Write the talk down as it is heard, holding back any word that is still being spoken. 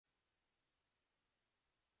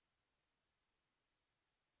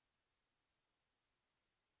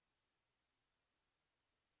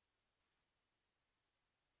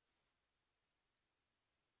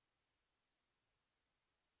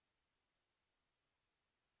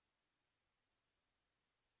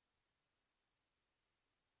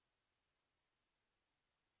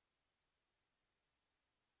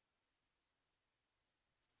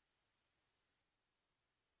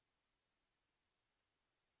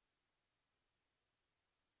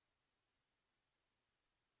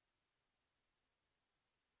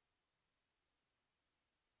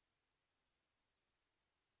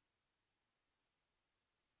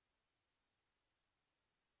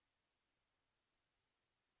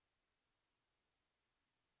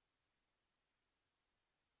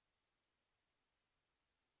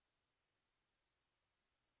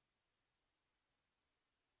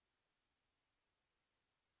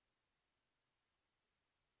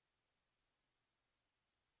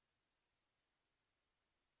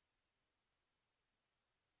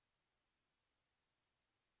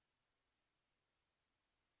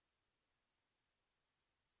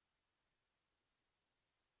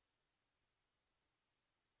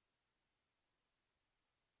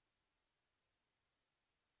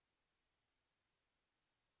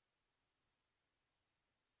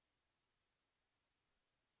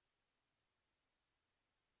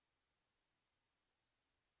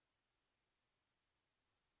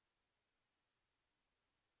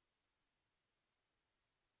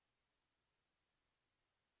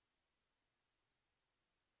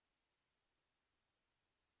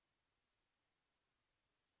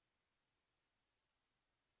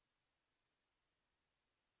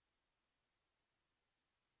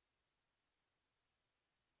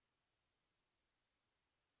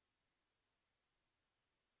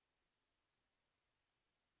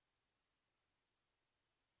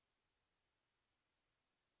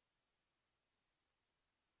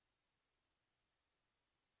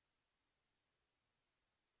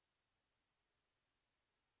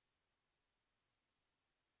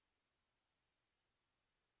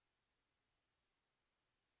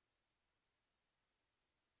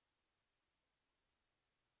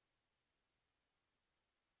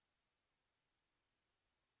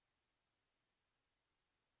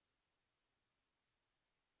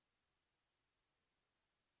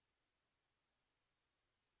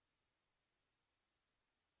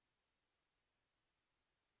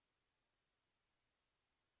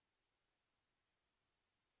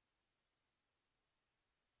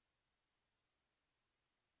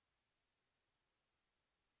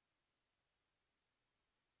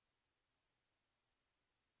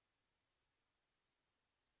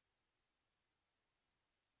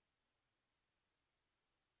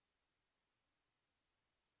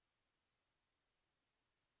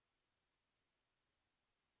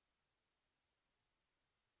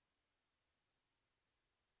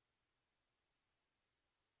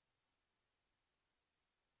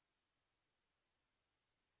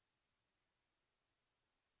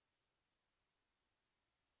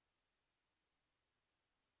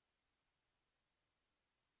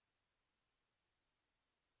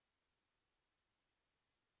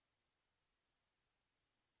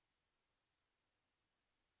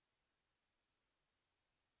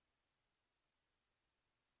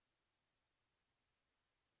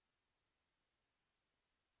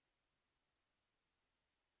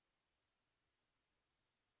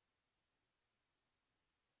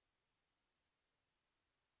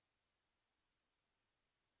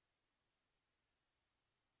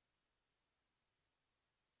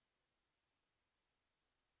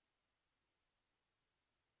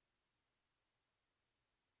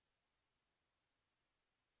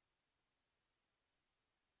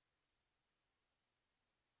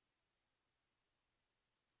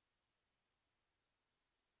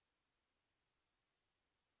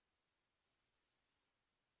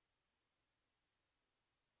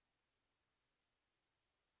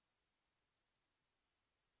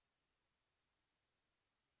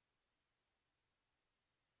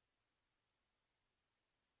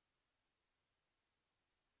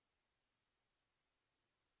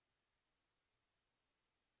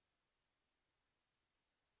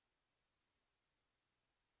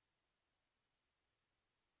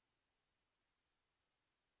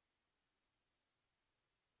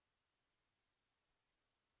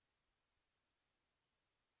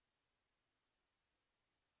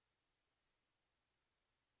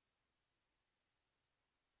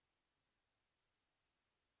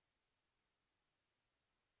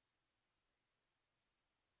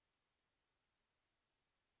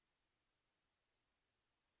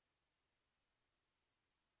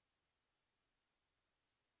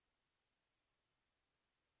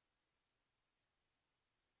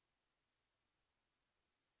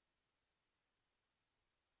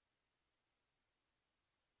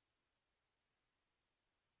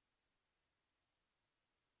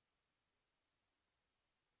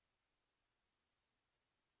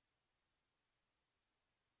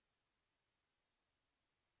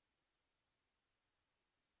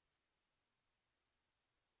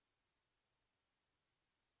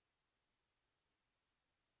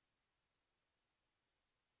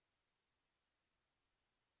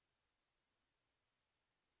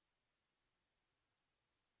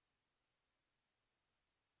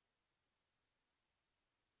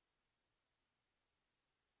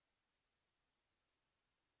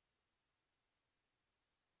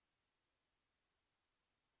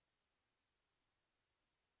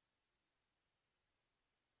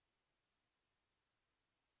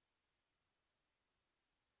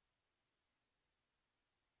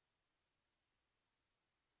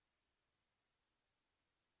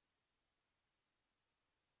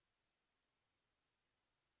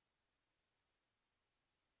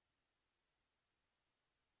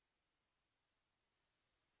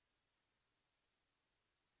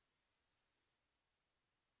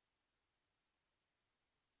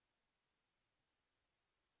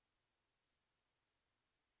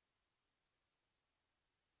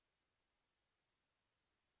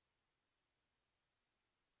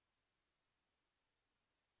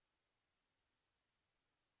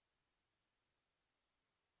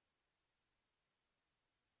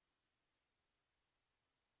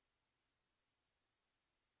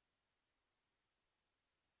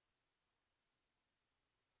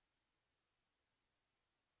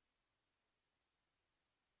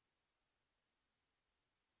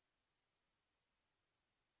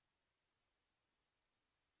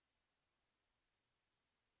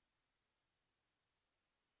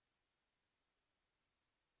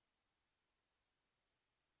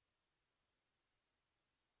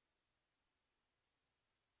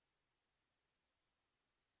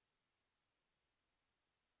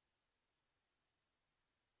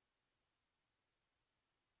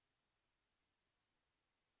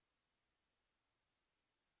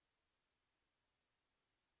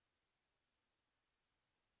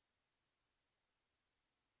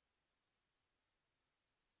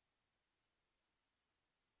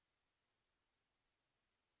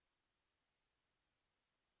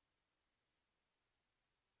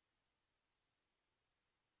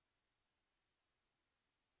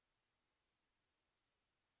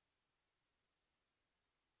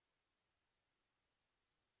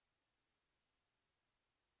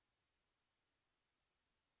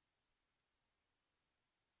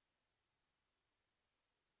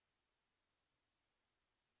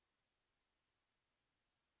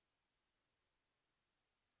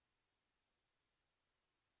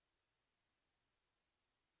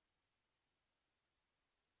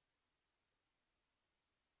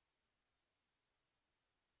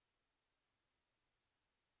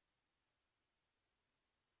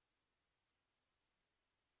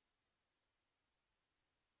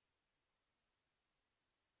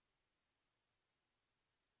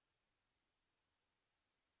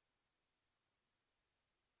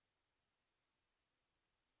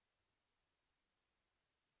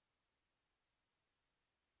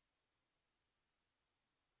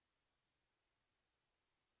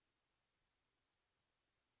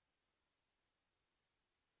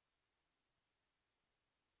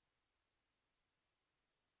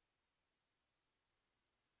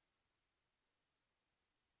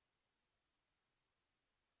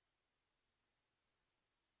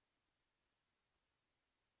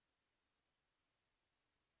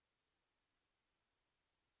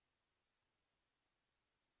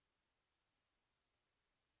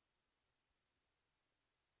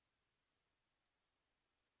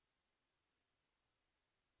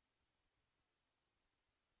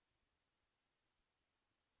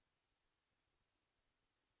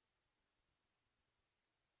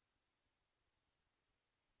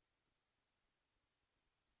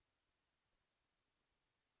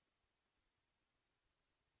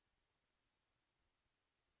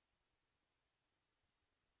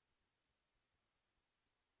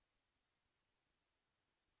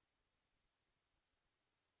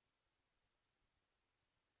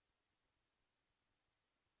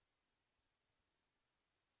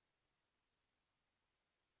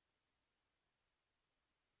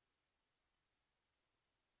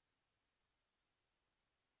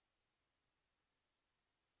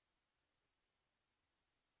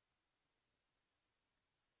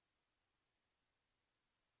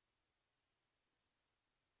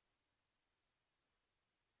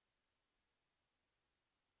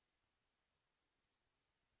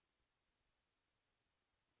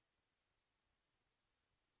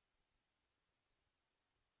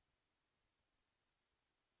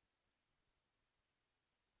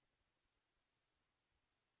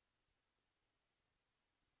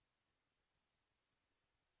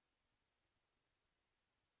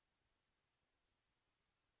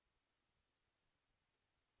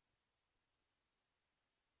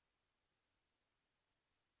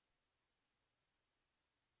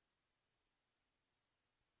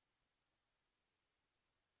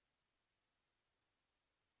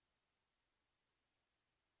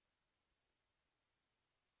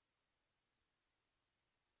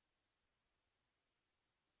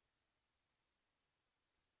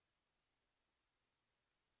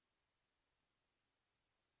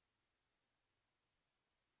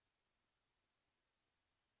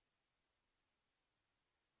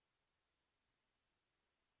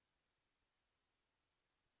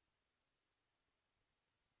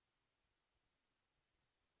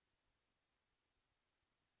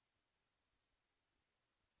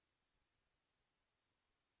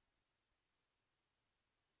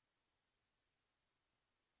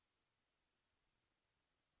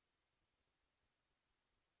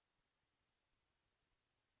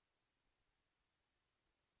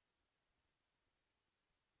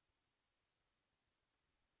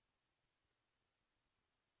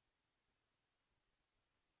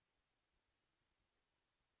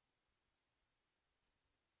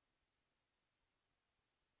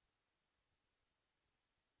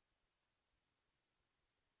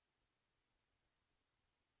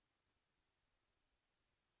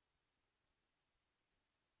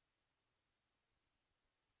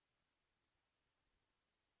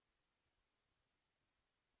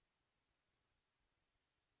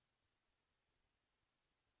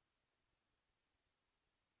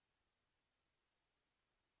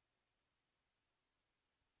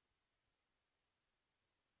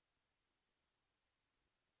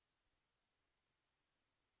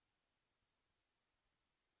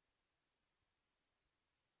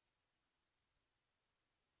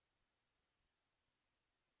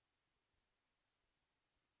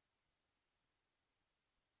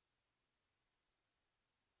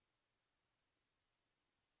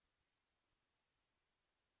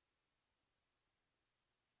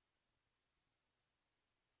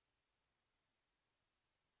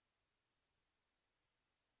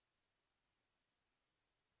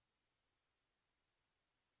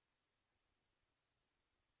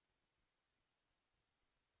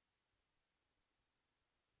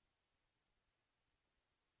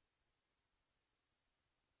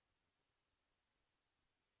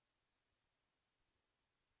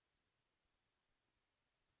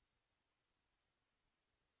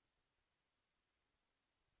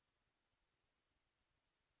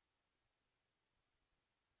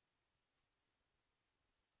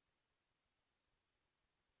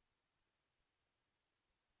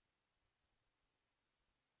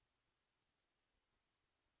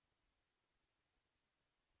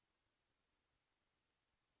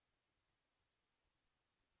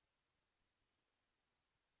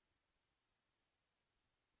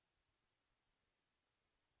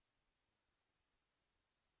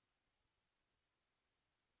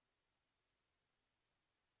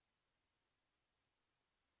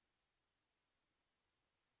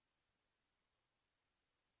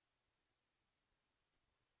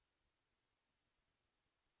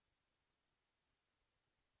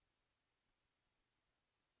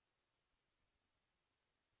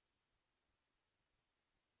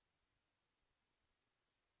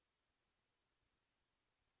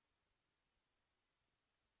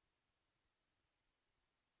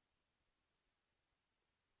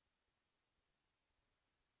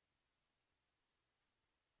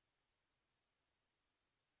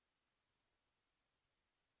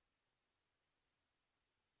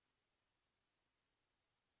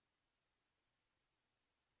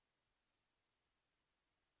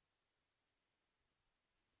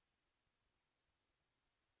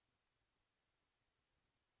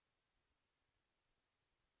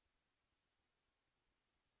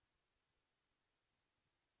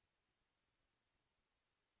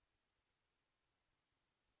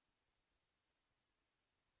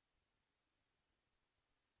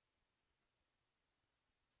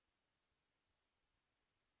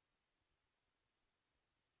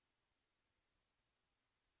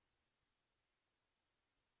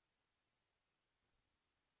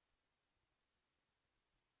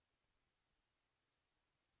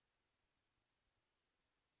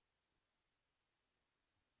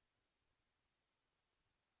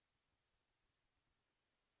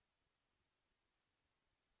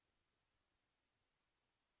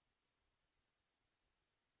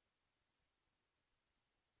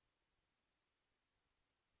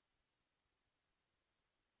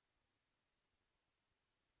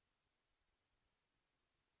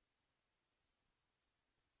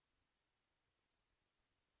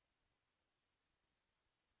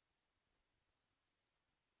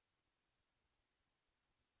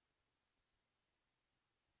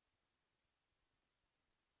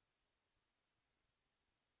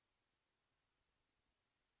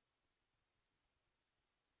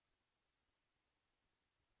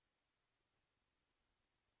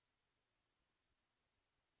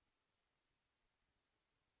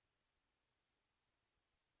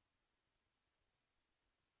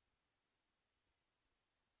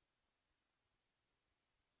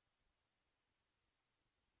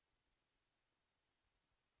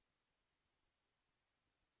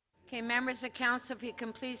Okay, members of council, if you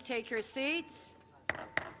can please take your seats. I'd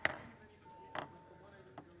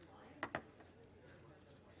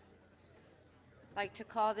like to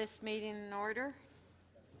call this meeting in order.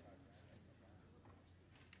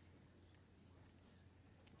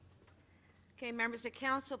 Okay, members of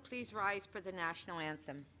council, please rise for the national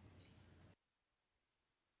anthem.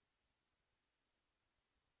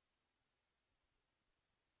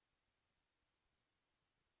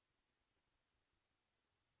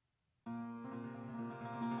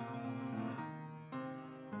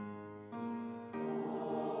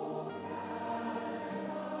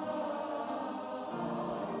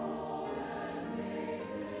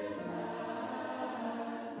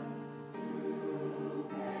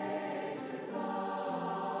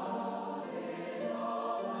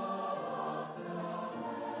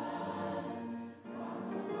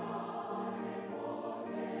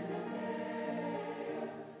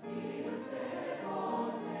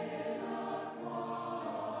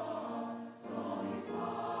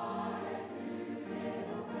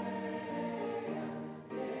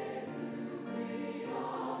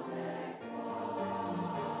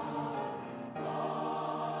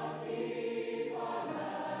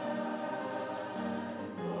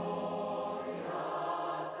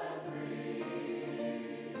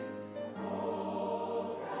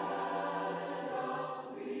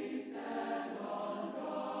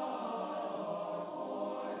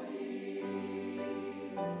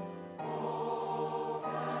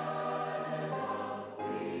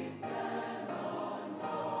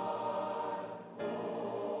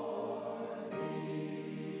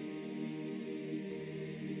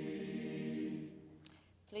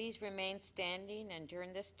 Please remain standing, and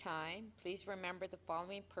during this time, please remember the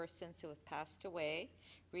following persons who have passed away: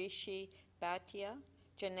 Rishi Bhatia,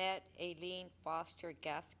 Jeanette Aileen Foster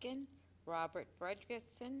Gaskin, Robert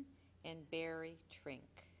Fredrickson, and Barry Trink.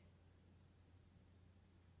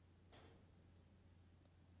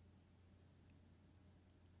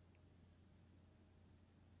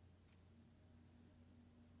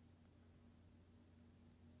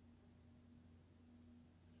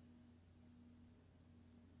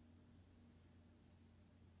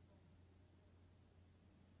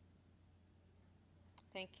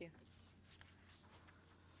 Thank you.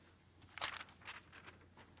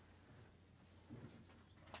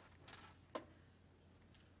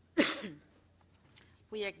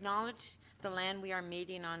 We acknowledge the land we are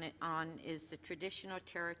meeting on is the traditional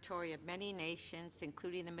territory of many nations,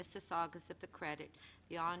 including the Mississaugas of the Credit,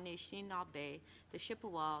 the Anishinaabe, the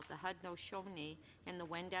Chippewa, the Haudenosaunee, and the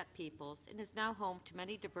Wendat peoples, and is now home to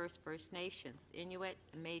many diverse First Nations, Inuit,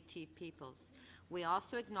 and Métis peoples. We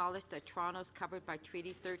also acknowledge that Toronto is covered by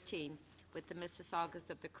Treaty 13 with the Mississaugas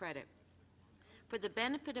of the Credit. For the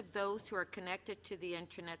benefit of those who are connected to the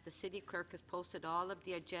internet, the City Clerk has posted all of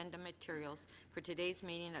the agenda materials for today's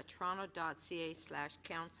meeting at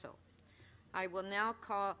toronto.ca/council. I will now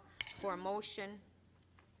call for a motion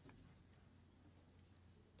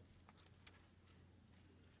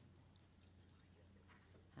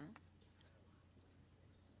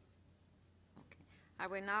I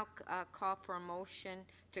will now call for a motion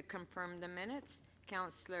to confirm the minutes.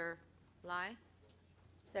 Councillor Lai.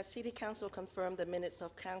 That City Council confirm the minutes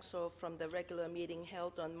of Council from the regular meeting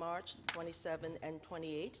held on March 27 and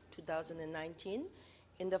 28, 2019,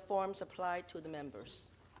 in the forms applied to the members.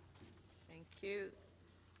 Thank you.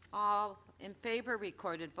 All in favor,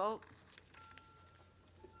 recorded vote.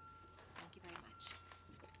 Thank you very much.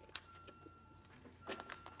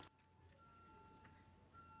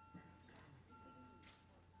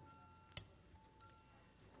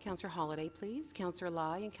 Councillor Holyday, please. Councillor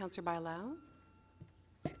Lai and Councillor Bailão.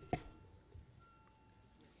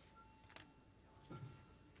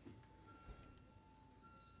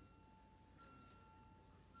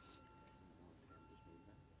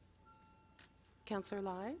 Councillor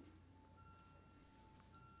Lai.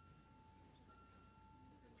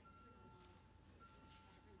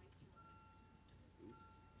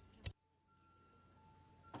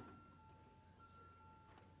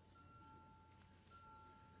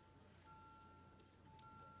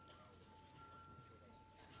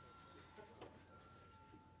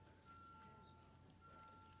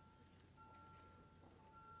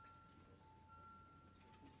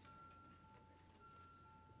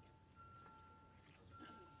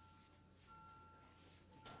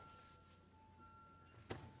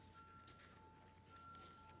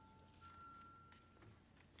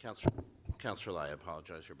 Councillor Lai, I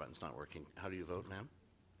apologize, your button's not working. How do you vote, ma'am?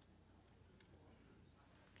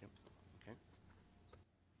 Okay. Okay.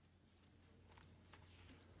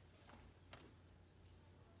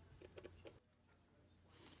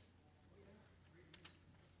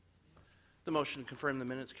 The motion to confirm the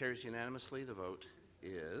minutes carries unanimously. The vote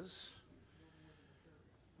is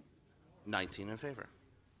 19 in favor.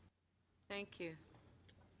 Thank you.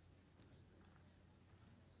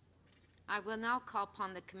 I will now call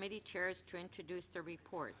upon the committee chairs to introduce their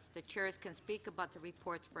reports. The chairs can speak about the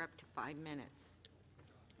reports for up to 5 minutes.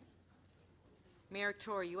 Mayor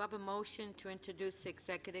Tory, you have a motion to introduce the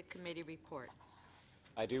Executive Committee report.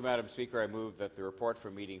 I do, Madam Speaker. I move that the report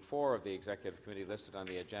from Meeting 4 of the Executive Committee listed on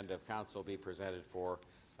the agenda of Council be presented for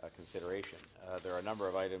consideration. There are a number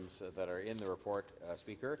of items that are in the report,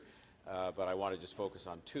 Speaker, but I want to just focus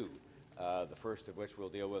on 2. The first of which we'll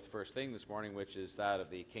deal with first thing this morning, which is that of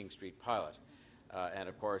the King Street pilot. And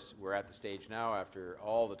of course, we're at the stage now, after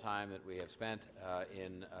all the time that we have spent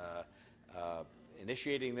in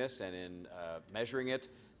initiating this and in measuring it,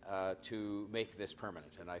 to make this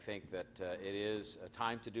permanent. And I think that it is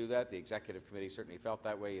time to do that. The Executive Committee certainly felt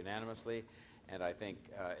that way unanimously, and I think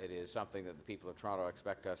it is something that the people of Toronto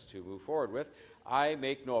expect us to move forward with. I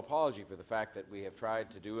make no apology for the fact that we have tried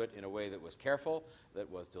to do it in a way that was careful, that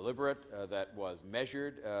was deliberate, that was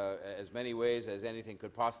measured as many ways as anything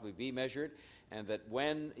could possibly be measured, and that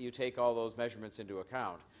when you take all those measurements into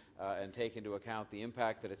account, and take into account the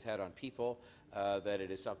impact that it's had on people, that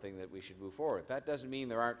it is something that we should move forward. That doesn't mean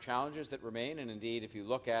there aren't challenges that remain, and indeed, if you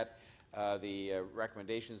look at the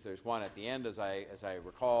recommendations, there's one at the end, as I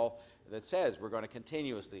recall, that says we're going to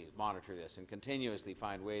continuously monitor this and continuously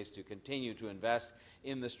find ways to continue to invest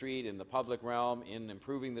in the street, in the public realm, in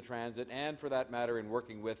improving the transit, and for that matter, in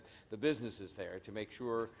working with the businesses there to make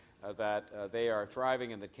sure that they are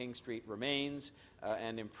thriving and that King Street remains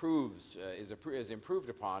and improves, is improved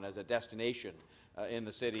upon as a destination in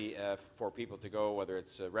the city for people to go, whether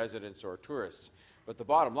it's residents or tourists. But the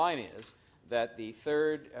bottom line is that the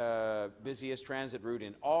third busiest transit route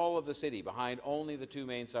in all of the city, behind only the 2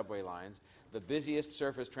 main subway lines, the busiest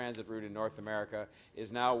surface transit route in North America,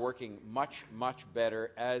 is now working much, much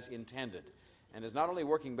better as intended. And is not only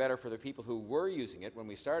working better for the people who were using it when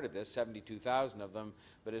we started this, 72,000 of them,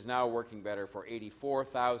 but is now working better for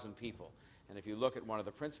 84,000 people. And if you look at one of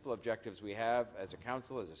the principal objectives we have as a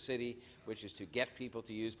council, as a city, which is to get people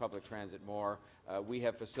to use public transit more, we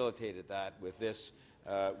have facilitated that with this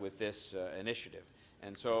initiative.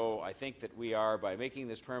 And so I think that we are, by making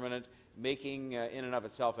this permanent, making in and of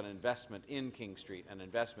itself an investment in King Street, an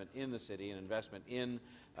investment in the city, an investment in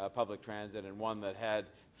public transit, and one that had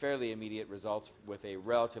fairly immediate results with a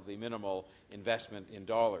relatively minimal investment in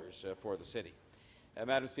dollars for the city.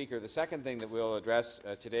 Madam Speaker, the second thing that we'll address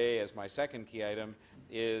today as my second key item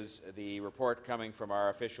is the report coming from our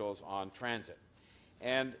officials on transit.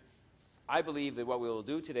 And I believe that what we will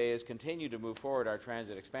do today is continue to move forward our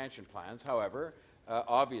transit expansion plans. However,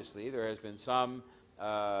 obviously, there has been some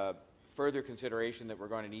further consideration that we're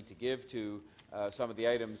going to need to give to some of the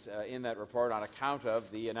items in that report on account of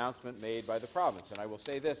the announcement made by the province. And I will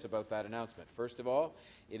say this about that announcement. First of all,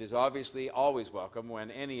 it is obviously always welcome when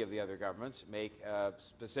any of the other governments make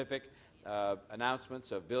specific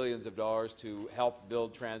announcements of billions of dollars to help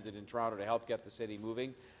build transit in Toronto, to help get the city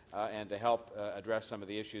moving, and to help address some of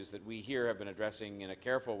the issues that we here have been addressing in a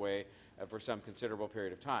careful way for some considerable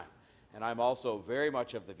period of time. And I'm also very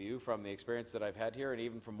much of the view, from the experience that I've had here and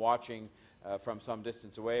even from watching from some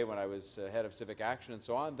distance away when I was head of civic action and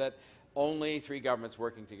so on, that only 3 governments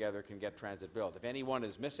working together can get transit built. If anyone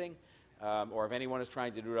is missing or if anyone is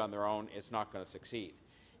trying to do it on their own, it's not going to succeed.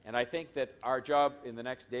 And I think that our job in the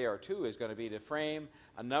next day or 2 is going to be to frame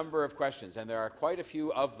a number of questions, and there are quite a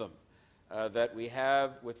few of them that we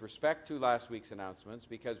have with respect to last week's announcements,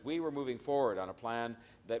 because we were moving forward on a plan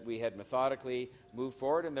that we had methodically moved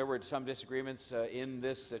forward, and there were some disagreements in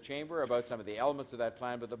this chamber about some of the elements of that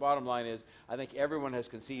plan, but the bottom line is I think everyone has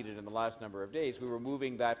conceded in the last number of days we were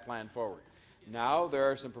moving that plan forward. Now there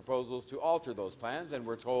are some proposals to alter those plans, and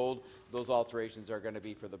we're told those alterations are going to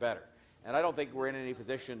be for the better. And I don't think we're in any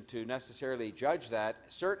position to necessarily judge that,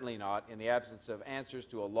 certainly not in the absence of answers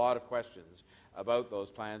to a lot of questions about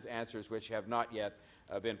those plans, answers which have not yet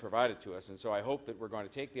been provided to us. And so I hope that we're going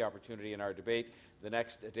to take the opportunity in our debate the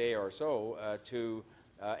next day or so to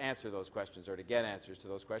answer those questions, or to get answers to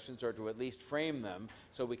those questions, or to at least frame them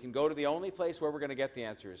so we can go to the only place where we're going to get the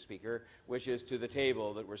answers, Speaker, which is to the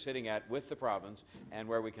table that we're sitting at with the province, and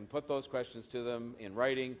where we can put those questions to them in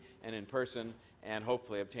writing and in person, and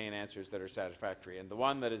hopefully obtain answers that are satisfactory. And the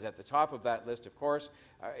one that is at the top of that list, of course,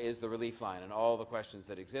 is the relief line, and all the questions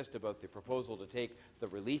that exist about the proposal to take the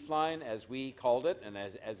relief line, as we called it, and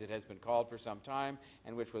as it has been called for some time,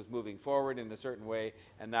 and which was moving forward in a certain way,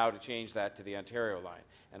 and now to change that to the Ontario line.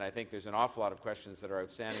 And I think there's an awful lot of questions that are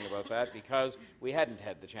outstanding about that, because we hadn't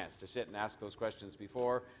had the chance to sit and ask those questions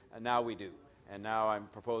before, and now we do. And now I'm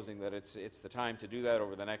proposing that it's the time to do that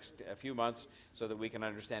over the next few months so that we can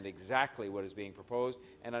understand exactly what is being proposed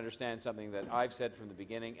and understand something that I've said from the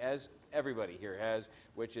beginning, as everybody here has,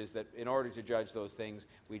 which is that in order to judge those things,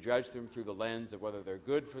 we judge them through the lens of whether they're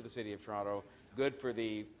good for the City of Toronto, good for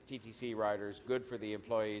the TTC riders, good for the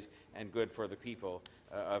employees, and good for the people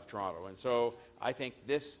of Toronto. And so I think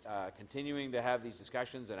this continuing to have these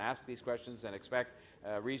discussions and ask these questions and expect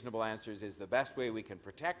reasonable answers is the best way we can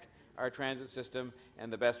protect our transit system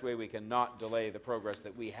and the best way we can not delay the progress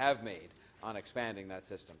that we have made on expanding that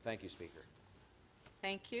system. Thank you, Speaker.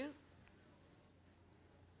 Thank you.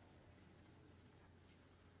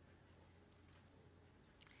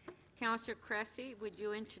 Councillor Cressy, would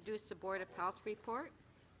you introduce the Board of Health report?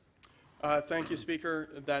 Thank you, Speaker.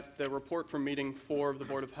 That the report from meeting 4 of the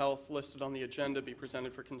Board of Health listed on the agenda be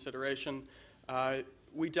presented for consideration.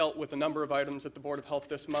 We dealt with a number of items at the Board of Health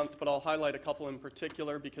this month, but I'll highlight a couple in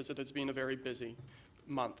particular because it has been a very busy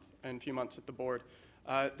month and few months at the Board.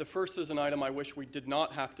 The first is an item I wish we did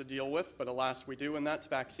not have to deal with, but alas we do, and that's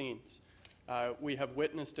vaccines. We have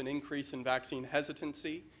witnessed an increase in vaccine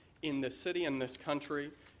hesitancy in this city and this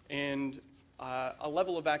country, and a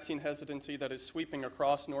level of vaccine hesitancy that is sweeping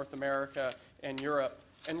across North America and Europe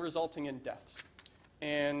and resulting in deaths.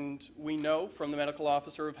 And we know from the medical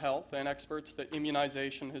officer of health and experts that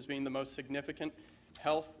immunization has been the most significant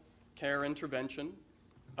health care intervention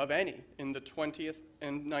of any in the 20th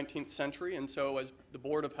and 19th century. And so as the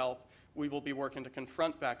Board of Health, we will be working to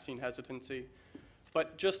confront vaccine hesitancy.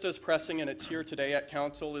 But just as pressing, and it's here today at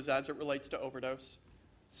Council, is as it relates to overdose.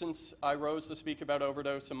 Since I rose to speak about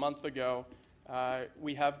overdose a month ago,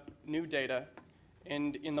 we have new data.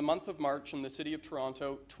 And in the month of March in the City of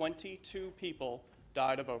Toronto, 22 people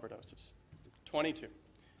died of overdoses, 22.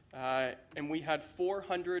 And we had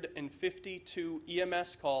 452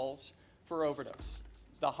 EMS calls for overdose,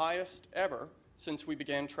 the highest ever since we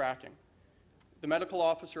began tracking. The medical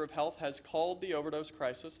officer of health has called the overdose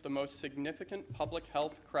crisis the most significant public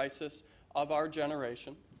health crisis of our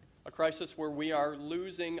generation, a crisis where we are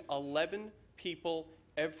losing 11 people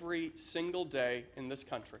every single day in this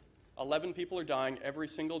country. 11 people are dying every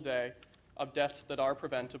single day of deaths that are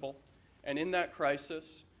preventable. And in that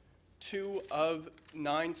crisis, 2 of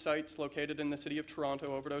 9 sites located in the City of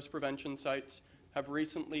Toronto, overdose prevention sites, have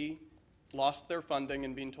recently lost their funding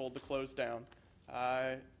and been told to close down.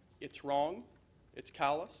 It's wrong, it's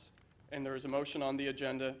callous, and there is a motion on the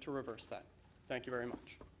agenda to reverse that. Thank you very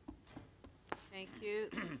much. Thank you.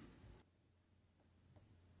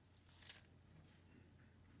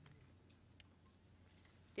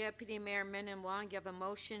 Deputy Mayor Min Wong, you have a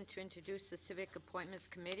motion to introduce the Civic Appointments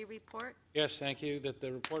Committee report. Yes, thank you. That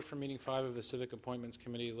the report from meeting 5 of the Civic Appointments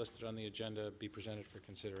Committee listed on the agenda be presented for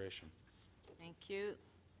consideration. Thank you.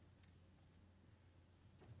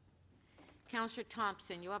 Councillor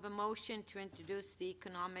Thompson, you have a motion to introduce the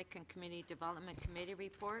Economic and Community Development Committee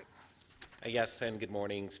report. Yes, and good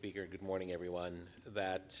morning, Speaker. Good morning, everyone.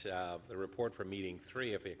 That the report from meeting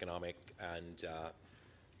 3 of the Economic and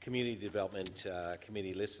Community Development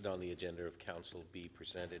Committee listed on the agenda of Council be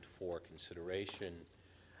presented for consideration.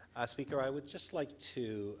 Speaker, I would just like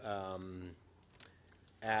to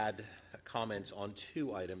add comments on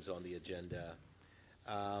 2 items on the agenda.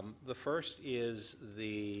 The first is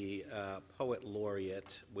the Poet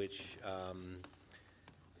Laureate, which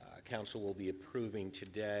Council will be approving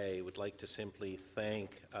today. Would like to simply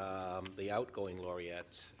thank the outgoing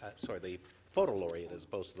laureate, the photo laureate as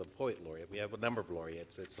opposed to the poet laureate. We have a number of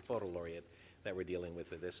laureates. It's the photo laureate that we're dealing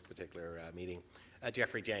with at this particular meeting.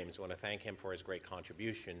 Jeffrey James, I want to thank him for his great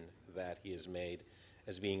contribution that he has made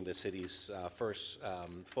as being the city's first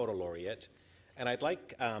photo laureate. And I'd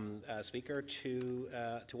like, Speaker, to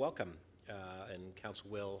welcome, and Council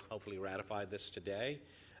will hopefully ratify this today,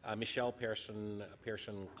 Michelle Pearson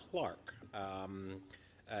Clark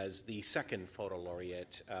as the second photo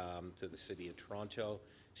laureate to the City of Toronto.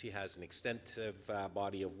 She has an extensive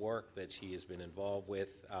body of work that she has been involved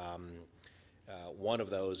with, one of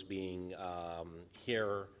those being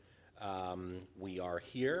Here We Are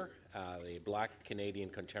Here, a Black Canadian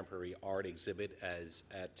Contemporary Art exhibit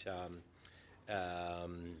at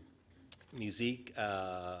Musique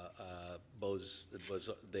Beaux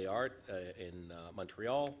Arts in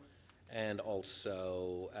Montreal, and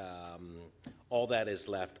also All That Is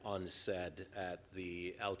Left Unsaid at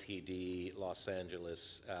the LTD Los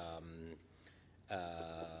Angeles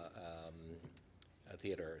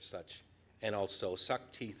Theater as such, and also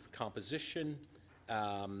Suck Teeth Composition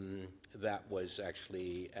that was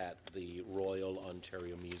actually at the Royal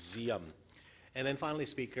Ontario Museum. And then finally,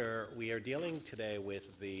 Speaker, we are dealing today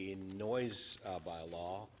with the noise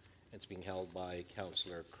bylaw. It's being held by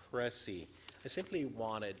Councillor Cressy. I simply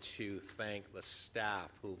wanted to thank the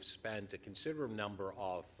staff who've spent a considerable number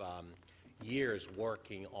of years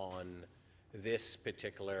working on this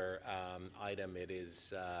particular item. It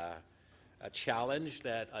is a challenge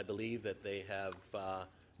that I believe that they have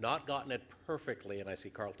not gotten it perfectly, and I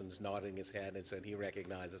see Carlton's nodding his head and said he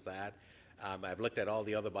recognizes that. I've looked at all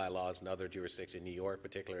the other bylaws in other jurisdictions, New York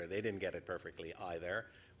particularly, they didn't get it perfectly either.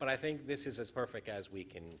 But I think this is as perfect as we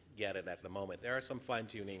can get it at the moment. There are some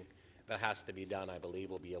fine-tuning that has to be done. I believe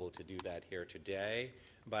we'll be able to do that here today.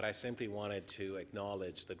 But I simply wanted to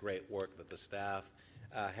acknowledge the great work that the staff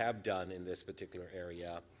have done in this particular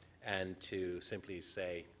area, and to simply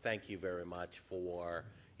say thank you very much for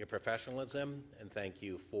your professionalism, and thank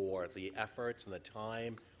you for the efforts and the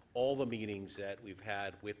time, all the meetings that we've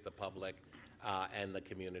had with the public and the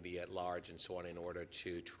community at large and so on in order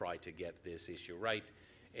to try to get this issue right.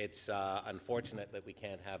 It's unfortunate that we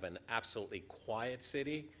can't have an absolutely quiet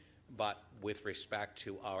city, but with respect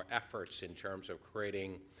to our efforts in terms of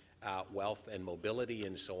creating wealth and mobility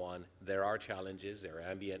and so on, there are challenges. There are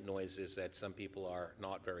ambient noises that some people are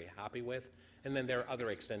not very happy with, and then there are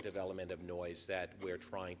other extensive element of noise that we're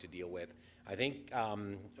trying to deal with. I think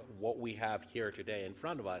what we have here today in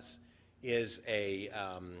front of us is a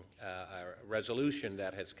resolution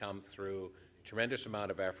that has come through tremendous amount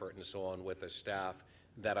of effort and so on with the staff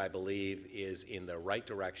that I believe is in the right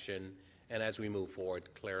direction. And as we move forward,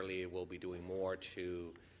 clearly we'll be doing more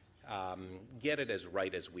to get it as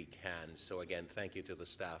right as we can. So again, thank you to the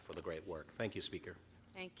staff for the great work. Thank you, Speaker.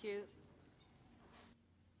 Thank you.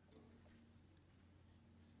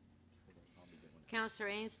 Councillor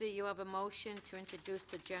Ainsley, you have a motion to introduce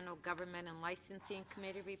the General Government and Licensing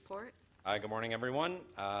Committee report. Good morning, everyone.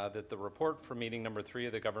 That the report for meeting number 3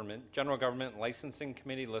 of the General Government Licensing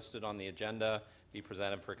Committee listed on the agenda be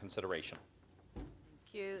presented for consideration. Thank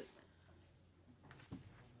you.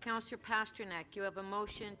 Councillor Pasternak, you have a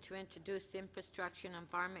motion to introduce the Infrastructure and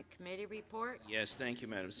Environment Committee report. Yes, thank you,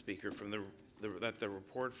 Madam Speaker. From that the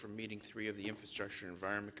report from meeting 3 of the Infrastructure and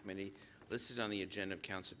Environment Committee listed on the agenda of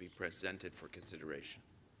Council be presented for consideration.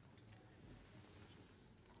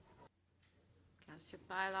 Councillor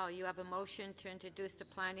Bailao, you have a motion to introduce the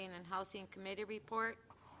Planning and Housing Committee report.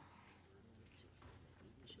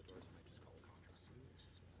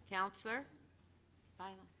 Councillor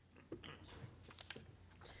Bailao.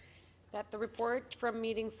 That the report from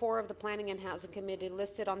meeting 4 of the Planning and Housing Committee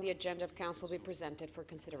listed on the agenda of Council be presented for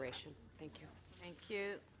consideration. Thank you. Thank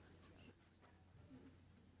you.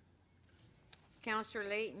 Councillor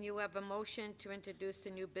Layton, you have a motion to introduce the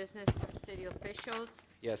new business from city officials.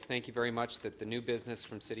 Yes, thank you very much that the new business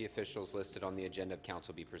from city officials listed on the agenda of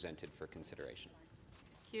Council be presented for consideration.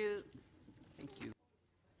 Thank you. Thank you.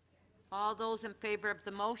 All those in favor of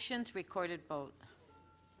the motions, recorded vote.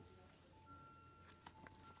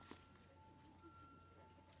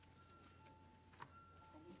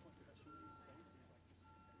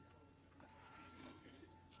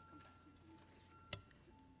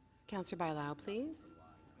 Councillor Bailao, please.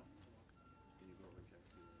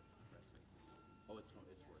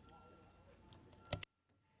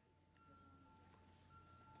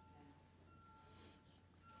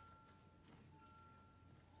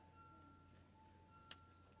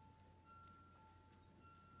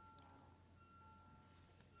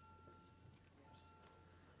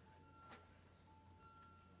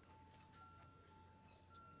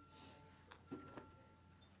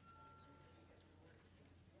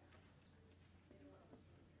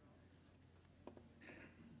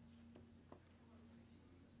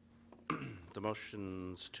 The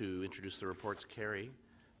motions to introduce the reports carry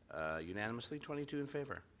unanimously, 22 in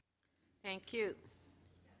favor. Thank you.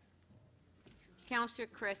 Councillor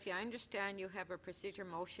Cressy, I understand you have a procedure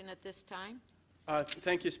motion at this time.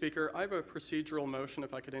 Thank you, Speaker. I have a procedural motion,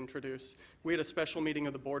 if I could introduce. We had a special meeting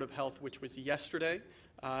of the Board of Health, which was yesterday.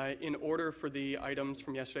 In order for the items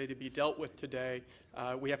from yesterday to be dealt with today,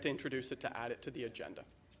 we have to introduce it to add it to the agenda.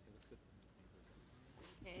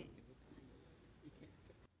 Okay.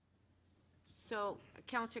 So,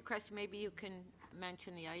 Councillor Cressy, maybe you can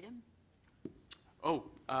mention the item?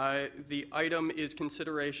 The item is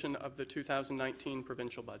consideration of the 2019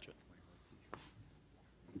 provincial budget.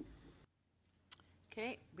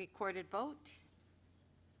 Okay, recorded vote.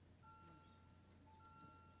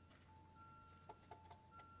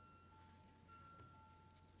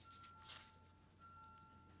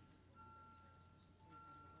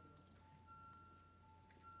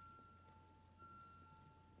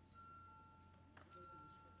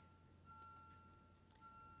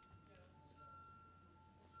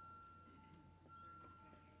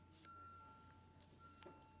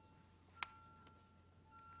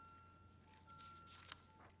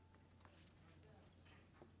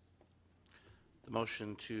 The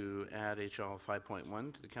motion to add HL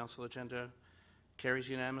 5.1 to the council agenda carries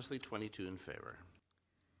unanimously, 22 in favor.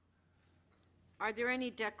 Are there any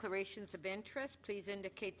declarations of interest? Please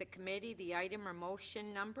indicate the committee, the item or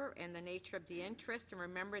motion number, and the nature of the interest, and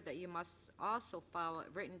remember that you must also file a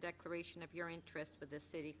written declaration of your interest with the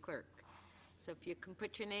city clerk. So if you can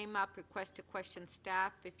put your name up, request to question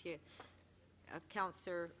staff, if you,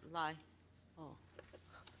 Councillor Lai. Oh.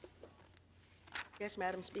 Yes,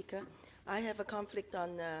 Madam Speaker. I have a conflict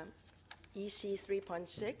on EC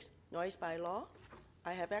 3.6, noise bylaw.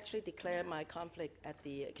 I have actually declared my conflict at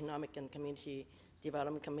the Economic and Community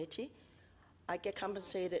Development Committee. I get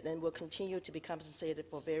compensated and will continue to be compensated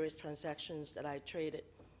for various transactions that I traded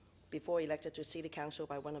before elected to City Council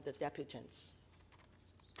by one of the deputants.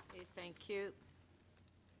 Okay, thank you.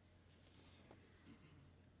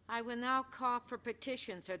 I will now call for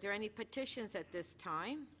petitions. Are there any petitions at this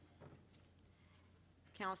time?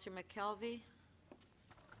 Councillor McKelvey.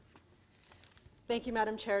 Thank you,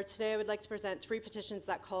 Madam Chair. Today I would like to present 3 petitions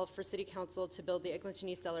that call for City Council to build the Eglinton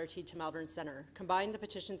East LRT to Malvern Centre. Combined, the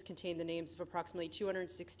petitions contain the names of approximately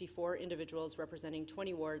 264 individuals representing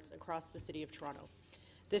 20 wards across the City of Toronto.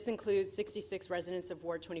 This includes 66 residents of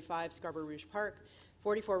Ward 25, Scarborough Rouge Park,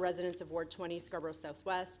 44 residents of Ward 20, Scarborough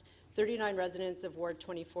Southwest, 39 residents of Ward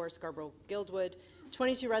 24, Scarborough Guildwood,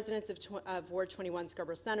 22 residents of Ward 21,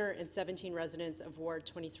 Scarborough Centre, and 17 residents of Ward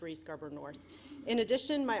 23, Scarborough North. In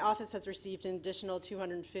addition, my office has received an additional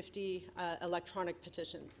 250 electronic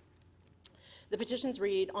petitions. The petitions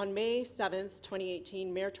read, on May 7th,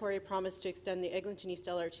 2018, Mayor Tory promised to extend the Eglinton East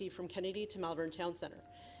LRT from Kennedy to Malvern Town Centre.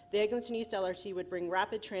 The Eglinton East LRT would bring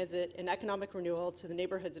rapid transit and economic renewal to the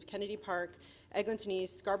neighbourhoods of Kennedy Park, Eglinton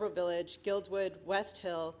East, Scarborough Village, Guildwood, West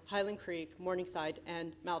Hill, Highland Creek, Morningside,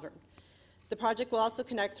 and Malvern. The project will also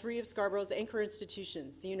connect 3 of Scarborough's anchor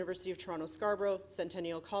institutions, the University of Toronto Scarborough,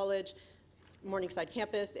 Centennial College, Morningside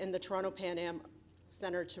Campus, and the Toronto Pan Am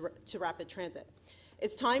Centre to rapid transit.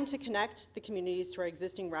 It's time to connect the communities to our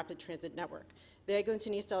existing rapid transit network. The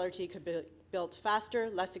Eglinton East LRT could be built faster,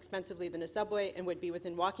 less expensively than a subway, and would be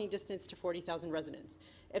within walking distance to 40,000 residents.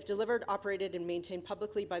 If delivered, operated, and maintained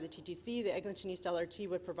publicly by the TTC, the Eglinton East LRT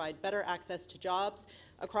would provide better access to jobs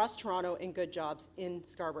across Toronto and good jobs in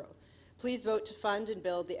Scarborough. Please vote to fund and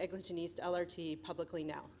build the Eglinton East LRT publicly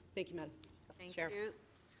now. Thank you, Madam Chair. Thank you.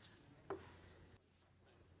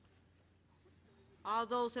 All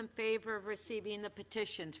those in favor of receiving the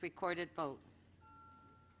petitions, recorded vote.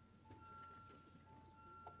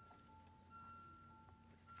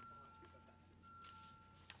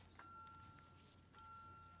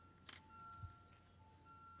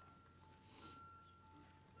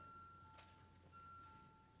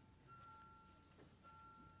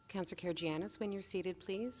 Councillor Karygiannis, when you're seated,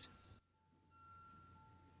 please.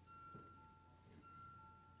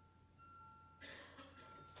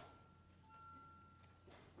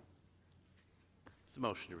 The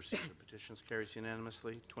motion to receive the petitions carries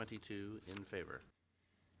unanimously, 22 in favor.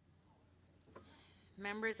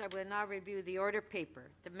 Members, I will now review the order paper.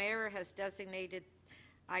 The mayor has designated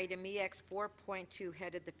item EX 4.2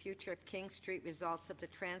 headed the future of King Street results of the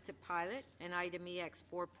transit pilot, and item EX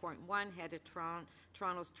 4.1 headed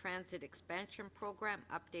Toronto's transit expansion program,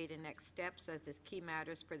 update and next steps as is key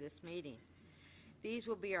matters for this meeting. These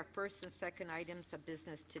will be our first and second items of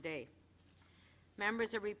business today.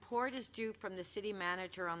 Members, a report is due from the city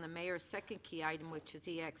manager on the mayor's second key item, which is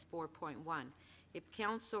EX 4.1. If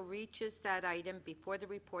council reaches that item before the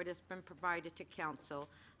report has been provided to council,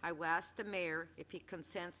 I will ask the mayor if he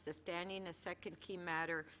consents to standing a second key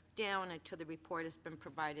matter down until the report has been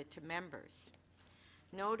provided to members.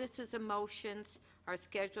 Notices of motions are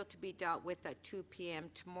scheduled to be dealt with at 2 p.m.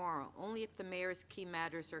 tomorrow, only if the mayor's key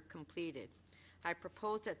matters are completed. I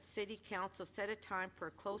propose that City Council set a time for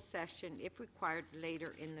a closed session, if required,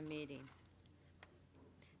 later in the meeting.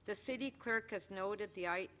 The City Clerk has noted the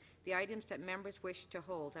items that members wish to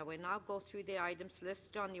hold. I will now go through the items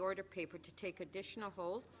listed on the order paper to take additional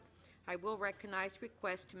holds. I will recognize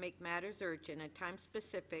requests to make matters urgent and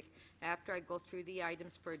time-specific after I go through the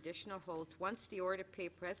items for additional holds. Once the order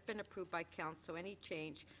paper has been approved by Council, any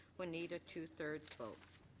change will need a 2/3 vote.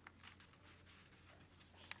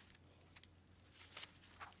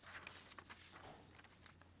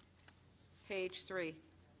 Page 3.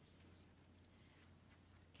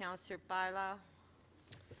 Councillor Bailao.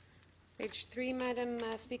 Page 3,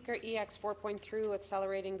 Madam Speaker, EX 4.3,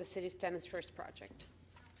 accelerating the city's Tenants First project.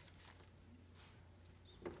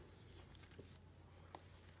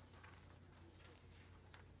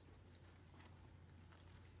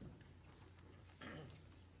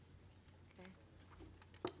 Okay.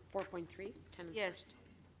 4.3, Tenants Yes. First.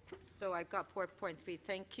 So I've got 4.3.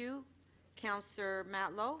 Thank you. Councillor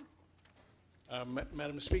Matlow.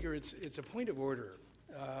 Madam Speaker, it's a point of order.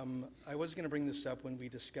 I was going to bring this up when we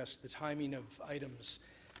discussed the timing of items,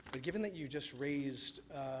 but given that you just raised,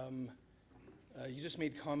 you just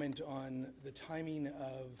made comment on the timing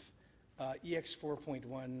of EX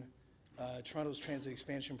 4.1, Toronto's Transit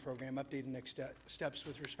Expansion Program, updated next steps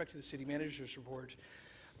with respect to the City Manager's report.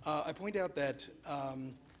 I point out that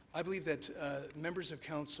I believe that members of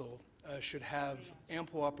council should have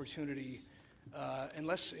ample opportunity,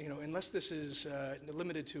 unless this is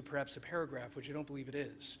limited to perhaps a paragraph, which I don't believe it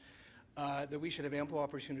is, that we should have ample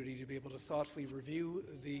opportunity to be able to thoughtfully review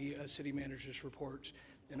the City Manager's report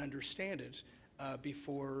and understand it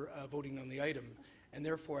before voting on the item. And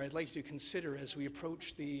therefore, I'd like you to consider, as we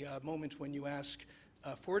approach the moment when you ask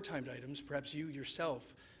for timed items, perhaps you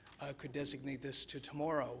yourself could designate this to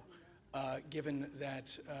tomorrow, given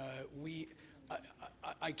that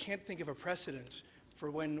I can't think of a precedent for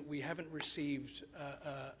when we haven't received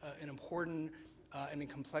an important and a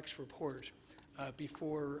complex report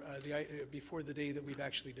before the day that we've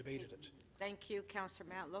actually debated it. Thank you, Councillor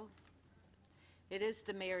Matlow. It is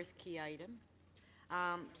the mayor's key item.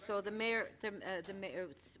 So the mayor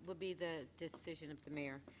will be the decision of the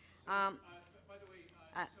mayor. By the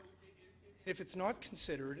way, if it's not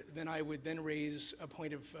considered, then I would then raise a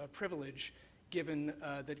point of privilege, given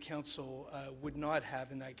that council would not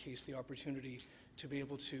have, in that case, the opportunity to be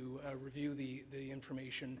able to review the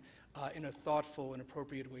information in a thoughtful and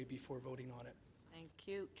appropriate way before voting on it. Thank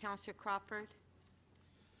you. Councillor Crawford.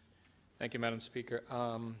 Thank you, Madam Speaker.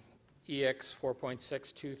 EX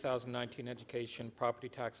 4.6, 2019 Education Property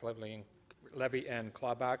Tax Levy and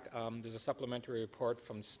Clawback. There's a supplementary report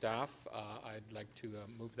from staff. I'd like to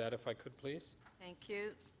move that if I could, please. Thank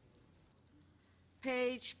you.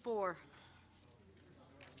 Page 4.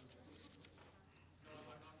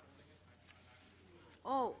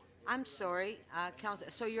 Oh, I'm sorry, Council.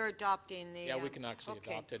 So you're adopting the... Yeah, we can actually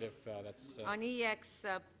okay. adopt it if that's... On EX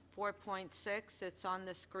 4.6, it's on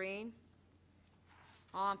the screen.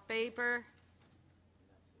 All in favor?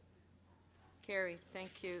 Carried.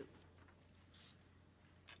 Thank you.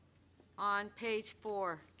 On page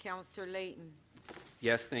 4, Councillor Layton.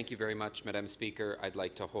 Yes, thank you very much, Madam Speaker. I'd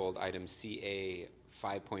like to hold item CA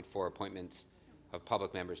 5.4, appointments of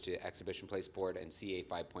public members to the Exhibition Place Board, and CA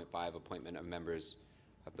 5.5, appointment of members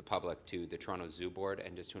of the public to the Toronto Zoo Board.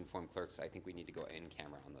 And just to inform clerks, I think we need to go in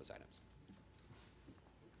camera on those items.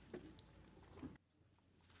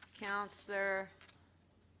 Councillor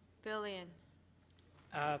Fillion.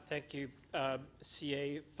 Thank you.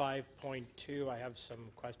 CA 5.2, I have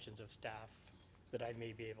some questions of staff that I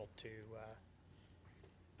may be able to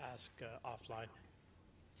ask offline.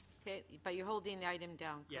 Okay, but you're holding the item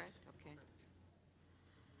down, correct? Yes.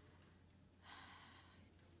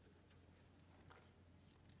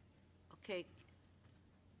 Okay.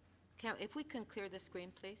 Okay. If we can clear the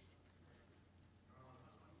screen, please.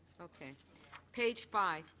 Okay. Page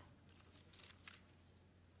 5.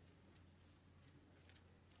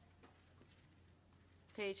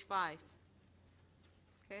 Page 5.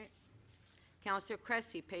 Okay. Councillor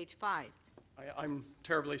Cressy, page 5. I'm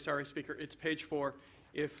terribly sorry, Speaker. It's page 4.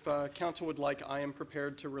 If council would like, I am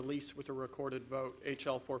prepared to release with a recorded vote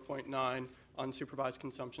HL 4.9 on supervised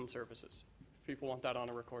consumption services. If people want that on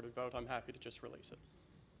a recorded vote, I'm happy to just release it.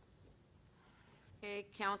 Okay,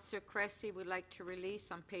 Councillor Cressy would like to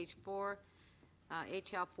release on page 4,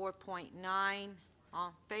 HL 4.9. All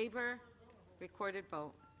in favor? Recorded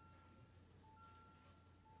vote.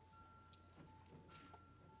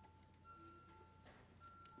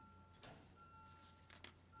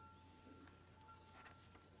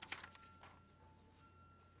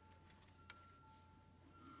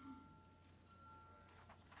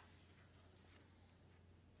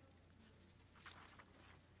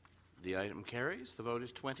 The item carries. The vote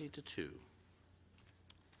is 20-2.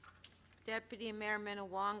 Deputy Mayor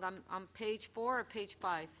Minnan-Wong, on page 4 or page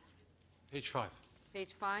 5? Page 5.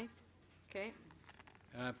 Page 5, okay.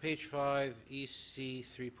 Page 5, EC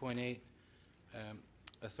 3.8,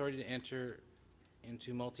 authority to enter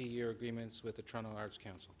into multi-year agreements with the Toronto Arts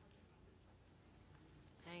Council.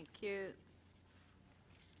 Thank you.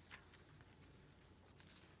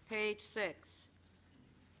 Page 6.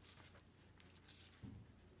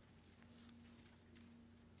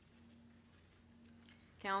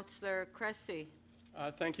 Councillor Cressy.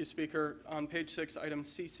 Thank you, Speaker. On page 6, item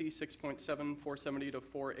CC 6.7, 470 to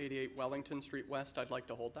 488 Wellington Street West, I'd like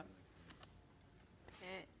to hold that.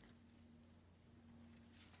 Okay.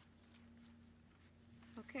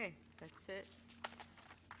 Okay, that's it.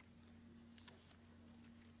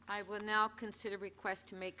 I will now consider request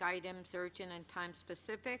to make items urgent and time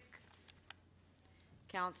specific.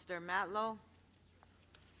 Councillor Matlow.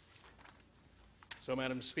 So,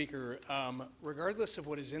 Madam Speaker, regardless of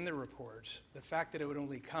what is in the report, the fact that it would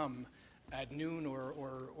only come at noon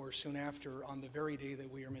or soon after on the very day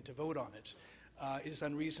that we are meant to vote on it is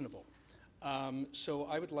unreasonable. So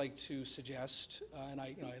I would like to suggest, and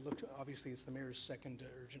I looked, obviously it's the mayor's second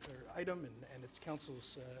urgent item and it's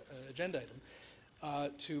council's agenda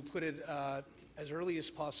item, to put it as early as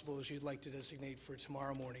possible as you'd like to designate for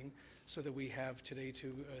tomorrow morning so that we have today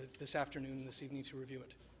to, this afternoon and this evening to review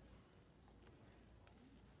it.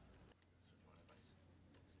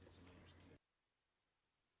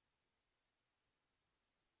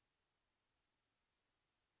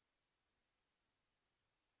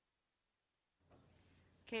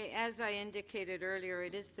 Okay, as I indicated earlier,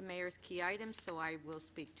 it is the mayor's key item, so I will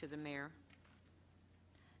speak to the mayor.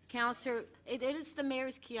 Councillor, it is the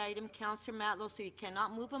mayor's key item, Councillor Matlow, so you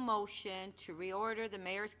cannot move a motion to reorder the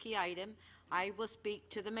mayor's key item. I will speak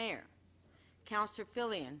to the mayor. Councillor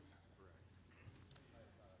Fillion.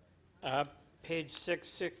 Page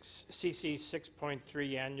 66, CC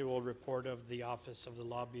 6.3, Annual Report of the Office of the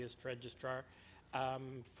Lobbyist Registrar.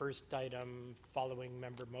 First item, following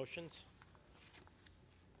member motions.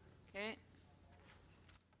 Okay.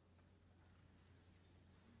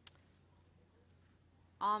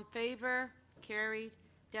 All in favor? Carried.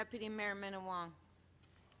 Deputy Mayor Minnan-Wong.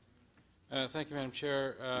 Thank you, Madam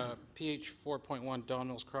Chair. PH 4.1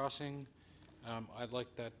 Donald's Crossing. I'd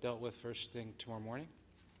like that dealt with first thing tomorrow morning.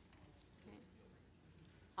 Okay.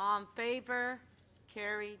 All in favor?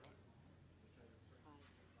 Carried.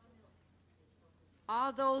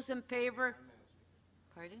 All those in favor?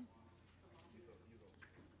 Pardon?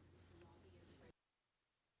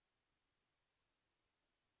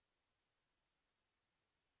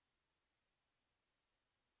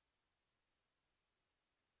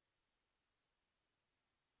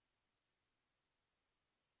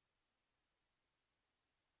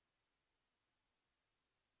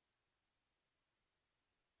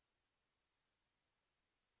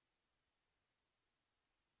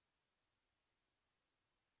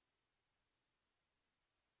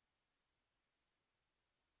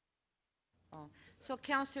 So,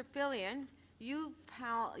 Councillor Fillion,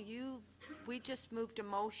 we just moved a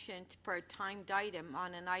motion for a timed item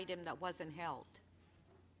on an item that wasn't held.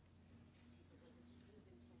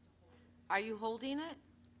 Are you holding it?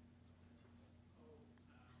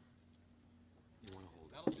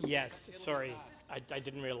 Yes, sorry. I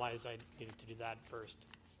didn't realize I needed to do that first.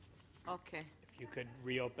 Okay. If you could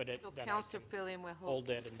reopen it, So then Councillor I can Fillion will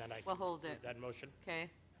hold it, and then I will can hold do it. that motion. Okay.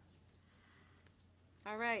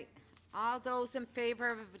 All right. All those in favor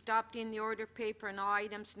of adopting the order paper and all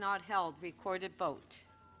items not held, recorded vote.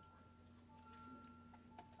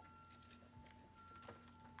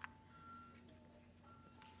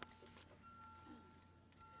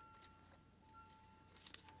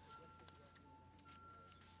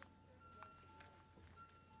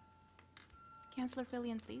 Councillor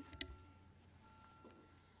Fillion, please.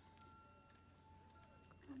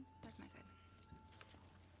 That's my side.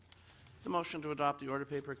 The motion to adopt the order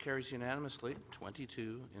paper carries unanimously,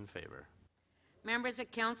 22 in favor. Members of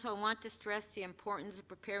council, I want to stress the importance of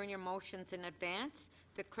preparing your motions in advance.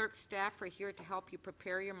 The clerk staff are here to help you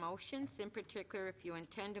prepare your motions. In particular, if you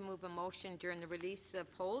intend to move a motion during the release of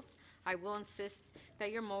holds, I will insist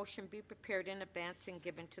that your motion be prepared in advance and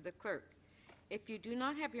given to the clerk. If you do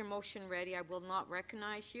not have your motion ready, I will not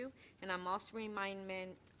recognize you, and I'm also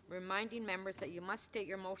reminding members that you must state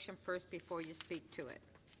your motion first before you speak to it.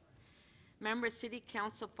 Members, City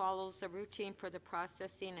Council follows a routine for the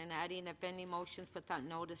processing and adding of any motions without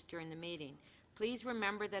notice during the meeting. Please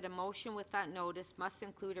remember that a motion without notice must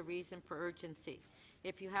include a reason for urgency.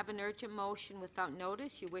 If you have an urgent motion without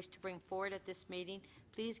notice you wish to bring forward at this meeting,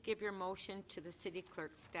 please give your motion to the City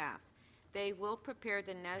Clerk staff. They will prepare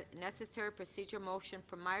the necessary procedure motion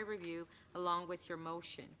for my review along with your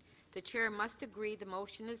motion. The Chair must agree the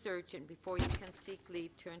motion is urgent before you can seek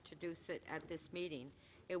leave to introduce it at this meeting.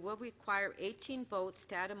 It will require 18 votes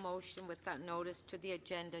to add a motion without notice to the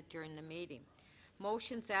agenda during the meeting.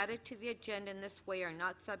 Motions added to the agenda in this way are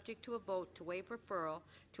not subject to a vote to waive referral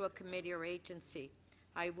to a committee or agency.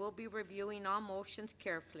 I will be reviewing all motions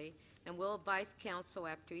carefully and will advise council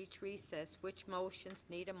after each recess which motions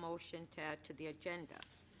need a motion to add to the agenda.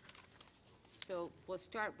 So we'll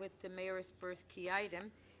start with the mayor's first key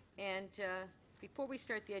item. And before we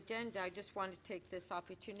start the agenda, I just want to take this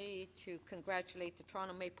opportunity to congratulate the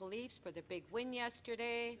Toronto Maple Leafs for their big win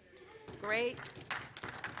yesterday. Great.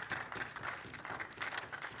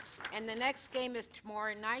 And the next game is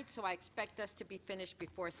tomorrow night, so I expect us to be finished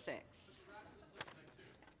before 6.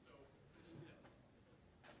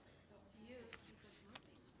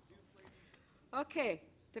 Okay,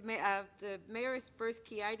 the mayor's first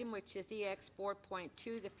key item, which is EX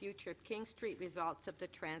 4.2, the future of King Street, results of the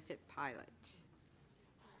transit pilot.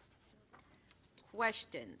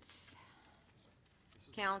 Questions?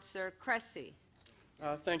 Councillor Cressy.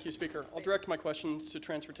 Thank you, Speaker. I'll direct my questions to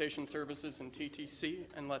Transportation Services and TTC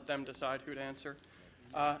and let them decide who to answer.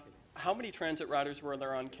 How many transit riders were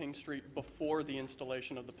there on King Street before the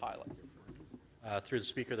installation of the pilot? Through the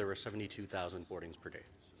Speaker, there were 72,000 boardings per day.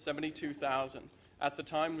 72,000. At the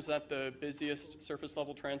time, was that the busiest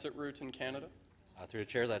surface-level transit route in Canada? Through the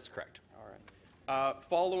Chair, that's correct. All right.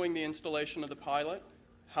 Following the installation of the pilot,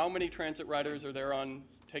 how many transit riders are there on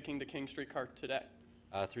taking the King Street car today?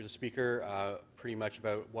 Through the Speaker, pretty much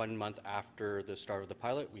about 1 month after the start of the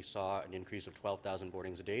pilot, we saw an increase of 12,000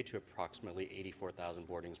 boardings a day to approximately 84,000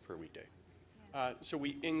 boardings per weekday. So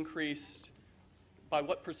we increased, by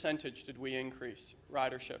what percentage did we increase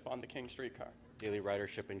ridership on the King Street car? Daily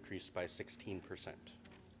ridership increased by 16%.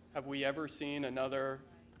 Have we ever seen another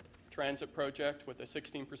transit project with a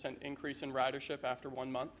 16% increase in ridership after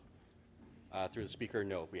 1 month? Through the Speaker,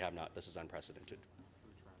 no, we have not. This is unprecedented.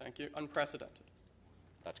 Thank you. Unprecedented.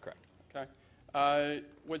 That's correct. Okay.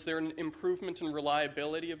 Was there an improvement in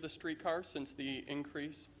reliability of the streetcar since the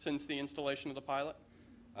installation of the pilot?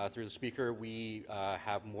 Through the Speaker, we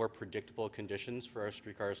have more predictable conditions for our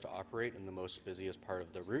streetcars to operate in the most busiest part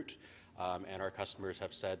of the route, and our customers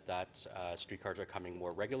have said that streetcars are coming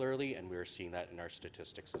more regularly, and we are seeing that in our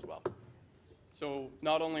statistics as well. So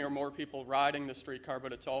not only are more people riding the streetcar,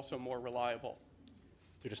 but it's also more reliable.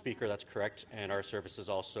 Through the Speaker, that's correct, and our service is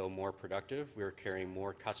also more productive. We're carrying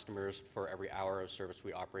more customers for every hour of service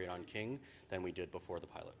we operate on King than we did before the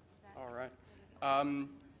pilot. All right.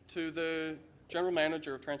 To the General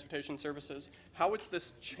Manager of Transportation Services, how has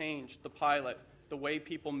this changed, the pilot, the way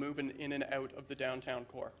people move in and out of the downtown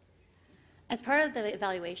core? As part of the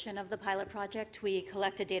evaluation of the pilot project, we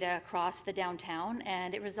collected data across the downtown,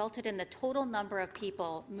 and it resulted in the total number of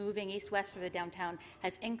people moving east-west through the downtown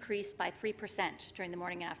has increased by 3% during the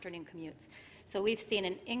morning and afternoon commutes. So we've seen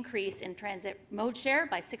an increase in transit mode share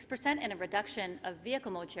by 6% and a reduction of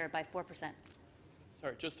vehicle mode share by 4%.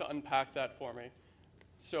 Sorry, just to unpack that for me.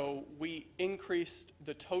 So we increased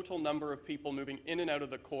the total number of people moving in and out of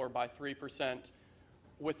the core by 3%,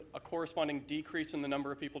 with a corresponding decrease in the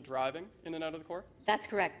number of people driving in and out of the core? That's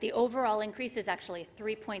correct. The overall increase is actually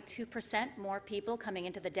 3.2% more people coming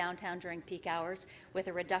into the downtown during peak hours, with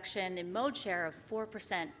a reduction in mode share of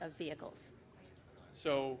 4% of vehicles.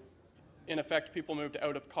 So, in effect, people moved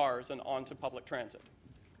out of cars and onto public transit?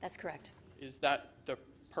 That's correct. Is that the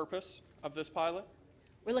purpose of this pilot?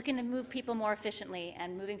 We're looking to move people more efficiently,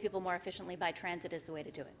 and moving people more efficiently by transit is the way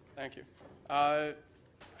to do it. Thank you.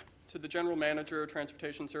 To the General Manager of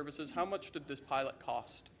Transportation Services, how much did this pilot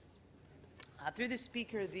cost? Through the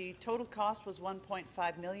Speaker, the total cost was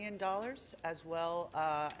 $1.5 million, as well.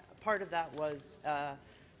 Part of that was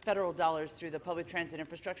federal dollars through the Public Transit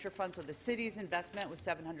Infrastructure Fund, so the city's investment was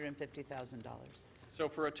 $750,000. So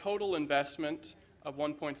for a total investment of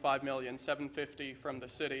 $1.5 million, $750,000 from the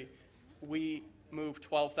city, we moved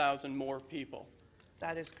 12,000 more people.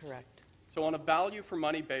 That is correct. So on a value for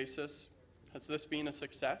money basis, has this been a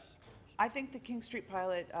success? I think the King Street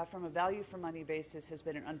pilot, from a value for money basis, has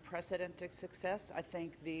been an unprecedented success. I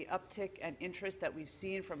think the uptick and interest that we've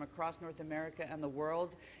seen from across North America and the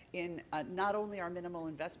world in not only our minimal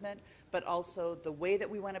investment, but also the way that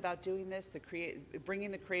we went about doing this,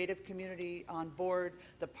 bringing the creative community on board,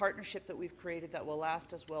 the partnership that we've created that will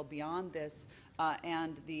last us well beyond this,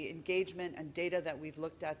 and the engagement and data that we've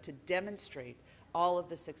looked at to demonstrate all of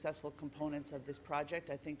the successful components of this project.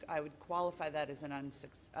 I think I would qualify that as an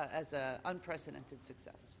unprecedented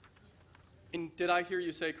success. And did I hear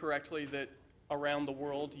you say correctly that around the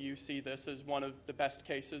world you see this as one of the best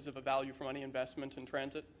cases of a value for money investment in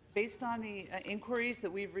transit? Based on the inquiries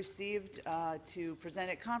that we've received to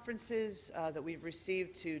present at conferences, that we've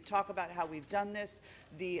received to talk about how we've done this,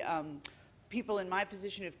 the people in my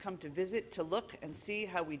position have come to visit to look and see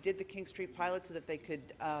how we did the King Street pilot so that they could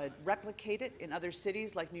replicate it in other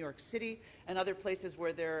cities like New York City and other places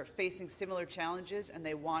where they're facing similar challenges and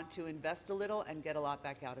they want to invest a little and get a lot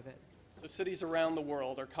back out of it. So cities around the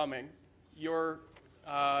world are coming. Your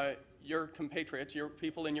compatriots, your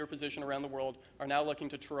people in your position around the world are now looking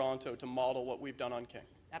to Toronto to model what we've done on King.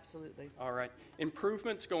 Absolutely. All right.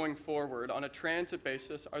 Improvements going forward on a transit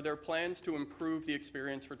basis, are there plans to improve the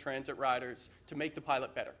experience for transit riders to make the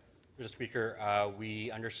pilot better? Mr. Speaker, we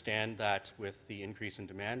understand that with the increase in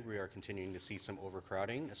demand, we are continuing to see some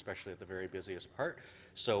overcrowding, especially at the very busiest part.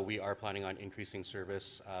 So we are planning on increasing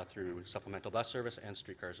service through supplemental bus service and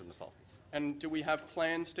streetcars in the fall. And do we have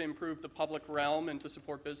plans to improve the public realm and to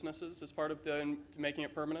support businesses as part of making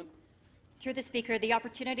it permanent? Through the Speaker, the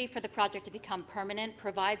opportunity for the project to become permanent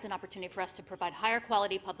provides an opportunity for us to provide higher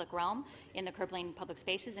quality public realm in the Curb Lane public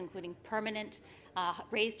spaces, including permanent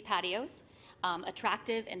raised patios,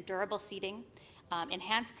 attractive and durable seating,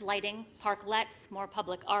 enhanced lighting, parklets, more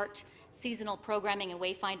public art, seasonal programming and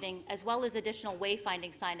wayfinding, as well as additional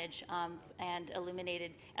wayfinding signage and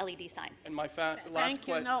illuminated LED signs. And my last Thank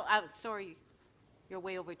you. question. No, sorry. You're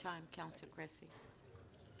way over time, Councillor Cressy.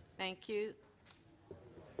 Thank you.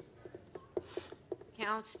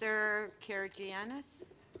 Councillor Karygiannis.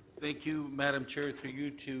 Thank you, Madam Chair. Through you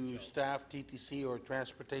to staff, TTC, or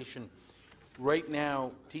transportation. Right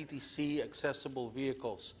now, TTC accessible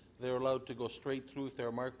vehicles, they're allowed to go straight through if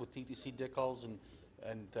they're marked with TTC decals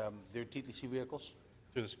and they're TTC vehicles?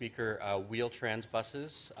 Through the Speaker, Wheel-Trans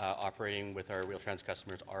buses operating with our Wheel-Trans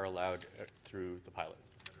customers are allowed through the pilot.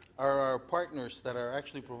 Are our partners that are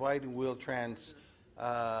actually providing Wheel-Trans,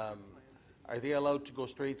 are they allowed to go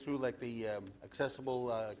straight through like the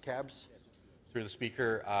accessible cabs? Through the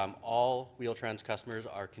Speaker, all Wheel-Trans customers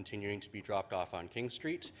are continuing to be dropped off on King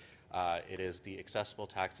Street. It is the accessible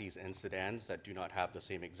taxis and sedans that do not have the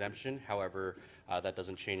same exemption. However, that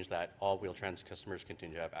doesn't change that all Wheel-Trans customers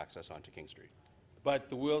continue to have access onto King Street. But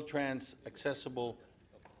the Wheel-Trans accessible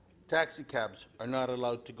taxi cabs are not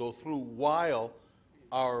allowed to go through while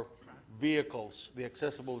our vehicles, the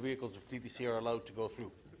accessible vehicles of TTC, are allowed to go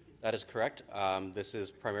through. That is correct. This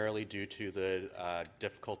is primarily due to the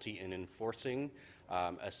difficulty in enforcing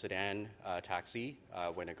a sedan taxi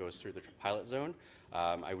when it goes through the pilot zone.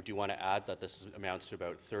 I do want to add that this amounts to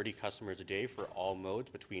about 30 customers a day for all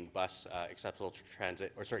modes between bus, accessible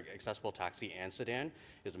taxi and sedan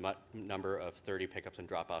is a number of 30 pickups and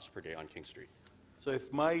drop-offs per day on King Street. So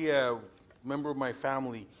if my member of my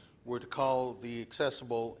family were to call the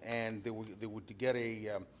accessible and they would get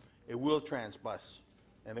a Wheel-Trans bus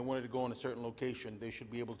and they wanted to go in a certain location, they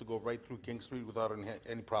should be able to go right through King Street without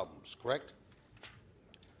any problems, correct?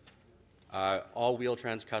 All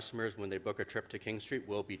Wheel-Trans customers, when they book a trip to King Street,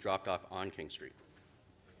 will be dropped off on King Street.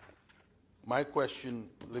 My question,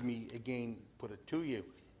 let me again put it to you.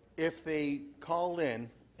 If they call in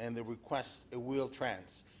and they request a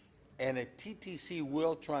Wheel-Trans and a TTC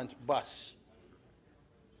Wheel-Trans bus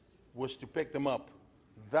was to pick them up,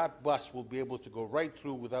 that bus will be able to go right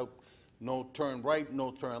through without no turn right,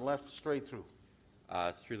 no turn left, straight through.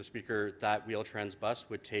 Through the Speaker, that Wheel-Trans bus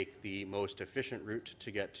would take the most efficient route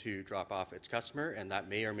to get to drop off its customer, and that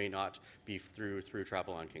may or may not be through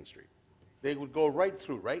travel on King Street. They would go right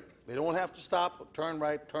through, right? They don't have to stop, turn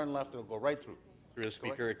right, turn left, they'll go right through. Through the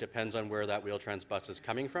Speaker, it depends on where that Wheel-Trans bus is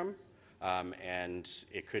coming from, and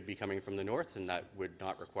it could be coming from the north, and that would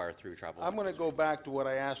not require through travel. I'm going to go back to what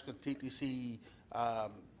I asked the TTC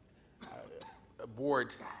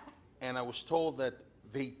board, and I was told that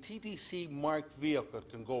the TTC marked vehicle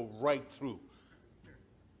can go right through.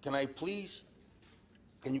 Can you please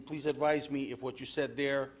advise me if what you said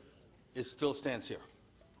there still stands here?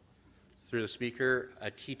 Through the Speaker,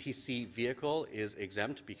 a TTC vehicle is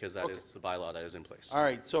exempt because that is the bylaw that is in place. All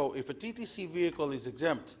right, so if a TTC vehicle is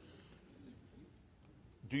exempt,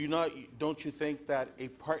 don't you think that a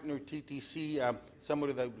partner TTC,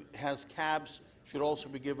 somebody that has cabs, should also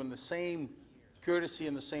be given the same courtesy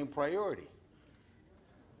and the same priority?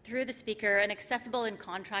 Through the Speaker, an accessible and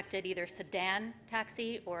contracted either sedan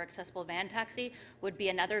taxi or accessible van taxi would be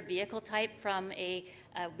another vehicle type from a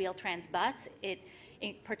Wheel-Trans bus.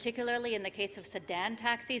 Particularly in the case of sedan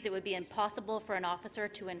taxis, it would be impossible for an officer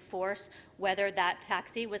to enforce whether that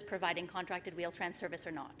taxi was providing contracted Wheel-Trans service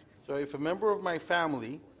or not. So if a member of my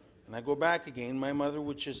family, and I go back again, my mother,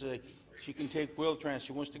 she can take Wheel-Trans,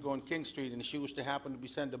 she wants to go on King Street, and she was to happen to be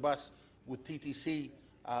sent a bus with TTC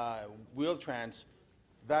Wheel-Trans,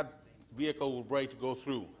 that vehicle will be right to go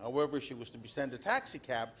through. However, if she was to be sent a taxi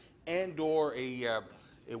cab and or a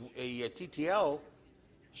TTL,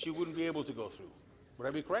 she wouldn't be able to go through. Would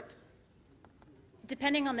I be correct?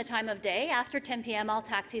 Depending on the time of day, after 10 p.m., all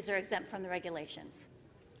taxis are exempt from the regulations.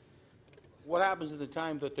 What happens at the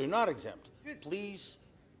time that they're not exempt? Please,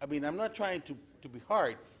 I mean, I'm not trying to be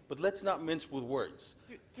hard, but let's not mince with words.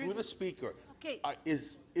 Through the Speaker, Okay.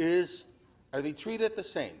 are they treated the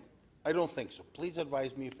same? I don't think so. Please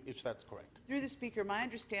advise me if that's correct. Through the Speaker, my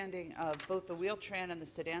understanding of both the Wheel-Tran and the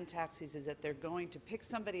sedan taxis is that they're going to pick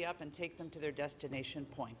somebody up and take them to their destination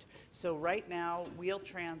point. So right now,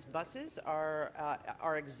 Wheel-Tran's buses are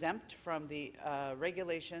exempt from the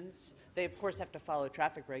regulations. They, of course, have to follow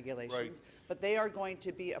traffic regulations. Right. But they are going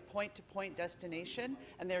to be a point-to-point destination,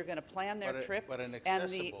 and they're going to plan their trip. But an and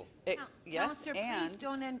accessible. Yes, Counselor, and please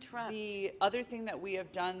don't interrupt. the other thing that we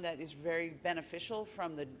have done that is very beneficial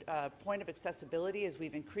from the point of accessibility is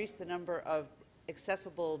we've increased the number of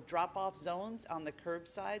accessible drop-off zones on the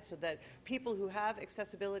curbside so that people who have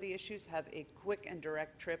accessibility issues have a quick and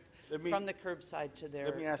direct trip from the curbside to their,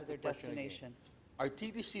 Let me ask the question again. destination. Are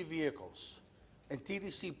TTC vehicles and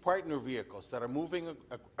TTC partner vehicles that are moving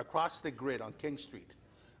across the grid on King Street,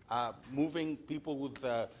 moving people with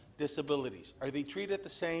disabilities, are they treated the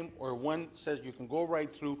same, or one says you can go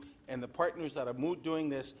right through and the partners that are doing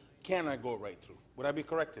this cannot go right through? Would I be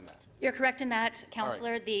correct in that? You're correct in that,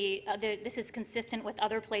 Councillor. This is consistent with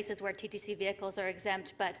other places where TTC vehicles are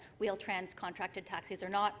exempt, but Wheel-Trans contracted taxis are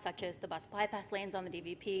not, such as the bus bypass lanes on the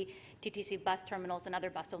DVP, TTC bus terminals, and other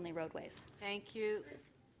bus-only roadways. Thank you.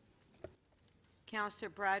 Councillor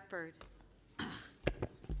Bradford.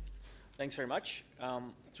 Thanks very much.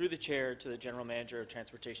 Through the chair to the General Manager of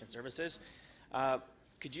Transportation Services,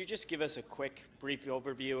 could you just give us a quick, brief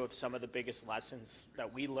overview of some of the biggest lessons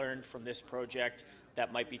that we learned from this project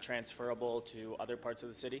that might be transferable to other parts of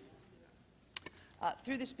the city?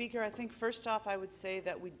 Through the Speaker, I think first off I would say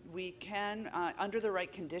that we can, under the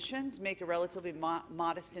right conditions, make a relatively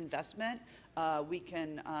modest investment. We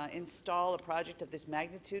can install a project of this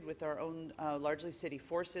magnitude with our own largely city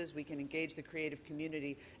forces. We can engage the creative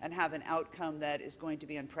community and have an outcome that is going to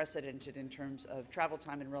be unprecedented in terms of travel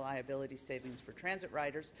time and reliability savings for transit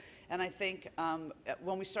riders. And I think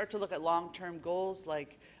when we start to look at long-term goals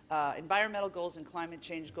like environmental goals and climate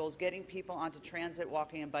change goals, getting people onto transit,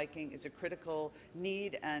 walking and biking is a critical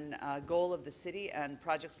need and goal of the city, and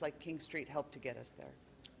projects like King Street help to get us there.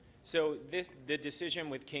 So the decision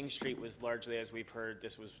with King Street was largely, as we've heard,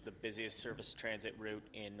 this was the busiest service transit route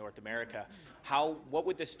in North America. What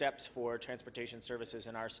would the steps for transportation services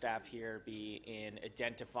and our staff here be in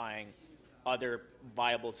identifying other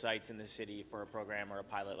viable sites in the city for a program or a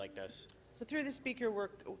pilot like this? So through the Speaker, we're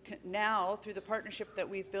now, through the partnership that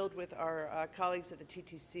we've built with our colleagues at the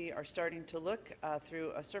TTC, are starting to look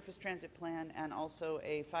through a surface transit plan and also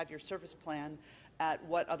a 5-year service plan at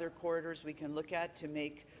what other corridors we can look at to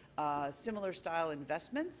make similar style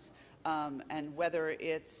investments, and whether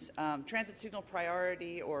it's transit signal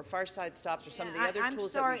priority or far side stops or some of the other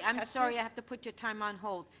tools that we've tested. I'm sorry, I have to put your time on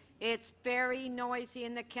hold. It's very noisy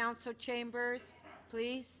in the council chambers.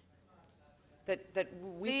 Please?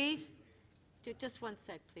 Please? Just one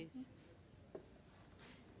sec, please.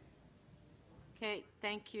 Okay,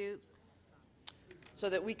 thank you.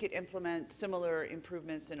 So that we could implement similar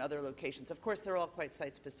improvements in other locations. Of course, they're all quite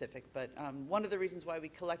site-specific, but one of the reasons why we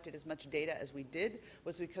collected as much data as we did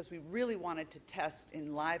was because we really wanted to test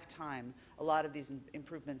in live time a lot of these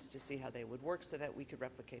improvements to see how they would work so that we could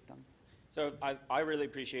replicate them. So I really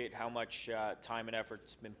appreciate how much time and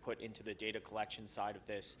effort's been put into the data collection side of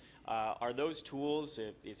this. Are those tools,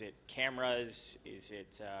 is it cameras, is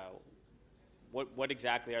it, what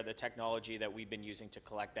exactly are the technology that we've been using to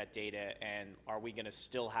collect that data, and are we going to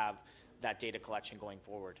still have that data collection going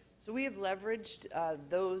forward? So we have leveraged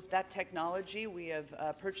that technology. We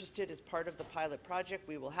have purchased it as part of the pilot project.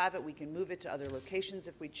 We will have it. We can move it to other locations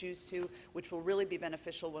if we choose to, which will really be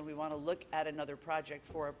beneficial when we want to look at another project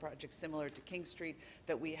for a project similar to King Street,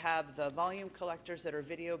 that we have the volume collectors that are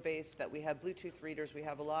video-based, that we have Bluetooth readers. We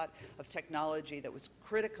have a lot of technology that was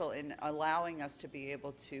critical in allowing us to be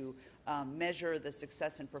able to measure the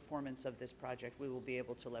success and performance of this project. We will be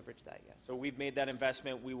able to leverage that, yes. So we've made that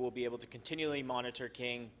investment. We will be able to continually monitor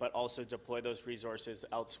King, but also deploy those resources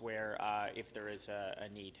elsewhere if there is a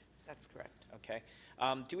need. That's correct. Okay.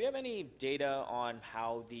 Do we have any data on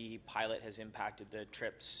how the pilot has impacted the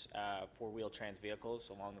trips for Wheel-Trans vehicles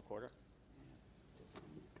along the corridor?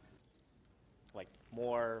 Like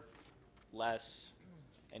more, less,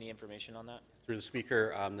 any information on that? Through the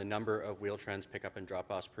Speaker, the number of Wheel-Trans pickup and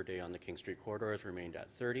drop-offs per day on the King Street corridor has remained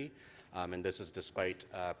at 30, and this is despite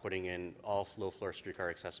putting in all low-floor streetcar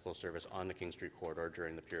accessible service on the King Street corridor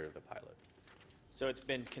during the period of the pilot. So it's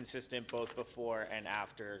been consistent both before and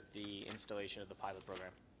after the installation of the pilot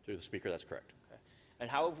program? Through the Speaker, that's correct. Okay. And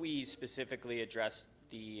how have we specifically addressed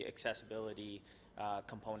the accessibility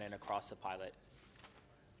component across the pilot?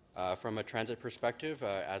 From a transit perspective,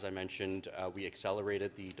 as I mentioned, we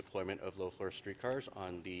accelerated the deployment of low-floor streetcars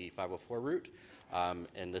on the 504 route,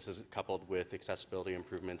 and this is coupled with accessibility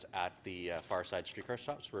improvements at the far side streetcar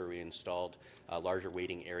stops where we installed larger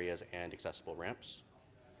waiting areas and accessible ramps.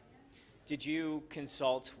 Did you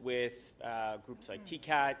consult with groups like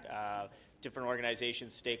TCAT, different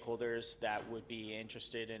organizations, stakeholders that would be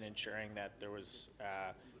interested in ensuring that there was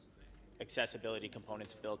accessibility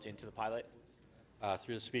components built into the pilot?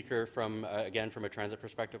 Through the speaker, again, from a transit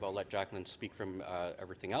perspective, I'll let Jacqueline speak from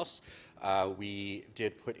everything else. We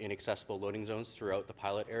did put in accessible loading zones throughout the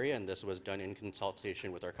pilot area, and this was done in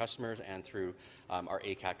consultation with our customers and through our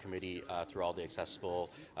ACAT committee through all the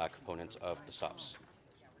accessible components of the stops.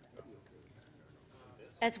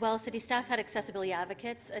 As well, city staff had accessibility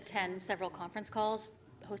advocates attend several conference calls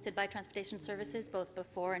hosted by Transportation Services, both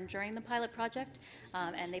before and during the pilot project,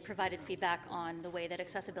 and they provided feedback on the way that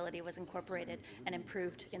accessibility was incorporated and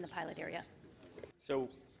improved in the pilot area. So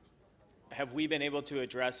have we been able to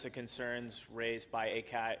address the concerns raised by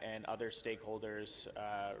ACAT and other stakeholders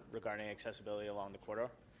regarding accessibility along the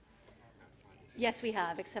corridor? Yes, we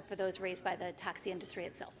have, except for those raised by the taxi industry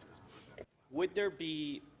itself. Would there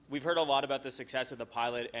be, we've heard a lot about the success of the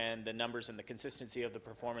pilot and the numbers and the consistency of the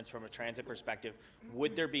performance from a transit perspective.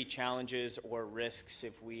 Would there be challenges or risks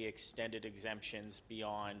if we extended exemptions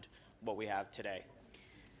beyond what we have today?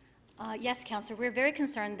 Yes, Councillor. We're very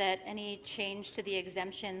concerned that any change to the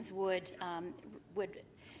exemptions would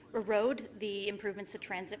erode the improvements to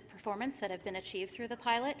transit performance that have been achieved through the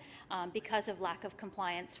pilot because of lack of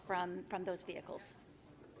compliance from those vehicles.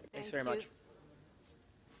 Thanks very much.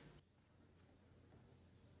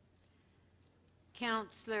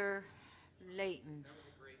 Councillor Layton.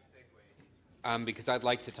 Because I'd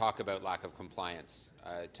like to talk about lack of compliance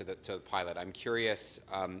to the pilot. I'm curious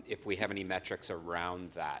if we have any metrics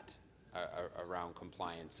around that, around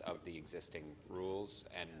compliance of the existing rules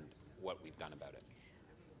and what we've done about it.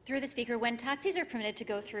 Through the Speaker, when taxis are permitted to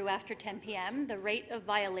go through after 10 p.m., the rate of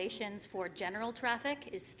violations for general traffic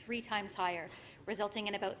is 3 times higher, resulting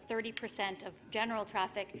in about 30% of general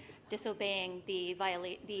traffic disobeying the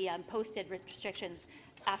posted restrictions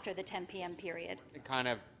after the 10 p.m. period. Kind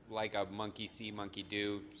of like a monkey see, monkey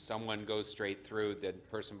do. Someone goes straight through, the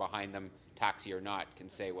person behind them, taxi or not, can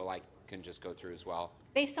say, well, I can just go through as well.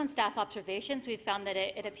 Based on staff observations, we've found that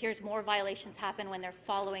it appears more violations happen when they're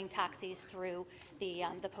following taxis through the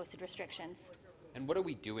posted restrictions. And what are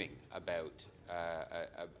we doing about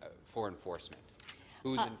for enforcement?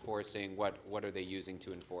 Who's enforcing? What are they using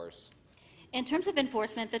to enforce? In terms of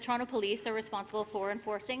enforcement, the Toronto Police are responsible for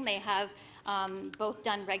enforcing. They have both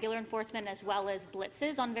done regular enforcement as well as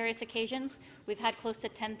blitzes on various occasions. We've had close to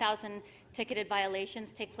 10,000 ticketed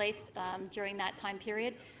violations take place during that time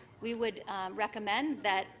period. We would recommend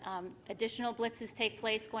that additional blitzes take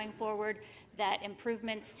place going forward, that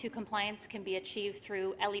improvements to compliance can be achieved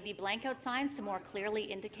through LED blankout signs to more clearly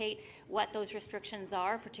indicate what those restrictions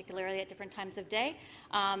are, particularly at different times of day.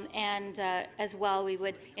 And as well, we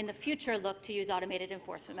would, in the future, look to use automated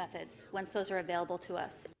enforcement methods once those are available to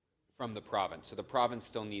us. From the province. So the province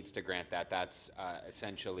still needs to grant that. That's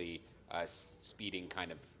essentially a speeding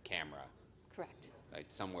kind of camera. Correct. Like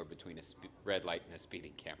somewhere between a red light and a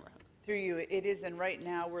speeding camera. Through you, it is, and right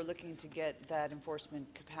now we're looking to get that enforcement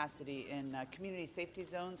capacity in community safety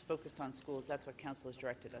zones focused on schools. That's what Council has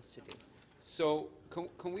directed us to do. So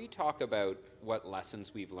can we talk about what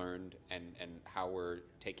lessons we've learned and how we're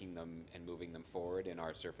taking them and moving them forward in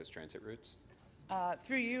our surface transit routes?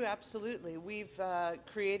 Through you, absolutely. We've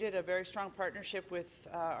created a very strong partnership with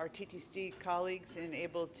our TTC colleagues and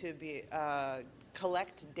able to be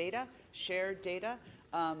collect data, share data,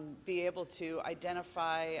 be able to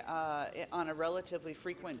identify on a relatively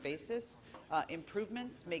frequent basis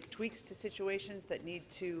improvements, make tweaks to situations that need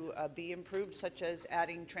to be improved, such as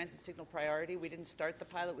adding transit signal priority. We didn't start the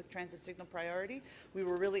pilot with transit signal priority. We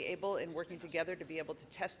were really able, in working together, to be able to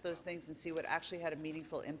test those things and see what actually had a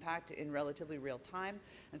meaningful impact in relatively real time.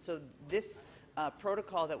 And so this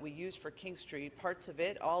protocol that we use for King Street, parts of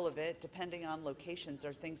it, all of it, depending on locations,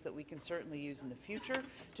 are things that we can certainly use in the future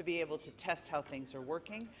to be able to test how things are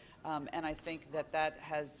working. And I think that that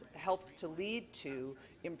has helped to lead to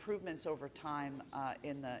improvements over time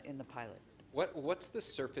in the pilot. What's the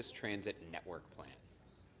surface transit network plan?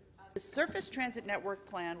 The Surface Transit Network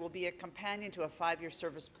Plan will be a companion to a 5-year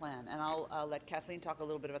service plan, and I'll let Kathleen talk a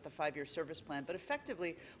little bit about the 5-year service plan. But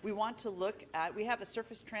effectively, we want to look at, we have a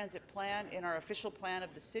surface transit plan in our official plan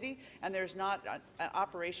of the city, and there's not an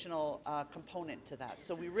operational component to that.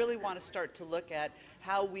 So we really want to start to look at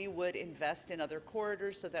how we would invest in other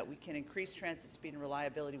corridors so that we can increase transit speed and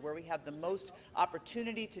reliability. Where we have the most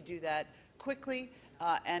opportunity to do that quickly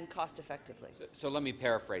and cost effectively. So let me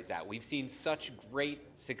paraphrase that. We've seen such great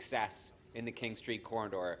success in the King Street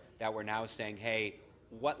corridor that we're now saying, hey,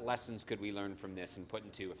 what lessons could we learn from this and put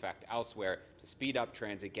into effect elsewhere to speed up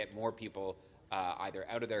transit, get more people either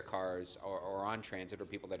out of their cars or on transit, or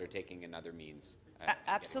people that are taking another means?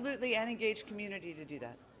 Absolutely, and engage community to do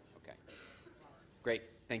that. Okay. Great.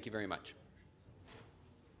 Thank you very much.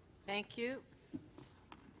 Thank you.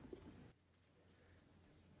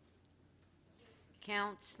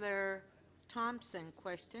 Councillor Thompson,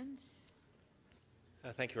 questions?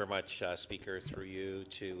 Thank you very much, Speaker, through you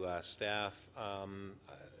to staff.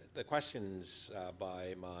 The questions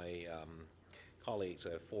by my colleagues,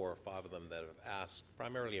 4 or 5 of them that have asked,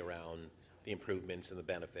 primarily around the improvements and the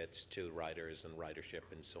benefits to riders and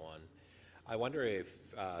ridership and so on. I wonder if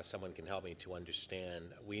someone can help me to understand.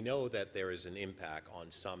 We know that there is an impact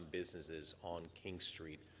on some businesses on King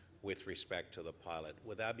Street with respect to the pilot.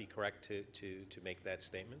 Would that be correct to make that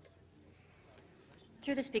statement?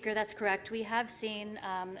 Through the Speaker, that's correct. We have seen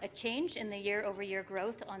a change in the year-over-year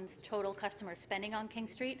growth on total customer spending on King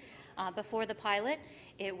Street. Before the pilot,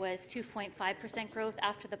 it was 2.5% growth.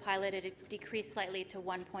 After the pilot, it decreased slightly to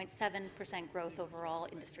 1.7% growth overall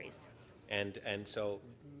industries. And so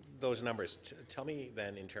those numbers, tell me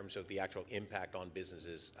then in terms of the actual impact on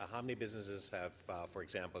businesses, how many businesses have, for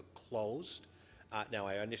example, closed? Now,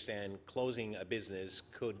 I understand closing a business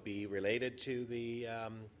could be related to the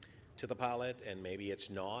pilot, and maybe it's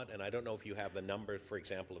not. And I don't know if you have the number, for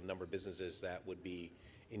example, of number of businesses that would be,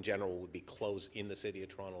 in general, would be closed in the City of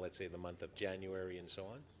Toronto, let's say the month of January and so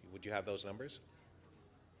on. Would you have those numbers?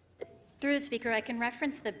 Through the Speaker, I can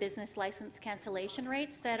reference the business license cancellation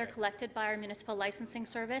rates that are collected by our municipal licensing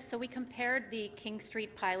service. So we compared the King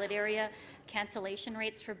Street pilot area cancellation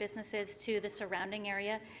rates for businesses to the surrounding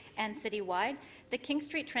area and citywide. The King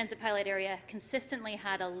Street Transit pilot area consistently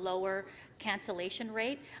had a lower cancellation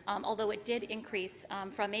rate, although it did increase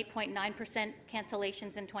from 8.9%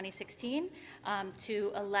 cancellations in 2016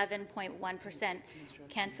 to 11.1%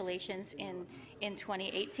 cancellations in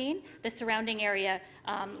 2018. The surrounding area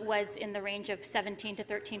was in the range of 17 to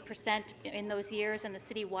 13% in those years, and the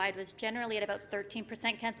citywide was generally at about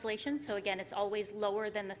 13% cancellations. So again, it's always lower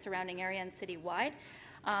than the surrounding area and citywide.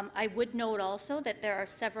 I would note also that there are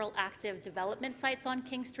several active development sites on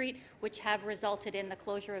King Street which have resulted in the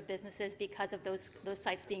closure of businesses because of those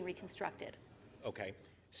sites being reconstructed. Okay.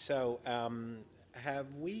 So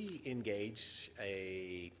have we engaged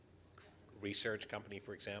a research company,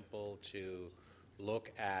 for example, to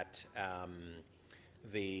look at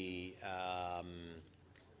the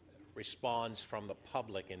response from the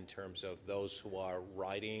public in terms of those who are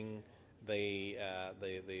riding the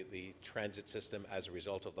transit system as a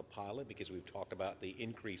result of the pilot, because we've talked about the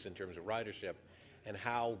increase in terms of ridership, and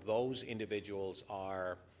how those individuals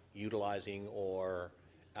are utilizing or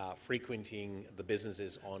frequenting the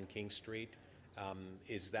businesses on King Street.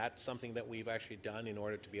 Is that something that we've actually done in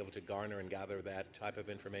order to be able to garner and gather that type of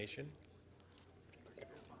information?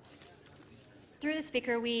 Through the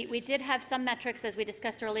Speaker, we did have some metrics, as we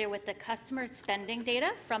discussed earlier, with the customer spending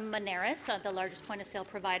data from Moneris, the largest point-of-sale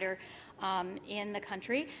provider in the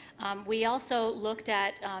country. We also looked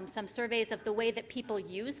at some surveys of the way that people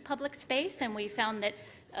use public space, and we found that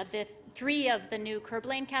the 3 of the new curb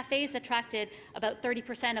lane cafes attracted about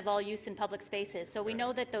 30% of all use in public spaces. So we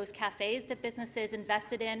know that those cafes that businesses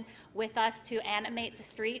invested in with us to animate the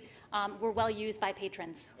street were well used by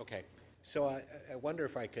patrons. Okay. So I wonder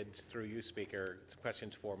if I could, through you, Speaker, it's a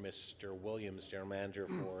question for Mr. Williams, General Manager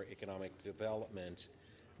for Economic Development.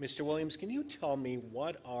 Mr. Williams, can you tell me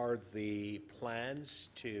what are the plans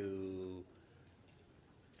to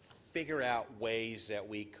figure out ways that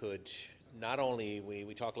we could, not only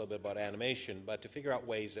we talk a little bit about animation, but to figure out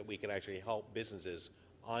ways that we could actually help businesses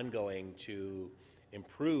ongoing to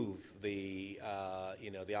improve the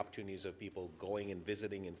the opportunities of people going and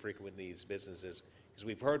visiting and frequenting these businesses? Because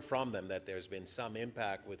we've heard from them that there's been some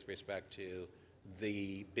impact with respect to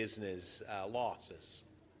the business losses.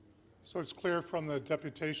 So it's clear from the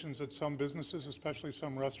deputations that some businesses, especially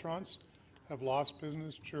some restaurants, have lost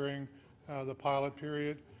business during the pilot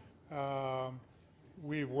period.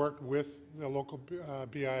 We've worked with the local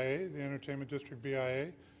BIA, the Entertainment District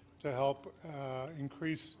BIA, to help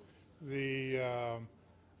increase the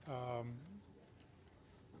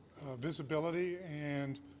visibility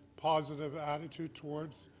and positive attitude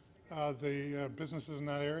towards the businesses in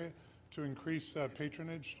that area, to increase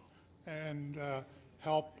patronage and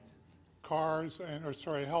help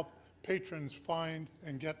help patrons find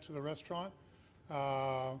and get to the restaurant.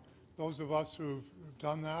 Those of us who've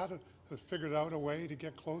done that have figured out a way to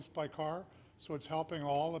get close by car, so it's helping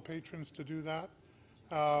all the patrons to do that.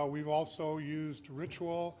 We've also used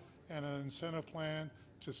ritual and an incentive plan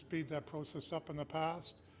to speed that process up in the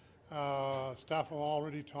past. Staff have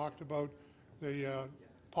already talked about the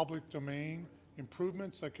public domain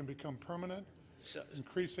improvements that can become permanent.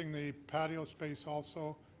 Increasing the patio space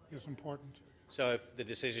also is important. So if the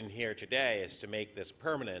decision here today is to make this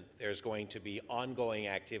permanent, there's going to be ongoing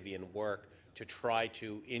activity and work to try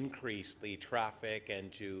to increase the traffic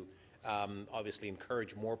and to obviously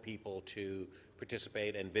encourage more people to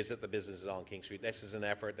participate and visit the businesses on King Street. This is an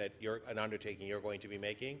effort that an undertaking you're going to be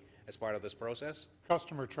making as part of this process?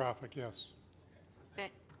 Customer traffic, yes.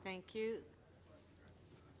 Thank you.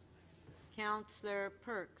 Councillor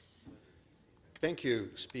Perks. Thank you,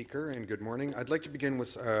 Speaker, and good morning. I'd like to begin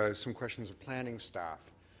with some questions of planning staff.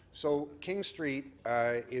 So King Street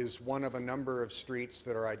is one of a number of streets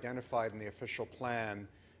that are identified in the official plan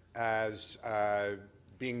as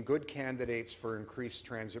being good candidates for increased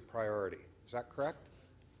transit priority. Is that correct?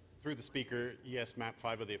 Through the Speaker, yes, Map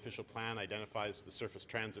 5 of the official plan identifies the surface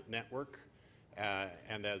transit network.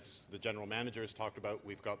 And as the General Manager has talked about,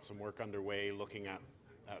 we've got some work underway looking at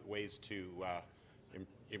ways to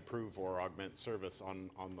improve or augment service on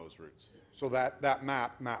those routes. So that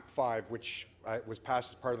map 5, which was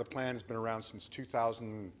passed as part of the plan, has been around since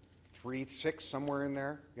 2003, 6, somewhere in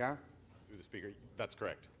there, yeah? Through the Speaker, that's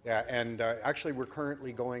correct. Yeah, and actually we're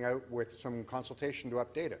currently going out with some consultation to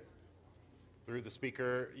update it. Through the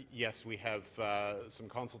Speaker, yes, we have some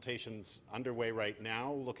consultations underway right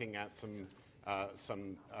now looking at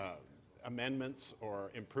some amendments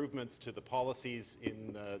or improvements to the policies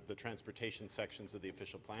in the transportation sections of the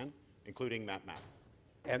official plan, including that map.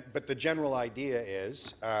 But the general idea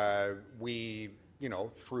is we,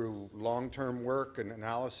 through long-term work and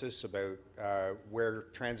analysis about where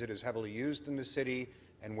transit is heavily used in the city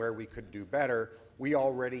and where we could do better, we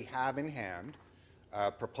already have in hand a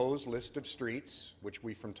proposed list of streets, which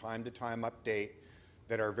we from time to time update,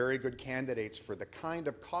 that are very good candidates for the kind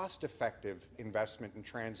of cost-effective investment in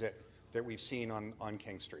transit that we've seen on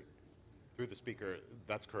King Street. Through the Speaker,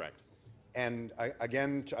 that's correct. And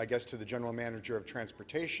again, I guess to the General Manager of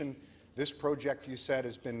Transportation, this project, you said,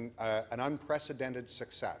 has been an unprecedented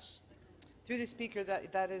success. Through the Speaker,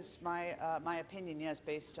 that is my opinion, yes,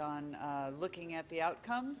 based on looking at the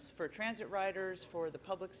outcomes for transit riders, for the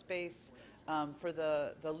public space, for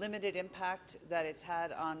the limited impact that it's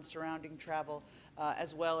had on surrounding travel,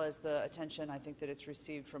 as well as the attention I think that it's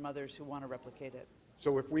received from others who want to replicate it.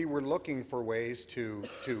 So if we were looking for ways to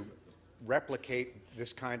replicate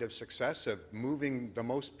this kind of success of moving the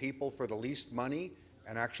most people for the least money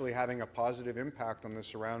and actually having a positive impact on the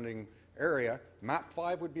surrounding area, Map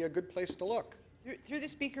 5 would be a good place to look. Through the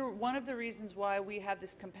Speaker, one of the reasons why we have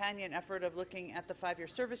this companion effort of looking at the 5-year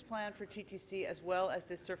service plan for TTC as well as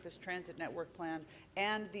this surface transit network plan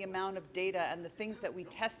and the amount of data and the things that we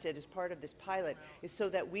tested as part of this pilot is so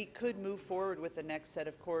that we could move forward with the next set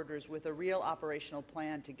of corridors with a real operational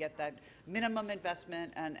plan to get that minimum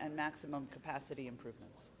investment and maximum capacity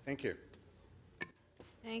improvements. Thank you.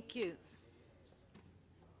 Thank you.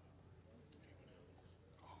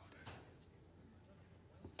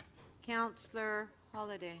 Councillor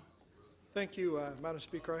Holliday. Thank you, Madam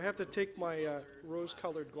Speaker. I have to take my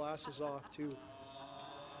rose-colored glasses off to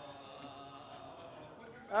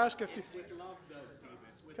ask a few.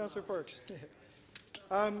 Councillor Perks.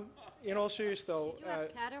 In all seriousness, though, Did you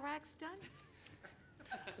have cataracts done?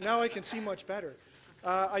 now I can see much better.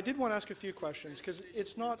 I did want to ask a few questions because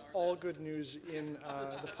it's not all good news in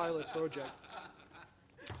the pilot project.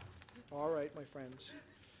 All right, my friends.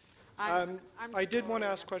 I did want to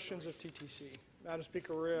ask questions of TTC. Madam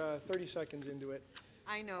Speaker, we're 30 seconds into it.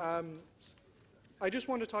 I know. I just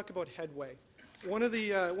want to talk about headway. One of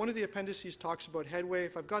the appendices talks about headway.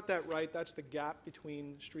 If I've got that right, that's the gap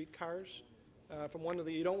between streetcars.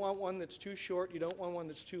 You don't want one that's too short. You don't want one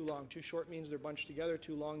that's too long. Too short means they're bunched together.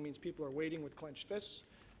 Too long means people are waiting with clenched fists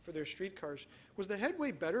for their streetcars. Was the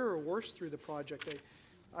headway better or worse through the project?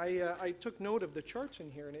 I took note of the charts in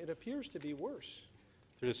here, and it appears to be worse.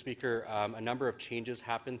 Through the Speaker, a number of changes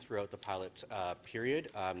happened throughout the pilot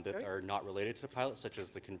period that are not related to the pilot, such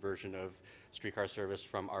as the conversion of streetcar service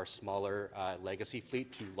from our smaller legacy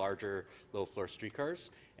fleet to larger low-floor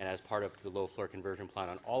streetcars. And as part of the low-floor conversion plan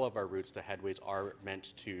on all of our routes, the headways are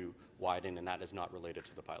meant to widen, and that is not related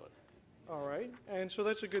to the pilot. All right, and so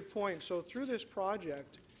that's a good point. So through this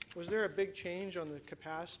project, was there a big change on the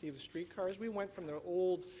capacity of the streetcars? We went from the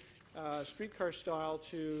old streetcar style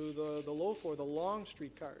to the low floor, the long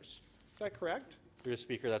streetcars. Is that correct? Through the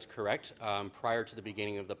Speaker, that's correct. Prior to the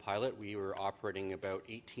beginning of the pilot, we were operating about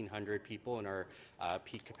 1,800 people in our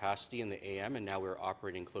peak capacity in the AM, and now we're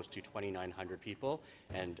operating close to 2,900 people.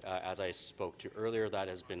 And as I spoke to earlier, that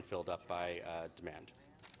has been filled up by demand.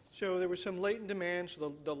 So there was some latent demand,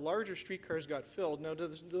 so the larger streetcars got filled. Now, do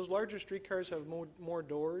those larger streetcars have more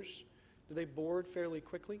doors? Do they board fairly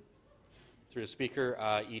quickly? Through the Speaker,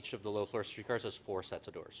 each of the low-floor streetcars has 4 sets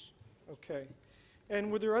of doors. Okay. And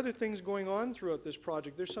were there other things going on throughout this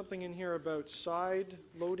project? There's something in here about side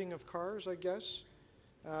loading of cars, I guess.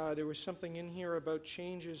 There was something in here about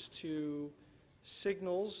changes to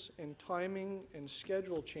signals and timing and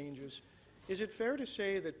schedule changes. Is it fair to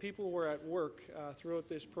say that people were at work throughout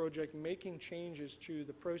this project making changes to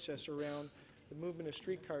the process around the movement of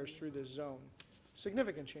streetcars through this zone?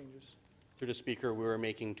 Significant changes. Through the Speaker, we were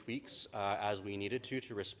making tweaks as we needed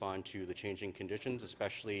to respond to the changing conditions,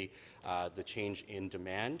 especially the change in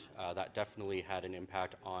demand. That definitely had an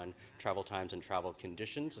impact on travel times and travel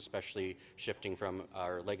conditions, especially shifting from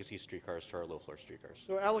our legacy streetcars to our low-floor streetcars.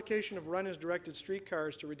 So allocation of run-as-directed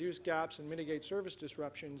streetcars to reduce gaps and mitigate service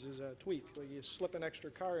disruptions is a tweak. Like you slip an extra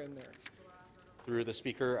car in there. Through the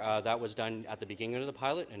Speaker, that was done at the beginning of the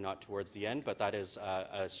pilot and not towards the end, but that is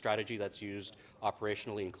a strategy that's used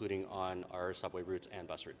operationally, including on our subway routes and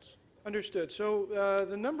bus routes. Understood. So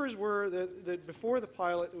the numbers were that before the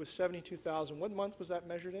pilot it was 72,000. What month was that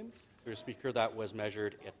measured in? Through the Speaker, that was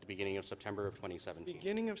measured at the beginning of September of 2017.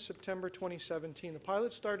 Beginning of September 2017. The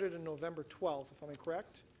pilot started on November 12th, if I'm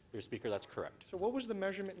correct. Through the Speaker, that's correct. So what was the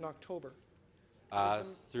measurement in October?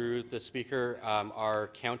 Through the Speaker, our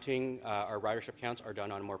counting, our ridership counts are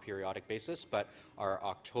done on a more periodic basis, but our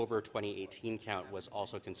October 2018 count was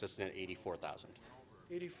also consistent at 84,000.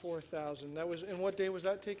 84,000. That was, and what day was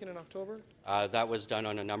that taken in October? That was done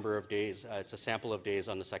on a number of days. It's a sample of days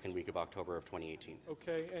on the second week of October of 2018.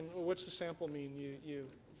 Okay, and what's the sample mean?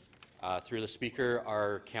 Through the Speaker,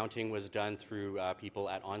 our counting was done through people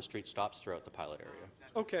at on-street stops throughout the pilot area.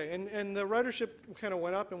 Okay, and the ridership kind of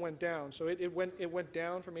went up and went down. So it went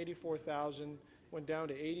down from 84,000, went down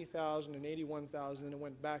to 80,000 and 81,000, and it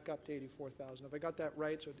went back up to 84,000. Have I got that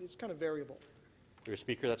right? So it's kind of variable. Through the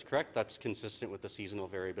Speaker, that's correct. That's consistent with the seasonal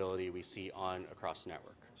variability we see across the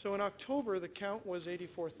network. So in October, the count was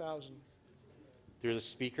 84,000. Through the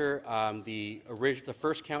Speaker, the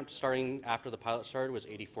first count starting after the pilot started was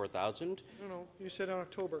 84,000. No, you said in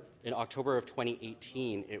October. In October of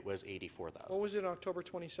 2018, it was 84,000. What was it in October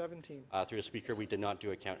 2017? Through the Speaker, we did not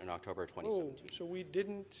do a count in October 2017. Oh, so we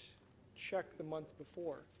didn't check the month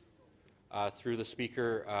before. Through the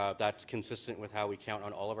Speaker, that's consistent with how we count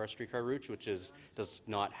on all of our streetcar routes, which is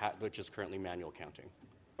currently manual counting.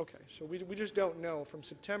 Okay, so we just don't know. From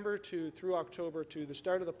September through October to the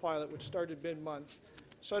start of the pilot, which started mid-month,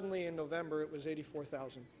 suddenly in November it was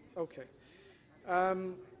 84,000. Okay.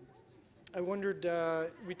 I wondered,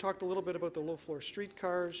 we talked a little bit about the low-floor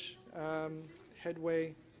streetcars,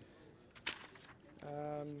 headway.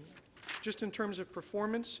 Just in terms of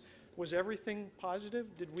performance, was everything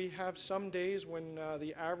positive? Did we have some days when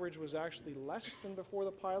the average was actually less than before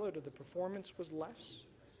the pilot, or the performance was less?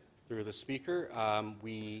 Through the Speaker,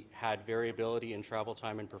 we had variability in travel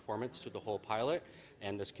time and performance through the whole pilot,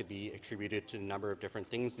 and this could be attributed to a number of different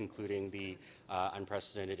things, including the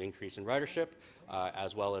unprecedented increase in ridership,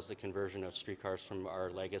 as well as the conversion of streetcars from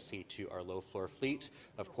our legacy to our low-floor fleet.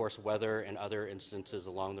 Of course, weather and other instances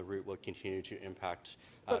along the route will continue to impact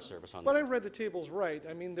service on the route. But I read the tables right.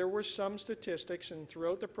 I mean, there were some statistics, and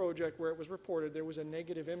throughout the project where it was reported, there was a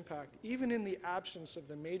negative impact. Even in the absence of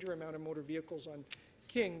the major amount of motor vehicles on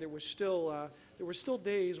King, there were still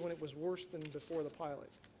days when it was worse than before the pilot.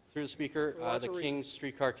 Through the Speaker, the King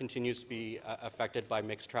streetcar continues to be affected by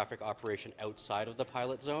mixed traffic operation outside of the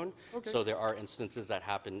pilot zone. Okay. So there are instances that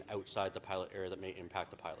happen outside the pilot area that may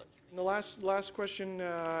impact the pilot. And the last question,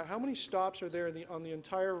 how many stops are there on the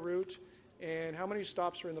entire route, and how many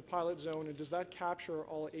stops are in the pilot zone, and does that capture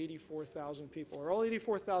all 84,000 people? Are all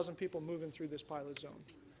 84,000 people moving through this pilot zone?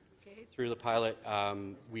 Through the pilot,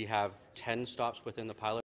 we have 10 stops within the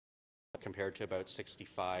pilot compared to about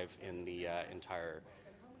 65 in the entire.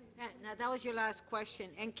 Now, that was your last question.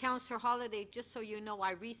 And Councillor Holliday, just so you know,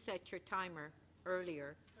 I reset your timer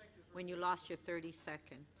earlier when you lost your 30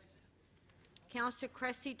 seconds. Councillor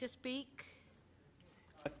Cressy to speak.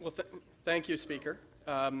 Well, thank you, Speaker.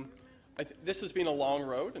 This has been a long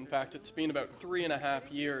road. In fact, it's been about 3.5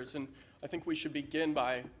 years, and I think we should begin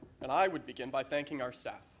by, and I would begin by thanking our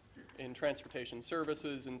staff in Transportation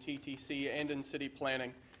Services, in TTC, and in City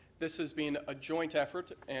Planning. This has been a joint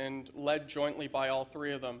effort and led jointly by all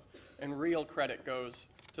three of them, and real credit goes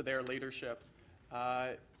to their leadership.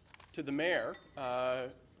 To the Mayor,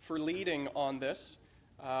 for leading on this,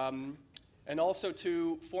 and also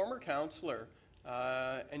to former councillor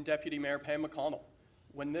and Deputy Mayor Pam McConnell.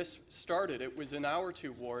 When this started, it was in our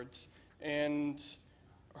 2 wards, and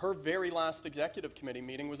her very last executive committee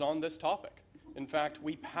meeting was on this topic. In fact,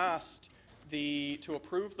 we passed to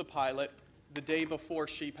approve the pilot the day before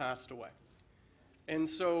she passed away. And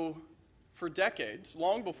so for decades,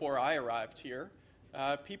 long before I arrived here,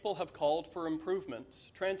 people have called for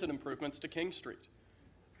improvements, transit improvements to King Street.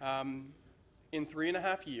 In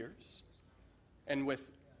 3.5 years, and with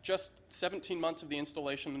just 17 months of the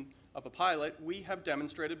installation of a pilot, we have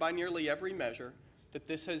demonstrated by nearly every measure that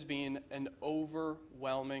this has been an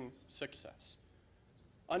overwhelming success.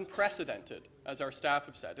 Unprecedented, as our staff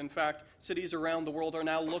have said. In fact, cities around the world are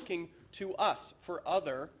now looking to us for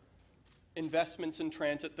other investments in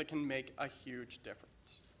transit that can make a huge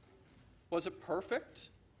difference. Was it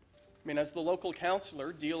perfect? I mean, as the local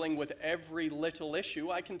councillor dealing with every little issue,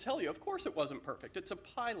 I can tell you, of course it wasn't perfect. It's a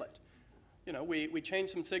pilot. You know, we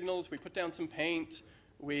changed some signals, we put down some paint,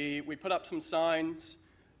 we put up some signs.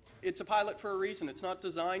 It's a pilot for a reason. It's not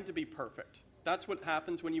designed to be perfect. That's what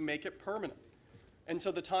happens when you make it permanent. And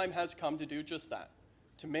so the time has come to do just that,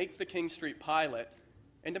 to make the King Street pilot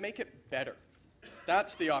and to make it better.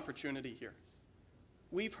 That's the opportunity here.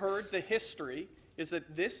 We've heard the history is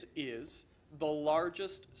that this is the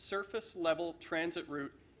largest surface-level transit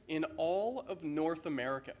route in all of North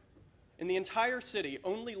America. In the entire city,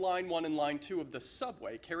 only Line 1 and Line 2 of the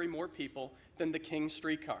subway carry more people than the King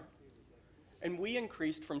streetcar. And we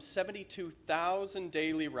increased from 72,000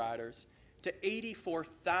 daily riders to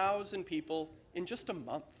 84,000 people in just a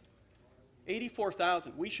month.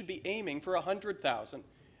 84,000. We should be aiming for 100,000.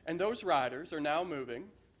 And those riders are now moving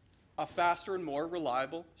a faster and more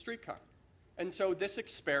reliable streetcar. And so this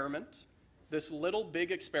experiment, this little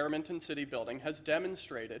big experiment in city building, has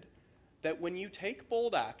demonstrated that when you take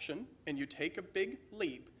bold action and you take a big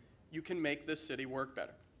leap, you can make this city work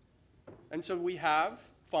better. And so we have,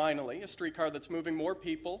 finally, a streetcar that's moving more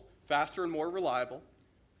people, faster and more reliable.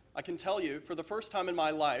 I can tell you, for the first time in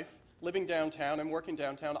my life, living downtown and working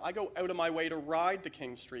downtown, I go out of my way to ride the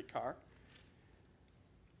King streetcar.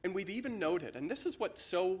 And we've even noted, and this is what's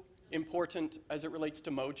so important as it relates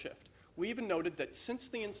to mode shift, we even noted that since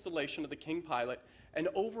the installation of the King pilot, an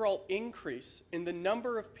overall increase in the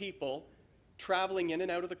number of people traveling in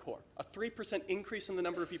and out of the core, a 3% increase in the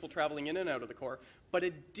number of people traveling in and out of the core, but a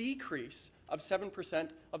decrease of 7%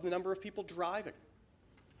 of the number of people driving.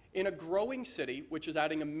 In a growing city, which is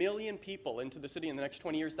adding 1 million people into the city in the next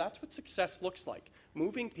 20 years, that's what success looks like,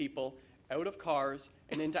 moving people out of cars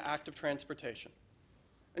and into active transportation.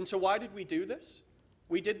 And so why did we do this?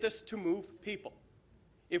 We did this to move people.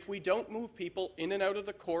 If we don't move people in and out of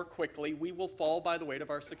the core quickly, we will fall by the weight of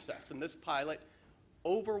our success. And this pilot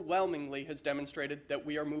overwhelmingly has demonstrated that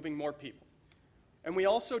we are moving more people. And we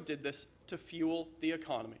also did this to fuel the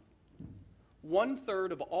economy.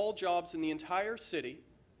 1/3 of all jobs in the entire city,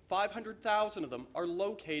 500,000 of them, are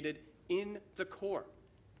located in the core.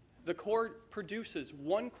 The core produces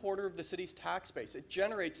 1/4 of the city's tax base. It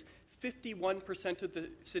generates 51% of the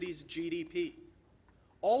city's GDP.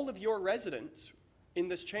 All of your residents in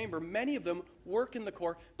this chamber, many of them work in the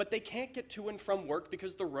core, but they can't get to and from work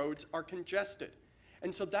because the roads are congested.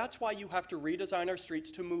 And so that's why you have to redesign our streets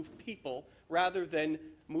to move people rather than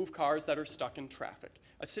move cars that are stuck in traffic.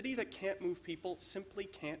 A city that can't move people simply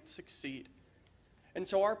can't succeed. And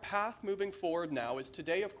so our path moving forward now is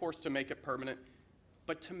today, of course, to make it permanent,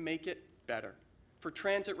 but to make it better. For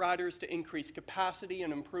transit riders to increase capacity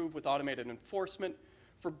and improve with automated enforcement.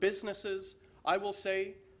 For businesses, I will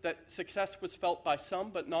say that success was felt by some,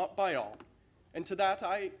 but not by all. And to that,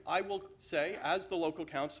 I will say, as the local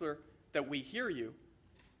councillor, that we hear you,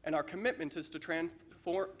 and our commitment is to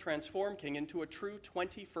transform King into a true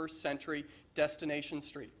 21st century destination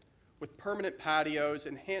street, with permanent patios,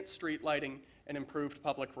 enhanced street lighting, and improved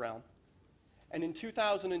public realm. And in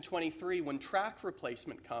 2023, when track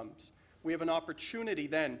replacement comes, we have an opportunity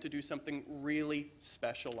then to do something really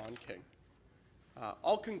special on King.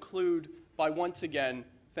 I'll conclude by once again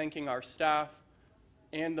thanking our staff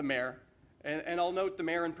and the mayor, and I'll note the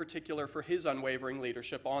mayor in particular for his unwavering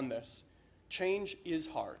leadership on this. Change is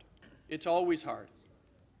hard. It's always hard.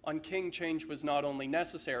 On King, change was not only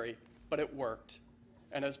necessary, but it worked.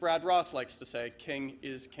 And as Brad Ross likes to say, King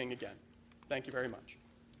is king again. Thank you very much.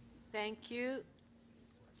 Thank you.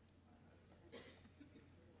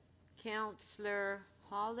 Councillor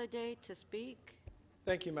Holliday to speak.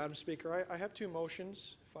 Thank you, Madam Speaker. I have 2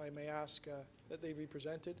 motions, if I may ask that they be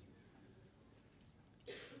presented.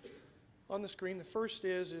 on the screen. The first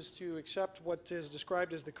is to accept what is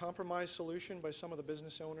described as the compromise solution by some of the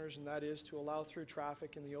business owners, and that is to allow through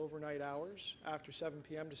traffic in the overnight hours after 7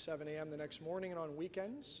 p.m. to 7 a.m. the next morning and on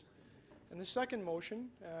weekends. And the second motion,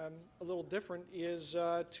 a little different, is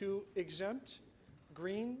to exempt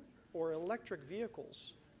green or electric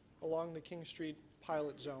vehicles along the King Street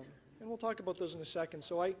pilot zone. And we'll talk about those in a second.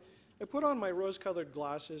 So I put on my rose-colored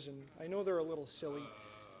glasses, and I know they're a little silly,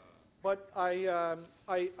 but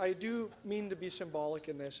I do mean to be symbolic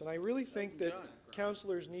in this, and I really think that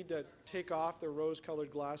councillors need to take off their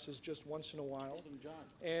rose-colored glasses just once in a while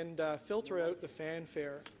and filter out the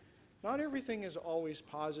fanfare. Not everything is always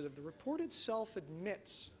positive. The report itself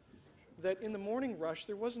admits that in the morning rush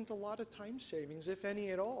there wasn't a lot of time savings, if any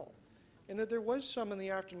at all, and that there was some in the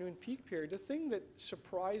afternoon peak period. The thing that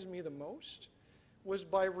surprised me the most was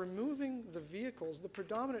by removing the vehicles, the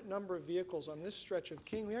predominant number of vehicles on this stretch of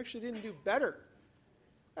King, we actually didn't do better.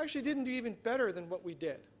 Actually didn't do even better than what we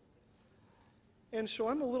did. And so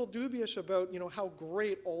I'm a little dubious about, how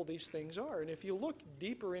great all these things are. And if you look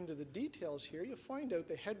deeper into the details here, you'll find out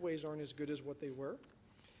the headways aren't as good as what they were.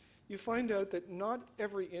 You find out that not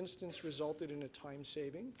every instance resulted in a time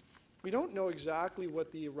saving. We don't know exactly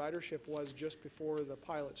what the ridership was just before the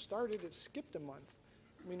pilot started. It skipped a month.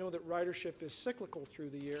 We know that ridership is cyclical through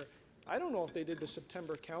the year. I don't know if they did the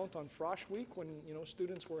September count on Frosh Week when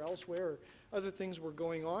students were elsewhere or other things were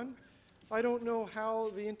going on. I don't know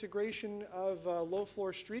how the integration of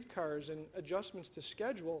low-floor streetcars and adjustments to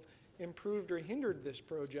schedule improved or hindered this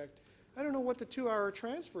project. I don't know what the 2-hour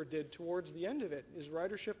transfer did towards the end of it. Is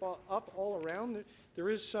ridership up all around? There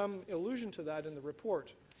is some allusion to that in the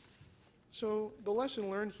report. So the lesson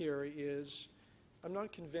learned here is I'm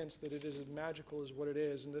not convinced that it is as magical as what it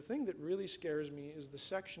is. And the thing that really scares me is the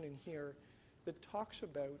section in here that talks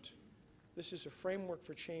about this is a framework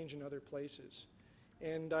for change in other places.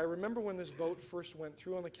 And I remember when this vote first went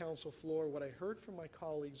through on the council floor, what I heard from my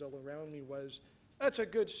colleagues all around me was, that's a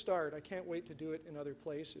good start. I can't wait to do it in other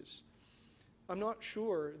places. I'm not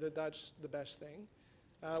sure that that's the best thing.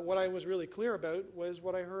 What I was really clear about was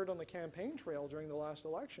what I heard on the campaign trail during the last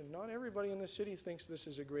election. Not everybody in the city thinks this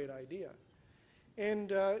is a great idea.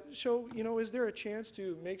 And so, is there a chance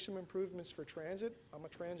to make some improvements for transit? I'm a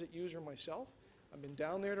transit user myself. I've been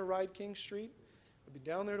down there to ride King Street. I've been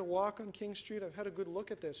down there to walk on King Street. I've had a good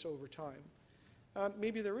look at this over time.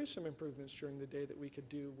 Maybe there is some improvements during the day that we could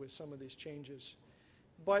do with some of these changes.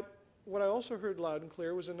 But what I also heard loud and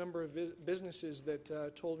clear was a number of businesses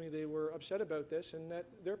that told me they were upset about this and that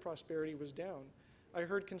their prosperity was down. I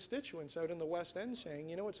heard constituents out in the West End saying,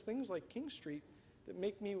 it's things like King Street that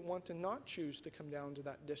make me want to not choose to come down to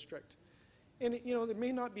that district. And, there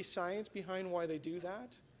may not be science behind why they do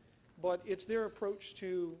that, but it's their approach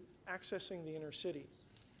to accessing the inner city.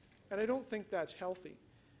 And I don't think that's healthy.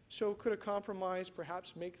 So could a compromise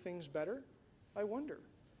perhaps make things better? I wonder.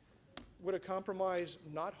 Would a compromise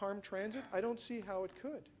not harm transit? I don't see how it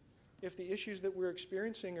could. If the issues that we're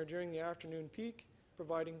experiencing are during the afternoon peak,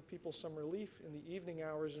 providing people some relief in the evening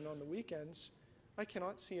hours and on the weekends, I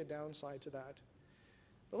cannot see a downside to that.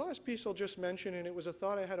 The last piece I'll just mention, and it was a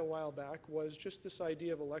thought I had a while back, was just this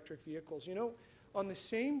idea of electric vehicles. On the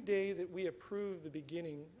same day that we approved the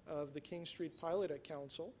beginning of the King Street pilot at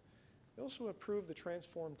council, we also approved the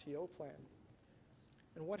Transform TO plan.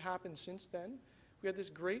 And what happened since then? We had this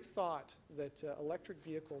great thought that electric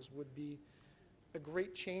vehicles would be a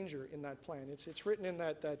great changer in that plan. It's written in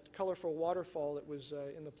that colorful waterfall that was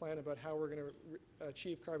in the plan about how we're going to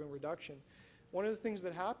achieve carbon reduction. One of the things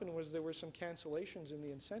that happened was there were some cancellations in the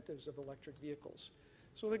incentives of electric vehicles.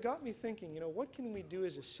 So that got me thinking, what can we do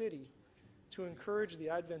as a city to encourage the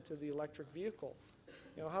advent of the electric vehicle?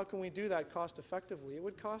 How can we do that cost effectively? It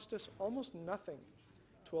would cost us almost nothing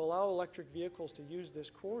to allow electric vehicles to use this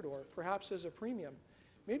corridor, perhaps as a premium.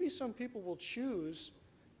 Maybe some people will choose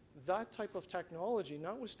that type of technology,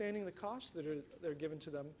 notwithstanding the costs that are given to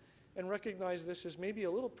them, and recognize this as maybe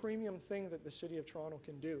a little premium thing that the City of Toronto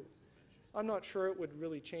can do. I'm not sure it would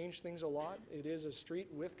really change things a lot. It is a street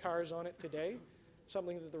with cars on it today,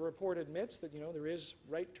 something that the report admits that, there is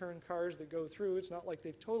right turn cars that go through. It's not like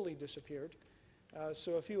they've totally disappeared.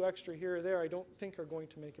 So a few extra here or there I don't think are going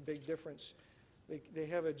to make a big difference. They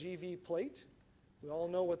have a GV plate. We all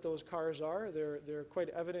know what those cars are. They're quite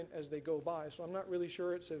evident as they go by, so I'm not really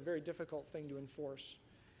sure it's a very difficult thing to enforce.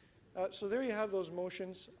 So there you have those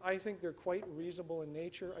motions. I think they're quite reasonable in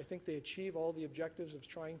nature. I think they achieve all the objectives of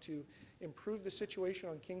trying to improve the situation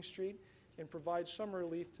on King Street and provide some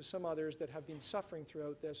relief to some others that have been suffering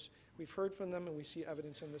throughout this. We've heard from them and we see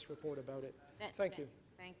evidence in this report about it. Thank you.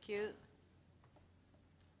 Thank you.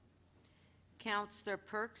 Councillor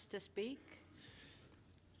Perks to speak.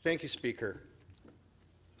 Thank you, Speaker.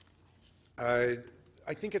 I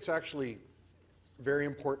think it's actually very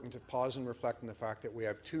important to pause and reflect on the fact that we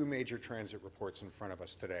have two major transit reports in front of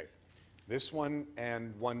us today. This one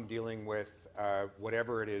and one dealing with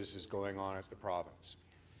whatever it is going on at the province.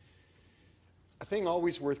 A thing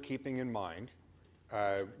always worth keeping in mind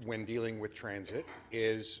when dealing with transit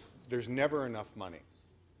is there's never enough money.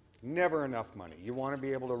 Never enough money. You want to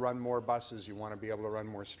be able to run more buses, you want to be able to run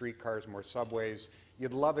more streetcars, more subways.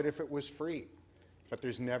 You'd love it if it was free, but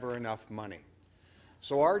there's never enough money.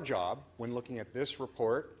 So our job, when looking at this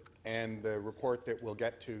report and the report that we'll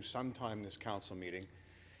get to sometime this council meeting,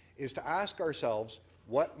 is to ask ourselves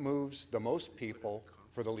what moves the most people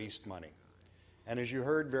for the least money. And as you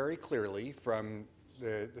heard very clearly from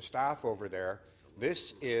the staff over there,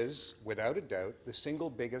 this is, without a doubt, the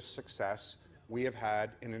single biggest success we have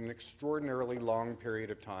had in an extraordinarily long period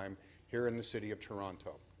of time here in the City of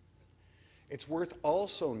Toronto. It's worth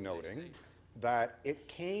also noting that it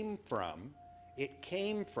came from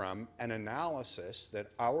an analysis that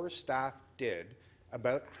our staff did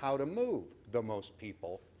about how to move the most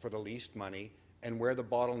people for the least money and where the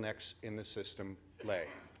bottlenecks in the system lay.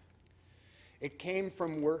 It came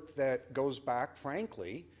from work that goes back,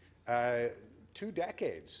 frankly, 2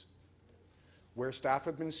 decades, where staff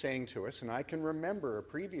have been saying to us, and I can remember a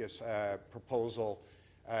previous proposal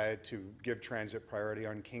to give transit priority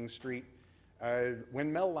on King Street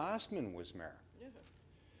when Mel Lastman was mayor.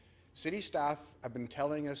 City staff have been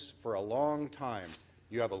telling us for a long time,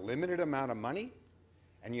 you have a limited amount of money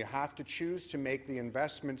and you have to choose to make the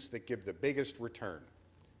investments that give the biggest return.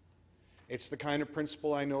 It's the kind of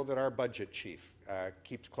principle I know that our budget chief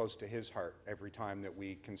keeps close to his heart every time that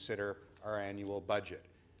we consider our annual budget.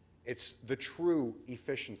 It's the true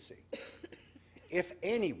efficiency. If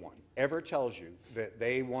anyone ever tells you that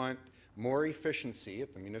they want more efficiency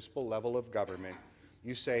at the municipal level of government,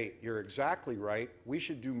 you say, you're exactly right, we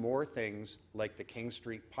should do more things like the King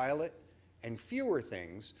Street pilot and fewer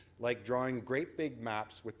things like drawing great big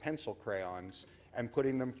maps with pencil crayons and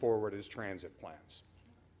putting them forward as transit plans.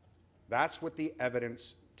 That's what the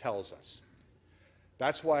evidence tells us.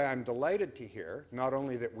 That's why I'm delighted to hear not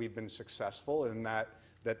only that we've been successful in that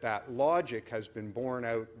logic has been borne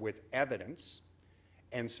out with evidence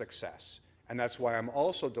and success. And that's why I'm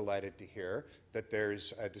also delighted to hear that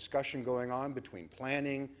there's a discussion going on between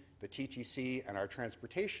planning, the TTC, and our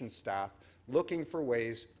transportation staff looking for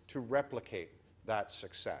ways to replicate that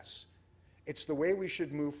success. It's the way we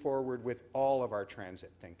should move forward with all of our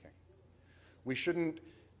transit thinking. We shouldn't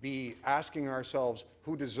be asking ourselves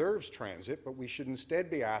who deserves transit, but we should instead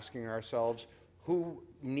be asking ourselves who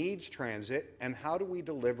needs transit and how do we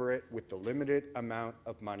deliver it with the limited amount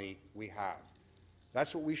of money we have.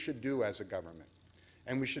 That's what we should do as a government.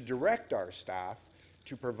 And we should direct our staff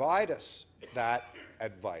to provide us that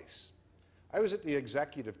advice. I was at the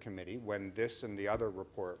executive committee when this and the other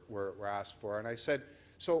report were asked for, and I said,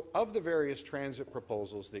 so of the various transit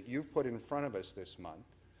proposals that you've put in front of us this month,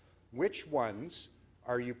 which ones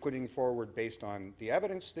are you putting forward based on the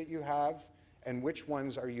evidence that you have, and which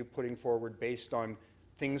ones are you putting forward based on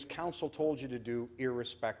things council told you to do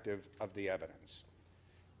irrespective of the evidence?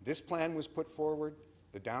 This plan was put forward,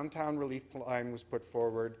 the downtown relief plan was put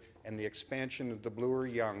forward, and the expansion of the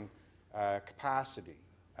Bloor-Yonge capacity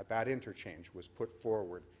at that interchange was put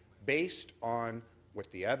forward based on what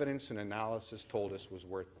the evidence and analysis told us was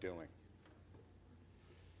worth doing.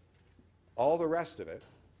 All the rest of it,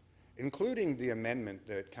 including the amendment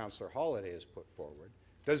that Councillor Holyday has put forward,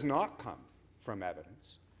 does not come from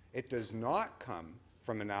evidence. It does not come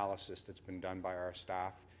from analysis that's been done by our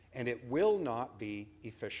staff, and it will not be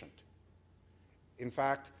efficient. In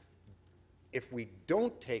fact, if we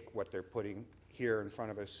don't take what they're putting here in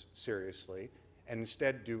front of us seriously and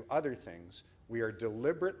instead do other things, we are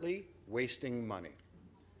deliberately wasting money.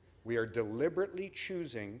 We are deliberately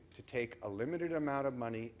choosing to take a limited amount of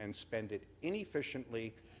money and spend it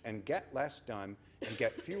inefficiently and get less done and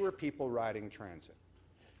get fewer people riding transit.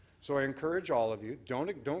 So I encourage all of you,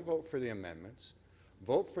 don't vote for the amendments,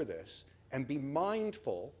 vote for this, and be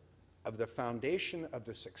mindful of the foundation of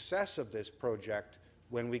the success of this project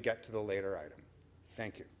when we get to the later item.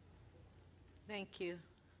 Thank you. Thank you.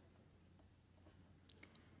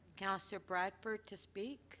 Councillor Bradford to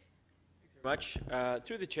speak. Thanks very much.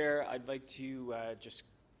 Through the chair, I'd like to just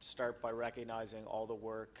start by recognizing all the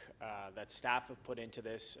work that staff have put into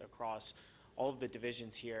this across all of the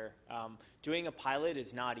divisions here. Doing a pilot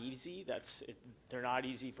is not easy. They're not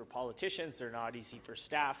easy for politicians. They're not easy for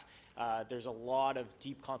staff. There's a lot of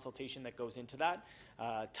deep consultation that goes into that.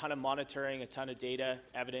 A ton of monitoring, a ton of data,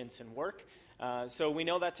 evidence, and work. So we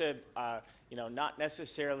know that's not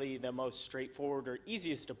necessarily the most straightforward or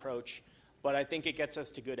easiest approach, but I think it gets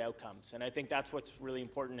us to good outcomes. And I think that's what's really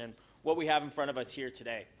important in what we have in front of us here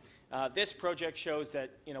today. This project shows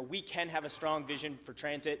that we can have a strong vision for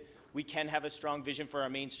transit. We can have a strong vision for our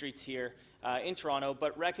main streets here in Toronto,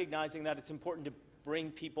 but recognizing that it's important to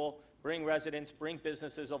bring people, bring residents, bring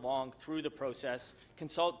businesses along through the process,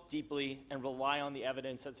 consult deeply, and rely on the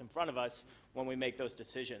evidence that's in front of us when we make those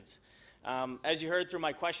decisions. As you heard through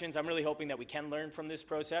my questions, I'm really hoping that we can learn from this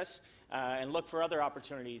process and look for other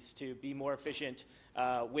opportunities to be more efficient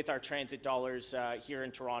with our transit dollars here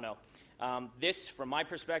in Toronto. This, from my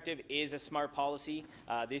perspective, is a smart policy.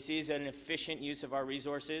 This is an efficient use of our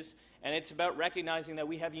resources, and it's about recognizing that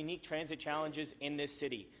we have unique transit challenges in this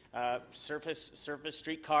city. Surface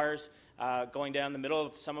streetcars going down the middle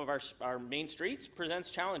of some of our main streets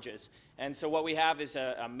presents challenges. And so what we have is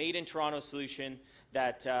a made-in-Toronto solution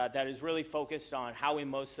that is really focused on how we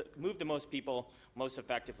move the most people most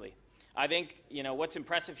effectively. I think what's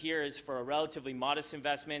impressive here is for a relatively modest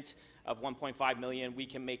investment of $1.5 million, we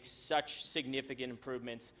can make such significant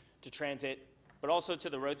improvements to transit, but also to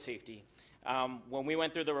the road safety. When we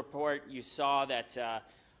went through the report, you saw that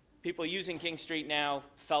people using King Street now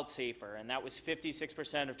felt safer, and that was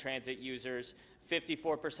 56% of transit users,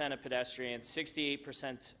 54% of pedestrians,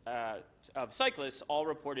 68% of cyclists all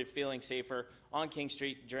reported feeling safer on King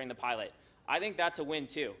Street during the pilot. I think that's a win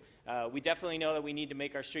too. We definitely know that we need to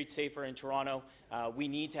make our streets safer in Toronto. We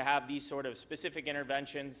need to have these sort of specific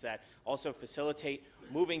interventions that also facilitate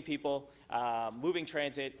moving people, moving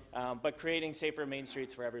transit, but creating safer main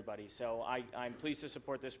streets for everybody. So I'm pleased to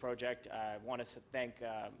support this project. I want to thank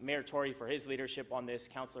Mayor Tory for his leadership on this,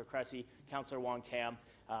 Councillor Cressy, Councillor Wong Tam.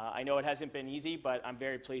 I know it hasn't been easy, but I'm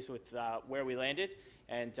very pleased with where we landed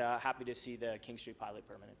and happy to see the King Street pilot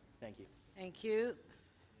permanent. Thank you. Thank you.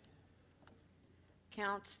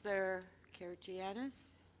 Councillor Karygiannis.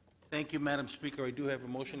 Thank you, Madam Speaker. I do have a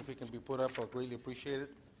motion. If it can be put up, I'll greatly appreciate it.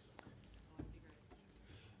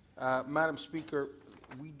 Madam Speaker,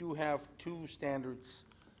 we do have two standards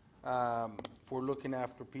for looking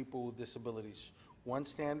after people with disabilities. One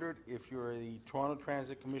standard, if you're a Toronto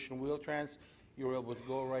Transit Commission Wheel-Trans, you're able to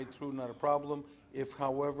go right through, not a problem. If,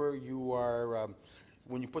 however, you are,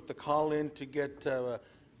 when you put the call in to get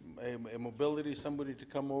a mobility, somebody to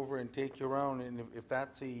come over and take you around, and if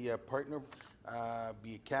that's a partner,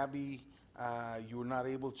 be a cabbie, you are not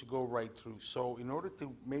able to go right through. So in order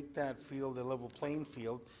to make that field a level playing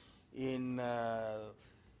field, in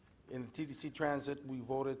TTC Transit, we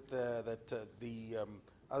voted that the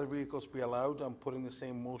other vehicles be allowed. I'm putting the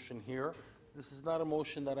same motion here. This is not a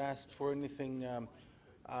motion that asks for anything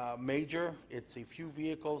major. It's a few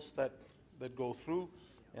vehicles that go through,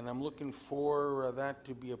 and I'm looking for that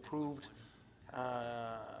to be approved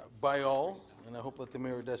by all, and I hope that the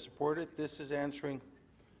mayor does support it. This is answering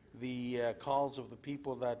the calls of the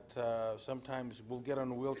people that sometimes will get on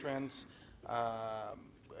a Wheel-Trans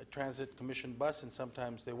Transit Commission bus, and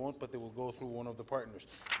sometimes they won't, but they will go through one of the partners.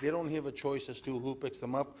 They don't have a choice as to who picks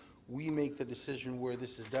them up. We make the decision where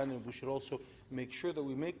this is done, and we should also make sure that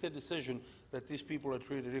we make the decision that these people are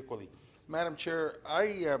treated equally. Madam Chair,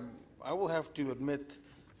 I will have to admit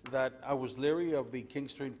that I was leery of the King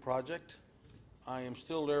Street project. I am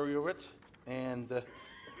still leery of it, and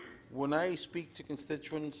when I speak to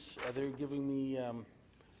constituents, they're giving me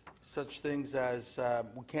such things as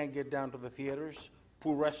we can't get down to the theaters,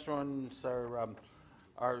 poor restaurants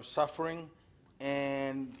are suffering,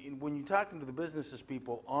 and when you're talking to the businesses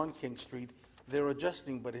people on King Street, they're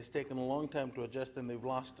adjusting, but it's taken a long time to adjust, and they've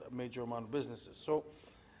lost a major amount of businesses. So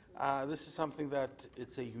this is something that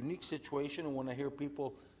it's a unique situation, and when I hear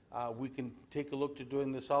people, we can take a look to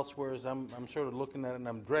doing this elsewhere, as I'm sort of looking at it and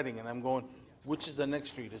I'm dreading, and I'm going, which is the next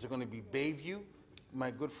street? Is it going to be Bayview, my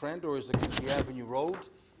good friend, or is it going to be Avenue Road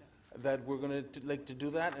that we're going to like to do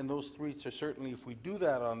that? And those streets are certainly, if we do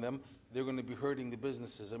that on them, they're going to be hurting the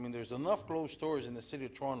businesses. I mean, there's enough closed stores in the city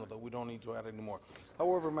of Toronto that we don't need to add anymore.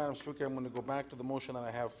 However, Madam Speaker, I'm going to go back to the motion that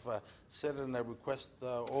I have said, and I request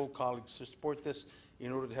all colleagues to support this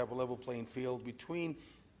in order to have a level playing field between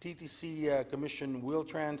TTC Commission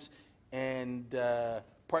Wheel-Trans and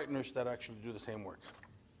partners that actually do the same work.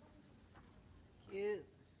 Thank you.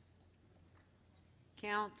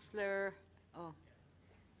 Councillor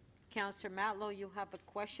Matlow, you have a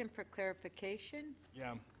question for clarification?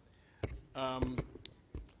 Yeah.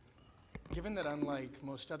 Given that unlike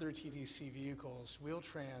most other TTC vehicles,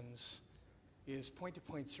 Wheel-Trans is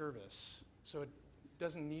point-to-point service, so it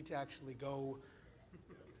doesn't need to actually go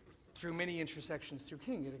through many intersections through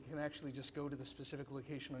King. It can actually just go to the specific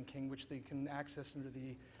location on King, which they can access under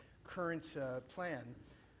the current plan.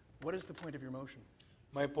 What is the point of your motion?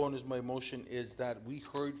 My point is, my motion is that we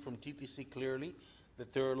heard from TTC clearly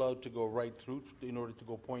that they're allowed to go right through in order to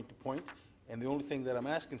go point to point. And the only thing that I'm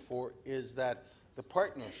asking for is that the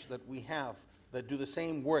partners that we have that do the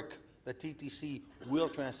same work that TTC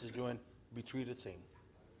Wheel-Trans is doing be treated same.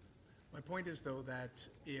 My point is, though, that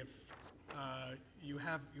if you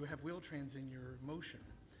have Wheel-Trans in your motion,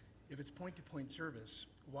 if it's point-to-point service,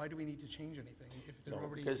 why do we need to change anything if they're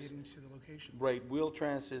already getting to the location? Right,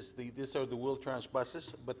 Wheel-Trans is these are the Wheel-Trans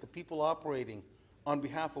buses, but the people operating on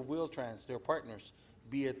behalf of Wheel-Trans, their partners,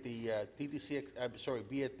 be it the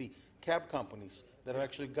be it the cab companies that have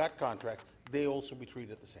actually got contracts, they also be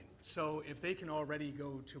treated the same. So if they can already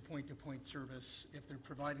go to point-to-point service, if they're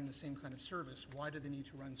providing the same kind of service, why do they need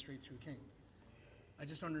to run straight through King? I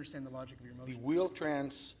just don't understand the logic of your motion. The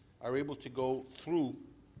Wheel-Trans are able to go through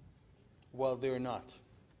while they're not.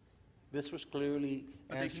 This was clearly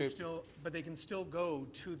answered. But they can still go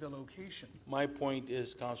to the location. My point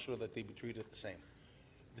is, Councillor, that they be treated the same.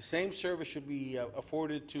 The same service should be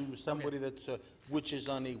afforded to somebody that's which is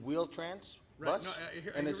on a Wheel-Trans bus, No,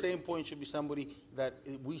 and the same point should be somebody that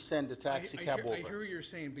we send a taxi cab over. I hear what you're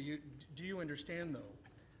saying, but do you understand, though,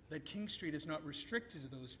 that King Street is not restricted to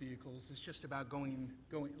those vehicles? It's just about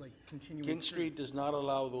continuing. King Street does not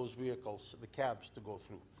allow those vehicles, the cabs, to go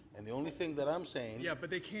through. And the only thing that I'm saying... Yeah, but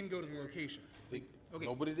they can go to the location.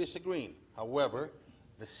 Nobody disagreeing. However,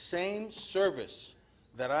 the same service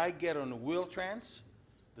that I get on a Wheel-Trans,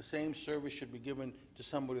 the same service should be given to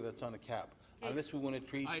somebody that's on a cab. Unless we want to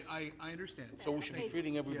treat... I understand. So we should be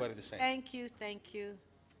treating everybody the same. Thank you, thank you.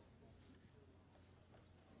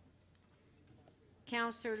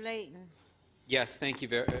 Councillor Layton. Yes, thank you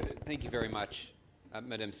very much,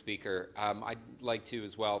 Madam Speaker. I'd like to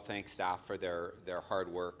as well thank staff for their hard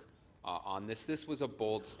work on this. This was a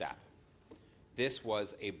bold step. This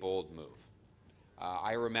was a bold move.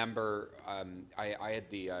 I remember I had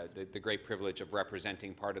the great privilege of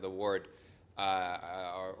representing part of the ward,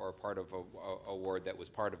 or part of a ward that was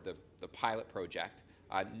part of the pilot project,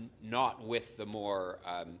 not with the more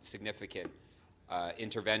significant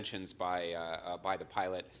interventions by the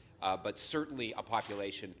pilot, but certainly a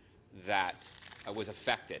population that was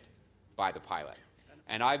affected by the pilot.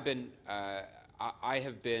 And I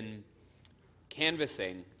have been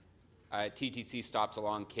canvassing TTC stops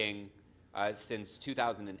along King since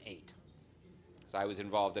 2008. So I was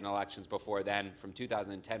involved in elections before then, from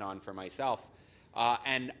 2010 on for myself.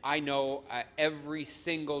 And I know every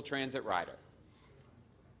single transit rider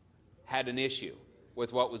had an issue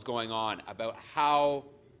with what was going on about how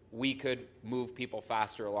we could move people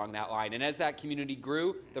faster along that line. And as that community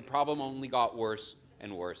grew, the problem only got worse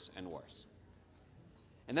and worse and worse.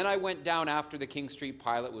 And then I went down after the King Street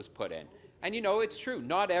pilot was put in. And you know, it's true,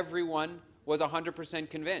 not everyone was 100%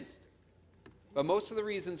 convinced. But most of the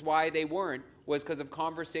reasons why they weren't was because of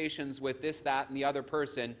conversations with this, that, and the other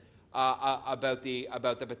person about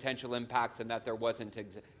the potential impacts, and that there wasn't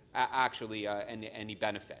actually any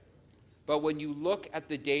benefit. But when you look at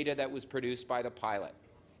the data that was produced by the pilot,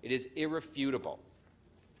 it is irrefutable.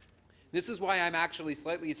 This is why I'm actually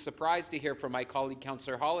slightly surprised to hear from my colleague,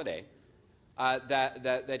 Councillor Holyday,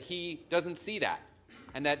 that he doesn't see that,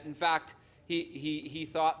 and that in fact he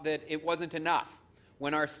thought that it wasn't enough,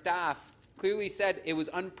 when our staff clearly said it was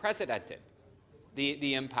unprecedented,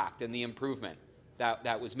 the impact and the improvement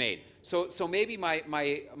that was made. So maybe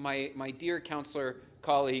my dear councillor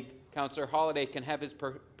colleague, Councillor Holyday, can have his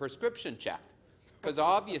prescription checked, because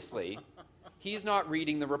obviously he's not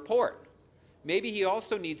reading the report. Maybe he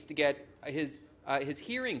also needs to get his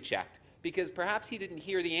hearing checked, because perhaps he didn't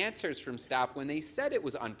hear the answers from staff when they said it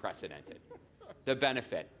was unprecedented, the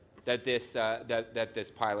benefit that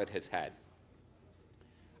this pilot has had.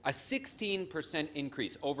 A 16%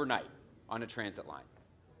 increase overnight on a transit line.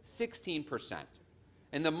 16%.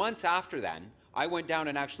 In the months after then, I went down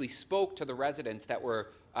and actually spoke to the residents that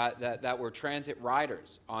were transit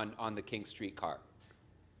riders on the King Street car.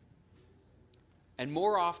 And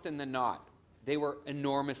more often than not, they were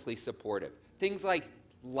enormously supportive. Things like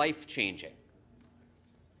life-changing.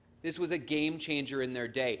 This was a game changer in their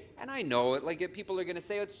day. And I know it, like, people are going to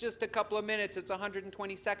say, it's just a couple of minutes, it's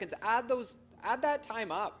 120 seconds. Add that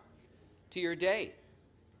time up to your day.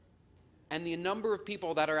 And the number of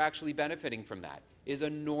people that are actually benefiting from that is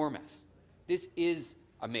enormous. This is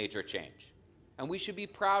a major change. And we should be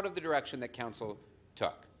proud of the direction that Council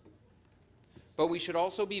took. But we should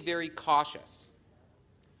also be very cautious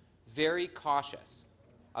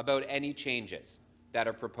about any changes that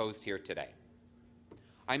are proposed here today.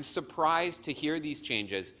 I'm surprised to hear these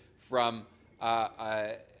changes from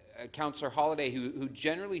Councillor Holyday, who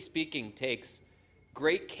generally speaking takes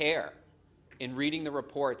great care in reading the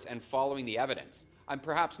reports and following the evidence. I'm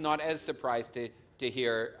perhaps not as surprised to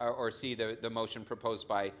hear or see the motion proposed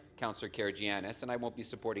by Councillor Karygiannis, and I won't be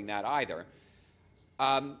supporting that either.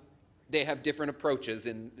 They have different approaches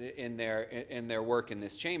in their work in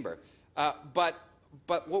this chamber. But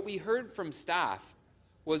what we heard from staff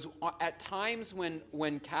was at times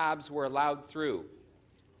when cabs were allowed through,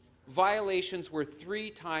 violations were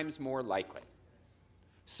 3 times more likely.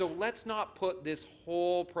 So let's not put this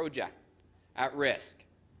whole project at risk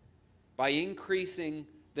by increasing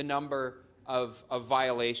the number of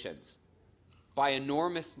violations by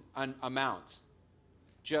enormous amounts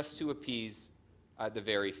just to appease the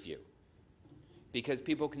very few. Because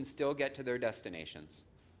people can still get to their destinations.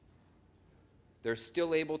 They're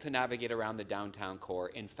still able to navigate around the downtown core.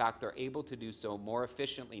 In fact, they're able to do so more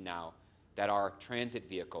efficiently now that our transit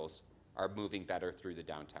vehicles are moving better through the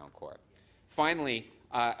downtown core. Finally,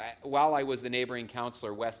 while I was the neighboring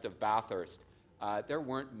councillor west of Bathurst, there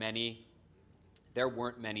weren't many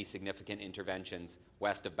significant interventions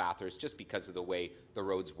west of Bathurst just because of the way the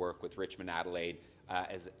roads work with Richmond, Adelaide,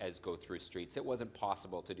 as go through streets. It wasn't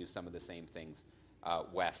possible to do some of the same things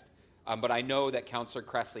west. But I know that Councillor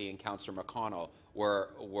Cressley and Councillor McConnell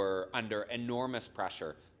were under enormous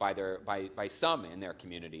pressure by some in their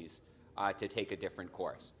communities to take a different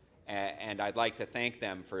course. And I'd like to thank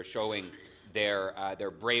them for showing their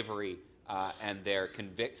bravery and their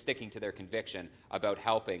sticking to their conviction about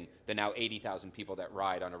helping the now 80,000 people that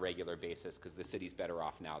ride on a regular basis, because the city's better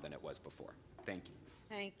off now than it was before. Thank you.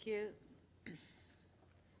 Thank you.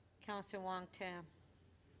 Councillor Wong-Tam.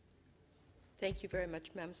 Thank you very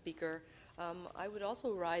much, Madam Speaker. I would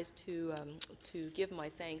also rise to give my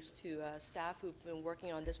thanks to staff who've been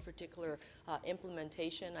working on this particular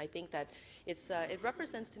implementation. I think that it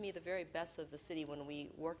represents to me the very best of the city when we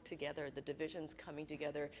work together, the divisions coming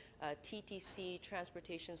together, TTC,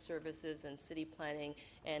 transportation services, and city planning,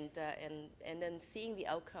 and then seeing the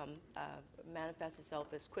outcome manifest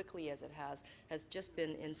itself as quickly as it has just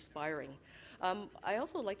been inspiring. I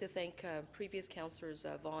also would like to thank previous councillors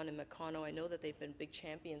Vaughan and McConnell. I know that they've been big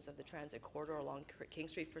champions of the transit corridor along King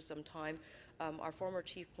Street for some time. Our former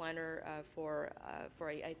chief planner for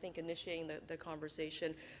I think initiating the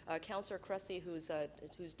conversation, Councillor Cressley,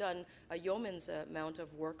 who's done a yeoman's amount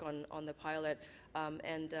of work on the pilot,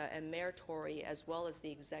 and Mayor Tory, as well as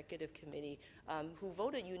the executive committee, who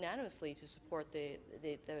voted unanimously to support the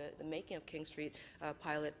making of King Street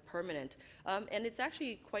pilot permanent. And it's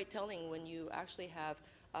actually quite telling when you actually have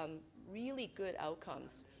really good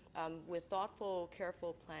outcomes with thoughtful,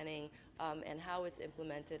 careful planning and how it's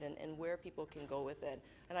implemented and where people can go with it.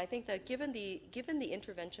 And I think that given the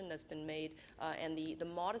intervention that's been made and the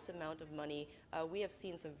modest amount of money, we have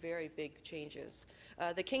seen some very big changes.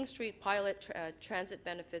 The King Street pilot transit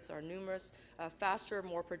benefits are numerous: faster,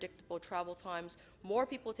 more predictable travel times, more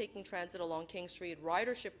people taking transit along King Street,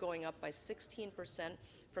 ridership going up by 16%,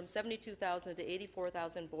 from 72,000 to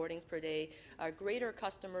 84,000 boardings per day, greater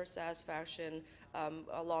customer satisfaction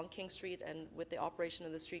along King Street and with the operation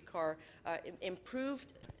of the streetcar,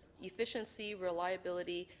 improved efficiency,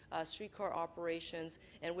 reliability, streetcar operations,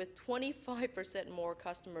 and with 25% more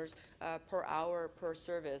customers per hour per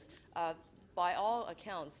service. By all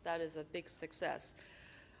accounts, that is a big success.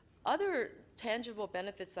 Other tangible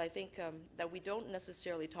benefits, I think, that we don't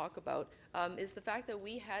necessarily talk about is the fact that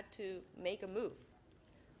we had to make a move.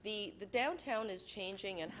 The downtown is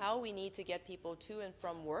changing, and how we need to get people to and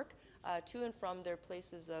from work, to and from their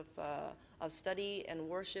places of study and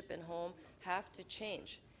worship and home have to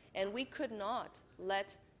change. And we could not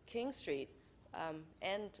let King Street,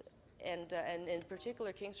 and in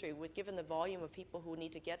particular King Street, given the volume of people who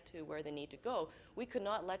need to get to where they need to go, we could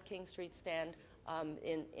not let King Street stand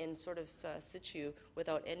in sort of situ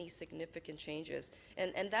without any significant changes.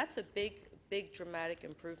 And that's a big dramatic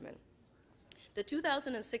improvement. The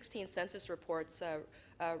 2016 census report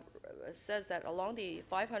says that along the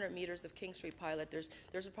 500 meters of King Street pilot,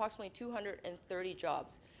 there's approximately 230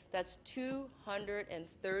 jobs. That's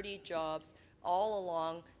 230 jobs all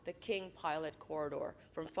along the King pilot corridor,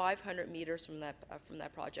 from 500 meters from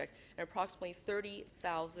that project, and approximately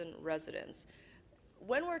 30,000 residents.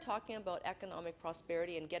 When we're talking about economic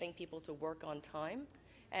prosperity and getting people to work on time,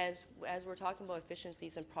 as we're talking about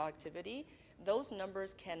efficiencies and productivity, those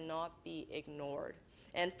numbers cannot be ignored.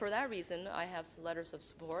 And for that reason, I have some letters of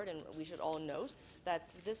support, and we should all note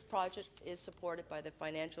that this project is supported by the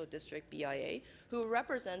Financial District BIA, who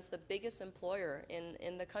represents the biggest employer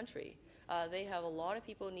in the country. They have a lot of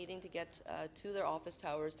people needing to get to their office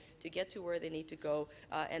towers, to get to where they need to go,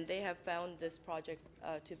 and they have found this project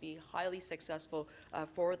to be highly successful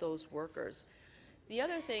for those workers. The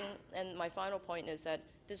other thing, and my final point, is that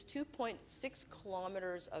this 2.6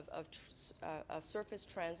 kilometers of surface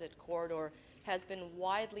transit corridor has been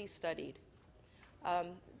widely studied.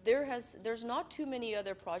 There's not too many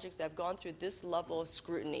other projects that have gone through this level of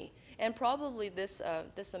scrutiny, and probably this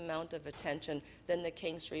amount of attention than the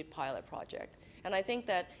King Street pilot project. And I think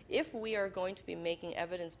that if we are going to be making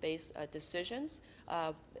evidence-based decisions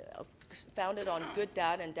founded on good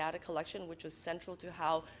data and data collection, which was central to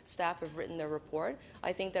how staff have written their report,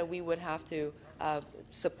 I think that we would have to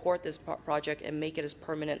support this project and make it as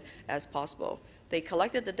permanent as possible. They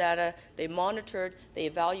collected the data, they monitored, they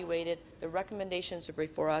evaluated, the recommendations are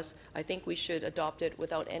before us. I think we should adopt it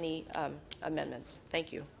without any amendments.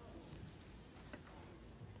 Thank you.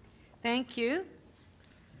 Thank you.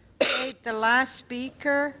 Okay, the last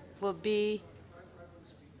speaker will be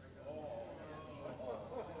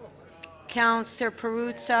Councillor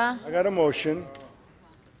Perruzza. I got a motion.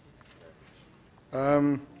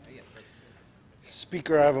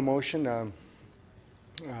 Speaker, I have a motion.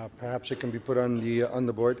 Perhaps it can be put on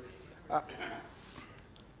the board.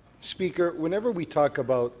 Speaker, whenever we talk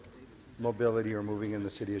about mobility or moving in the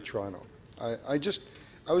City of Toronto, I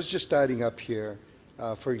was just adding up here.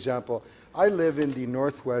 For example, I live in the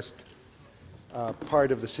northwest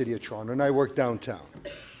part of the City of Toronto, and I work downtown.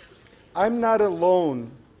 I'm not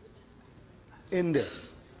alone in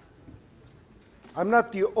this. I'm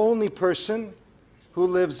not the only person who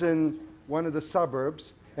lives in one of the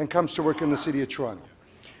suburbs and comes to work in the City of Toronto.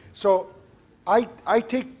 So I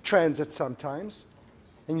take transit sometimes,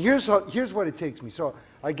 and here's what it takes me. So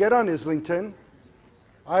I get on Islington,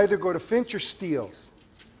 I either go to Finch or Steeles.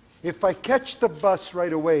 If I catch the bus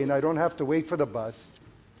right away and I don't have to wait for the bus,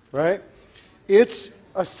 right, it's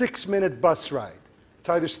a 6-minute bus ride. It's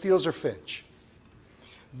either Steeles or Finch.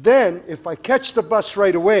 Then, if I catch the bus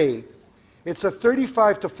right away, it's a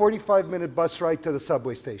 35 to 45-minute bus ride to the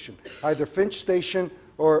subway station, either Finch Station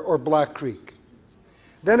or Black Creek.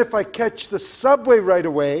 Then if I catch the subway right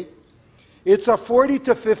away, it's a 40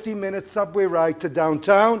 to 50-minute subway ride to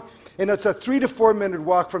downtown, and it's a 3 to 4-minute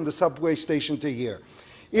walk from the subway station to here.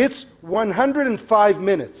 It's 105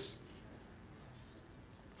 minutes.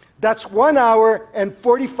 That's 1 hour and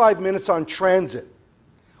 45 minutes on transit.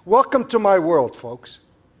 Welcome to my world, folks.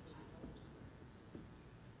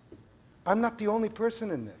 I'm not the only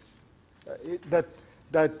person in this,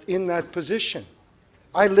 in that position.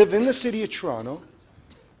 I live in the City of Toronto.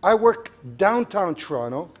 I work downtown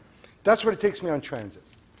Toronto. That's what it takes me on transit.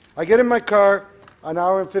 I get in my car, an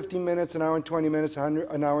hour and 15 minutes, an hour and 20 minutes,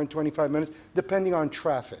 an hour and 25 minutes, depending on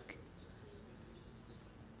traffic.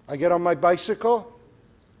 I get on my bicycle,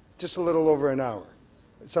 just a little over an hour,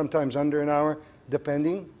 sometimes under an hour,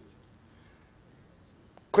 depending.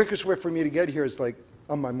 Quickest way for me to get here is like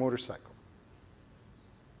on my motorcycle.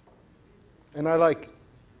 And I like it.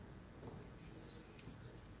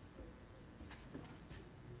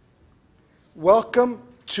 Welcome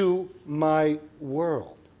to my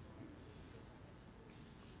world.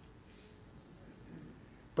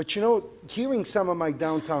 But you know, hearing some of my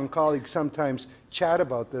downtown colleagues sometimes chat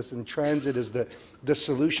about this and transit is the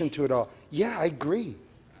solution to it all. Yeah, I agree.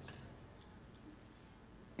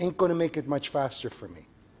 Ain't going to make it much faster for me.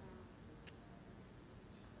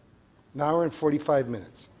 An hour and 45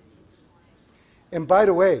 minutes. And by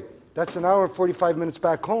the way, that's an hour and 45 minutes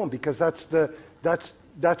back home, because that's the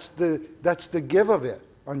give of it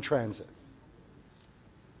on transit.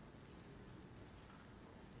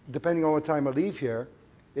 Depending on what time I leave here,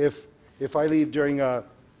 if I leave during an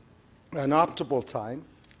optimal time,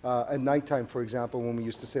 at nighttime, for example, when we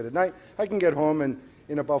used to sit at night, I can get home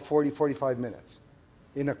in about 40, 45 minutes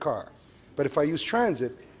in a car. But if I use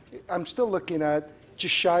transit, I'm still looking at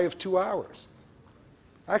just shy of 2 hours.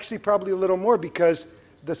 Actually, probably a little more, because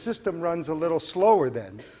the system runs a little slower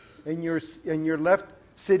then, and you're left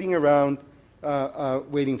sitting around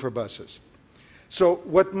waiting for buses. So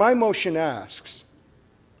what my motion asks,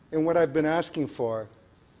 and what I've been asking for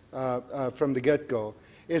from the get-go,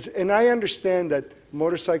 is, and I understand that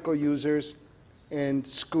motorcycle users and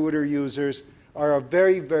scooter users are a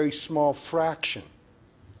very, very small fraction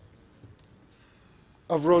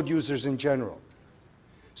of road users in general.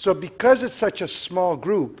 So because it's such a small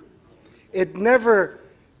group, it never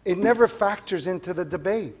factors into the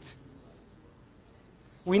debate.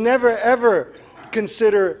 We never ever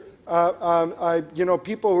consider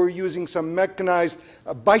people who are using some mechanized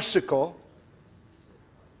bicycle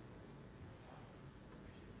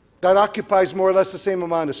that occupies more or less the same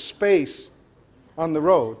amount of space on the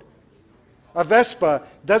road. A Vespa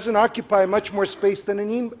doesn't occupy much more space than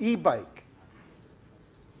an e-bike.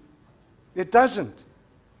 It doesn't.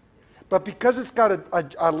 But because it's got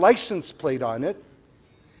a license plate on it,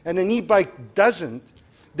 and an e-bike doesn't,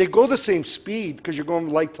 they go the same speed because you're going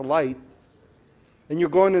light to light, and you're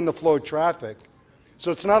going in the flow of traffic.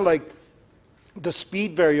 So it's not like the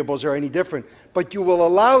speed variables are any different. But you will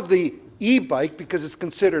allow the e-bike because it's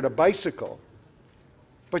considered a bicycle,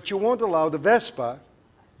 but you won't allow the Vespa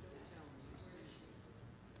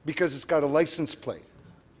because it's got a license plate.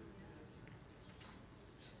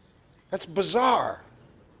 That's bizarre.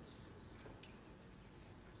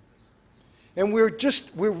 And we're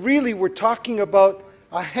talking about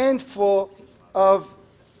a handful of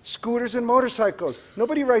scooters and motorcycles.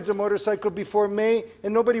 Nobody rides a motorcycle before May,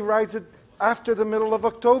 and nobody rides it after the middle of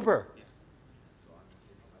October,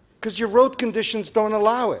 because your road conditions don't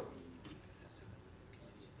allow it.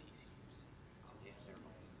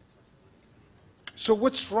 So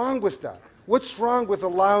what's wrong with that? What's wrong with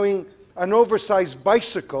allowing an oversized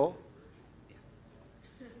bicycle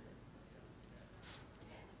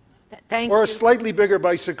or a slightly bigger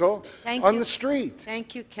bicycle on the street?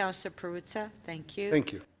 Thank you, Councillor Perruzza. Thank you.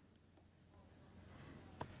 Thank you.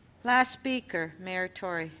 Last speaker, Mayor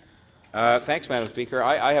Tory. Thanks, Madam Speaker.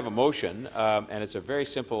 I have a motion, and it's a very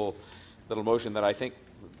simple little motion that I think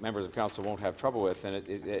members of council won't have trouble with, and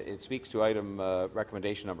it speaks to item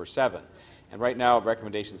recommendation number 7. And right now,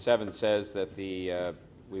 recommendation 7 says that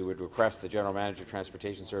we would request the General Manager of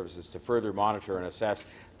Transportation Services to further monitor and assess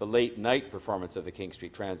the late-night performance of the King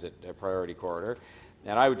Street Transit Priority Corridor.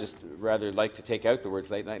 And I would just rather like to take out the words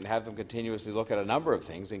late night and have them continuously look at a number of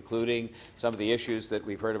things, including some of the issues that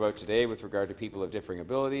we've heard about today with regard to people of differing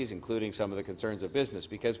abilities, including some of the concerns of business.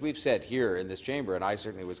 Because we've said here in this chamber, and I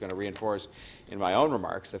certainly was going to reinforce in my own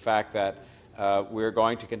remarks, the fact that we're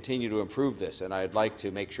going to continue to improve this. And I'd like to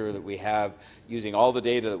make sure that we have, using all the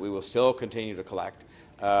data that we will still continue to collect,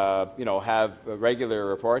 have regular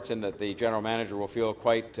reports, and that the General Manager will feel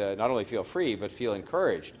quite, not only feel free, but feel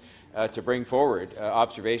encouraged to bring forward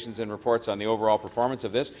observations and reports on the overall performance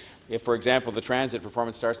of this. If, for example, the transit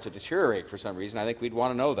performance starts to deteriorate for some reason, I think we'd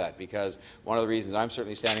want to know that, because one of the reasons I'm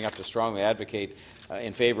certainly standing up to strongly advocate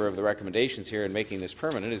in favor of the recommendations here and making this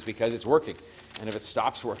permanent is because it's working. And if it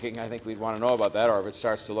stops working, I think we'd want to know about that, or if it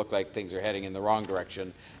starts to look like things are heading in the wrong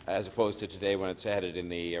direction as opposed to today when it's headed in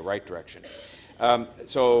the right direction.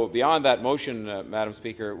 So beyond that motion, Madam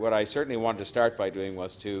Speaker, what I certainly wanted to start by doing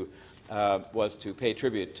was to pay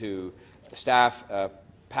tribute to staff,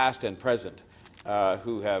 past and present,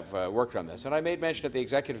 who have worked on this. And I made mention at the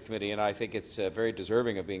Executive Committee, and I think it's very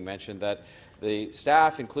deserving of being mentioned, that the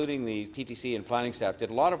staff, including the TTC and planning staff, did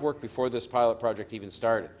a lot of work before this pilot project even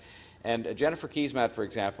started. And Jennifer Keesmaat, for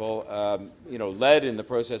example, led in the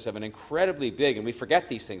process of an incredibly big, and we forget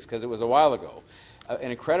these things because it was a while ago, an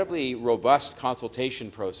incredibly robust consultation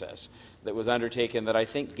process that was undertaken that I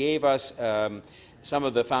think gave us some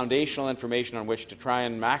of the foundational information on which to try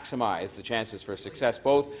and maximize the chances for success,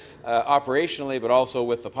 both operationally but also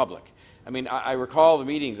with the public. I mean, I recall the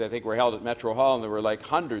meetings, I think, were held at Metro Hall, and there were like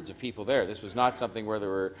hundreds of people there. This was not something where there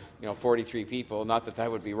were, 43 people, not that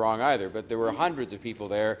that would be wrong either, but there were hundreds of people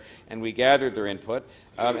there, and we gathered their input.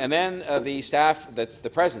 And then the staff, that's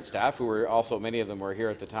the present staff, who were also, many of them were here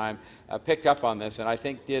at the time, picked up on this, and I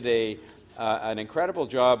think did an incredible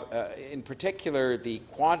job, in particular the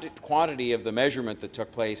quantity of the measurement that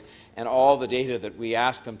took place and all the data that we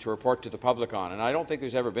asked them to report to the public on. And I don't think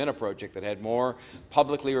there's ever been a project that had more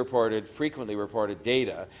publicly reported, frequently reported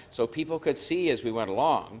data, so people could see as we went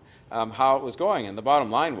along how it was going. And the bottom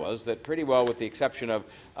line was that pretty well, with the exception of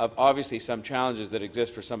obviously some challenges that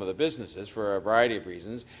exist for some of the businesses for a variety of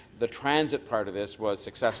reasons, the transit part of this was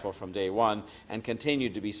successful from day one and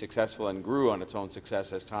continued to be successful and grew on its own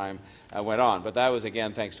success as time went on. But that was,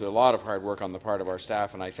 again, thanks to a lot of hard work on the part of our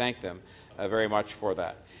staff, and I thank them very much for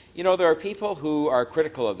that. There are people who are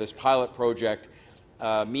critical of this pilot project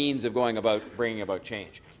means of going about bringing about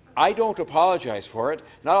change. I don't apologize for it.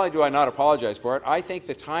 Not only do I not apologize for it, I think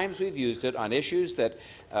the times we've used it on issues that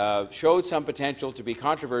showed some potential to be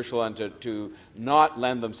controversial and to not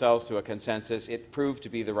lend themselves to a consensus, it proved to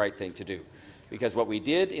be the right thing to do. Because what we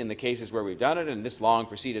did in the cases where we've done it, and this long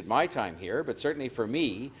preceded my time here, but certainly for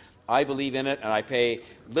me, I believe in it, and I pay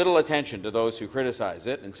little attention to those who criticize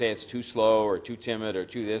it and say it's too slow or too timid or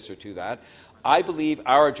too this or too that. I believe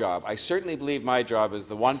our job, I certainly believe my job as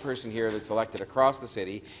the one person here that's elected across the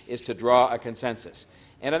city, is to draw a consensus.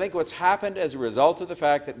 And I think what's happened as a result of the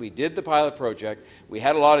fact that we did the pilot project, we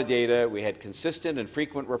had a lot of data, we had consistent and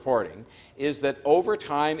frequent reporting, is that over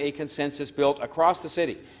time a consensus built across the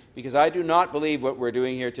city. Because I do not believe what we're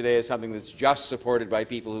doing here today is something that's just supported by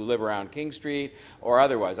people who live around King Street or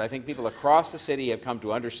otherwise. I think people across the city have come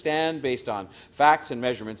to understand, based on facts and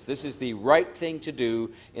measurements, this is the right thing to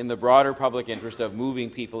do in the broader public interest of moving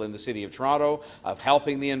people in the City of Toronto, of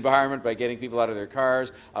helping the environment by getting people out of their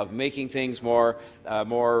cars, of making things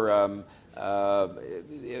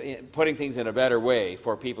putting things in a better way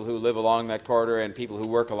for people who live along that corridor and people who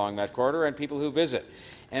work along that corridor and people who visit.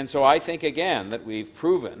 And so I think, again, that we've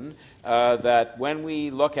proven that when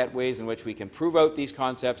we look at ways in which we can prove out these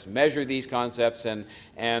concepts, measure these concepts, and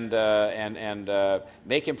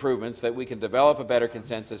make improvements, that we can develop a better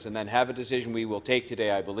consensus and then have a decision we will take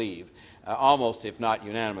today, I believe, almost, if not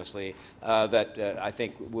unanimously, that I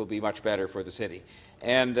think will be much better for the city.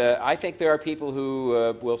 And I think there are people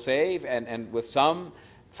who will say, and with some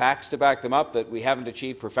facts to back them up, that we haven't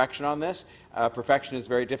achieved perfection on this. Perfection is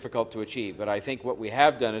very difficult to achieve, but I think what we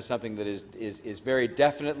have done is something that is very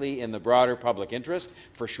definitely in the broader public interest,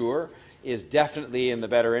 for sure, is definitely in the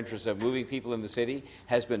better interest of moving people in the city,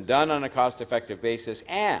 has been done on a cost-effective basis,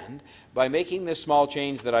 and by making this small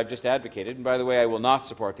change that I've just advocated, and by the way, I will not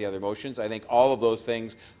support the other motions. I think all of those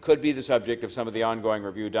things could be the subject of some of the ongoing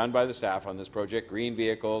review done by the staff on this project, green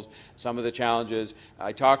vehicles, some of the challenges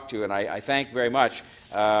I talked to, and I thank very much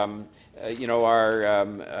our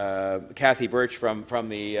Kathy Birch from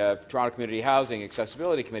the Toronto Community Housing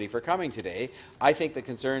Accessibility Committee for coming today. I think the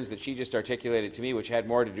concerns that she just articulated to me, which had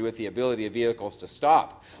more to do with the ability of vehicles to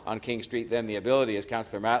stop on King Street than the ability, as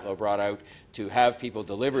Councillor Matlow brought out, to have people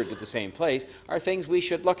delivered to the same place, are things we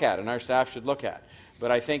should look at and our staff should look at.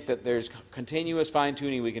 But I think that there's continuous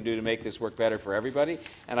fine-tuning we can do to make this work better for everybody,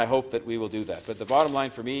 and I hope that we will do that. But the bottom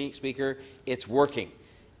line for me, Speaker, it's working.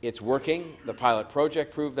 It's working. The pilot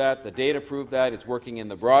project proved that. The data proved that. It's working in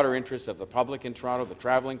the broader interests of the public in Toronto, the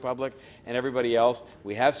traveling public, and everybody else.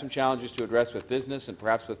 We have some challenges to address with business and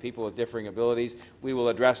perhaps with people with differing abilities. We will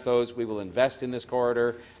address those. We will invest in this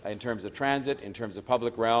corridor in terms of transit, in terms of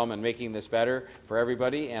public realm, and making this better for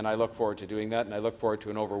everybody, and I look forward to doing that, and I look forward to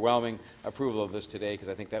an overwhelming approval of this today, because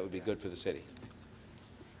I think that would be good for the city.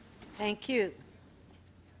 Thank you.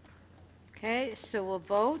 Okay, so we'll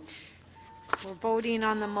vote. We're voting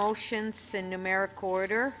on the motions in numeric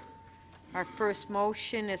order. Our first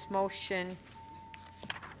motion is motion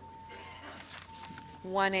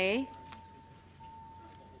 1A.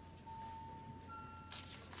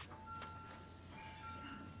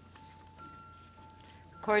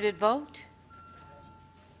 Recorded vote.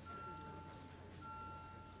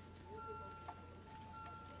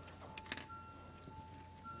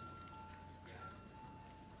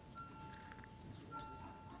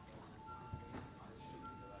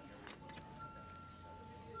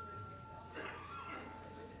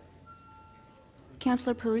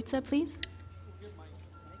 Councillor Perruzza, please.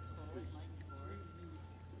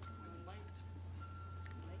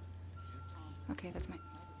 Okay, that's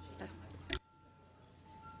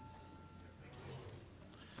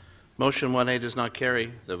Motion 1A does not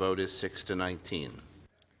carry. The vote is 6-19.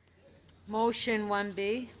 Motion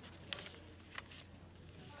 1B.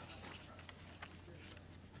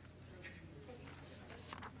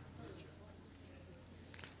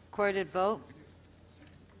 Recorded vote.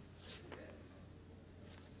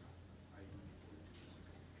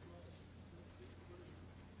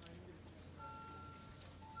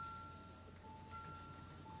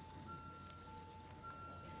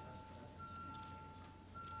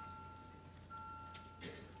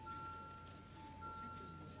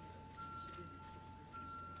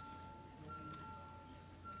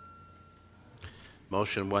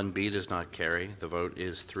 Motion 1B does not carry. The vote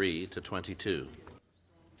is 3-22.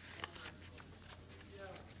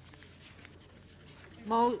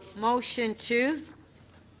 Motion 2.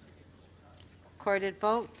 Recorded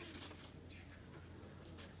vote.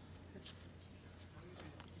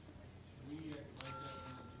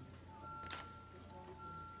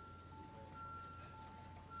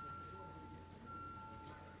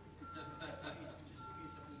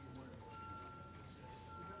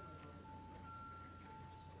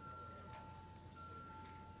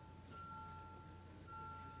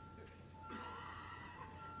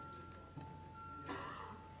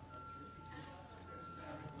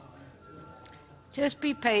 Just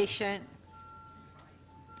be patient.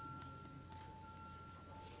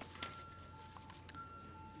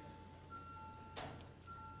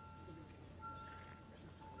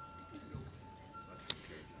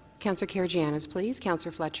 Councillor Karygiannis, please.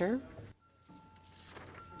 Councillor Fletcher.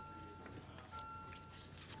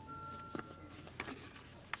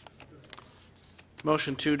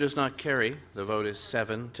 Motion 2 does not carry. The vote is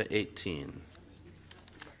 7 to 18.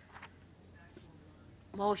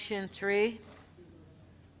 Motion 3.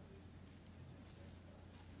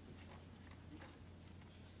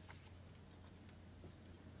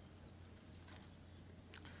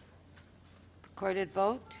 Recorded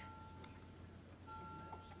vote.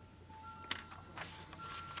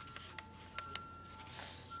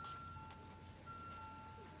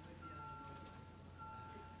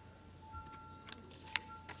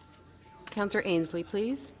 Councillor Ainsley,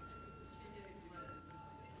 please.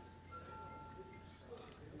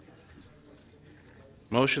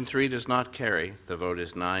 Motion 3 does not carry. The vote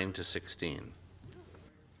is 9 to 16.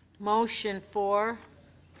 Motion 4.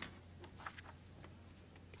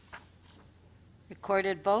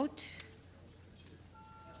 Recorded vote.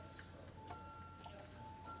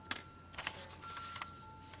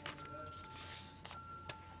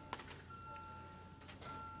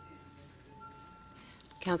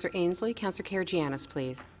 Councillor Ainsley. Councillor Karygiannis,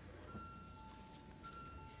 please.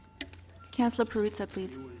 Councillor Perruzza,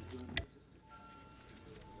 please.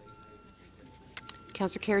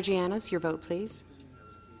 Councillor Karygiannis, your vote, please.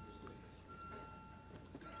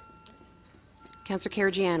 Councillor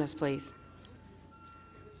Karygiannis, please.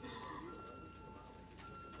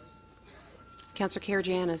 Councillor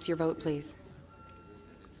Karygiannis, your vote, please.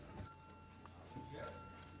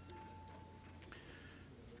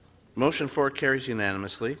 Motion 4 carries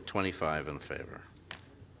unanimously, 25 in favor.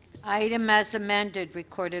 Item as amended,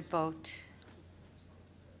 recorded vote.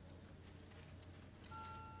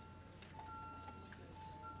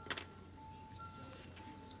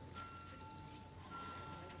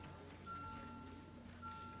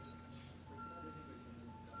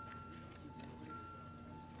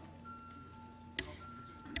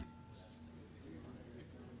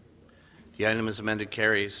 The item as amended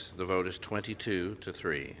carries. The vote is 22 to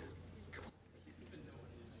 3.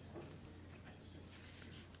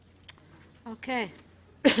 Okay.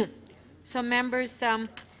 So members, our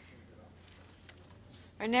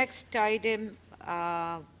next item would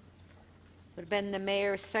have been the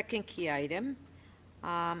mayor's second key item.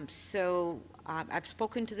 I've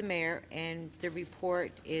spoken to the mayor, and the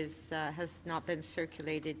report has not been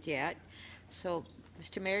circulated yet. So,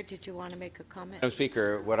 Mr. Mayor, did you want to make a comment? Madam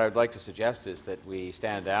Speaker, what I'd like to suggest is that we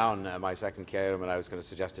stand down my second key item, and I was going to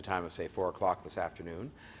suggest a time of, say, 4 o'clock this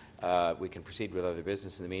afternoon. We can proceed with other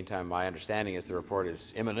business. In the meantime, my understanding is the report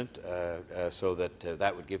is imminent, so that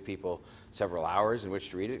that would give people several hours in which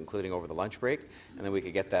to read it, including over the lunch break, and then we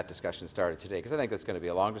could get that discussion started today, because I think that's going to be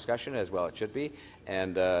a long discussion, as well it should be,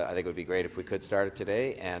 and I think it would be great if we could start it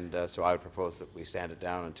today, and so I would propose that we stand it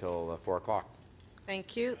down until 4 o'clock.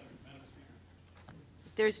 Thank you.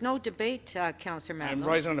 There's no debate, Councillor Matlow. I'm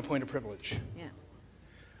rising on a point of privilege. Yeah.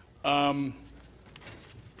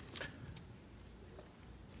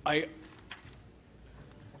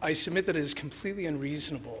 I submit that it is completely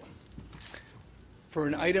unreasonable for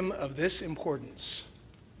an item of this importance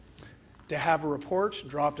to have a report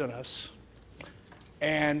dropped on us,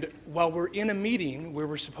 and while we're in a meeting where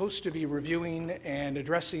we're supposed to be reviewing and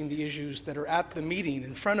addressing the issues that are at the meeting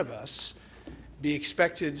in front of us, be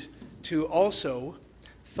expected to also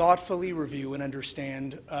thoughtfully review and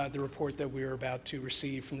understand the report that we're about to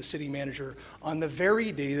receive from the city manager on the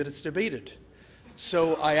very day that it's debated.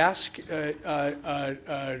 So I ask,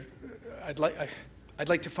 I'd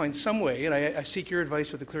like to find some way, and I seek your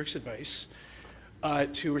advice or the clerk's advice,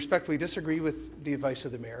 to respectfully disagree with the advice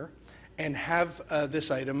of the mayor and have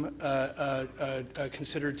this item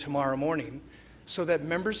considered tomorrow morning, so that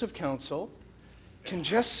members of council can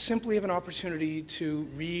just simply have an opportunity to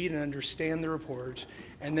read and understand the report,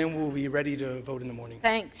 and then we'll be ready to vote in the morning.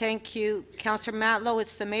 Thank you, Councillor Matlow.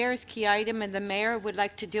 It's the mayor's key item, and the mayor would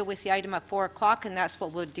like to deal with the item at 4 o'clock, and that's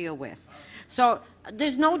what we'll deal with. So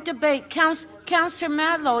there's no debate. Councillor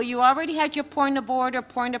Matlow, you already had your point of order,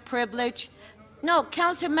 point of privilege. No,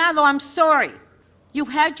 Councillor Matlow, I'm sorry. You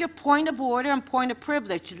had your point of order and point of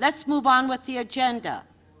privilege. Let's move on with the agenda.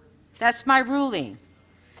 That's my ruling.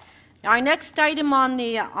 Our next item on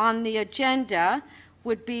the agenda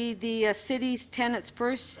would be the city's tenants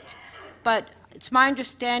first, but it's my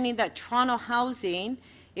understanding that Toronto Housing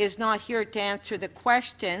is not here to answer the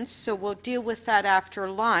questions, so we'll deal with that after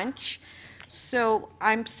lunch. So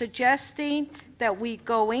I'm suggesting that we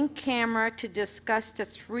go in camera to discuss the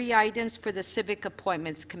 3 items for the Civic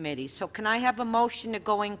Appointments Committee. So can I have a motion to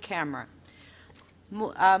go in camera?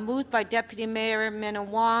 Moved by Deputy Mayor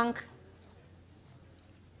Minnan-Wong.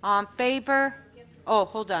 On favor? Oh,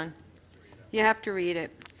 hold on. You have to read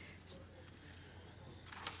it.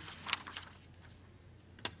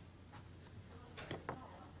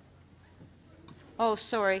 Oh,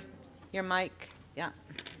 sorry, your mic, yeah.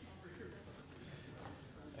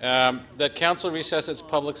 That council recess its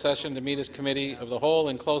public session to meet as committee of the whole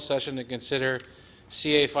in closed session to consider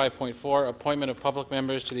CA 5.4, appointment of public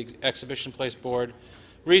members to the Exhibition Place Board,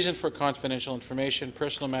 reason for confidential information,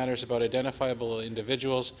 personal matters about identifiable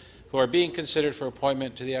individuals who are being considered for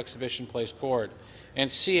appointment to the Exhibition Place Board,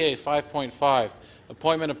 and CA 5.5,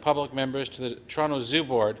 appointment of public members to the Toronto Zoo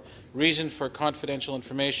Board, reason for confidential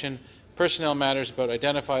information, personnel matters about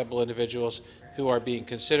identifiable individuals who are being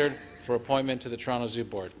considered for appointment to the Toronto Zoo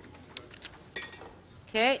Board.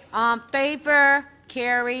 Okay, favor,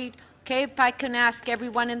 carried. Okay, if I can ask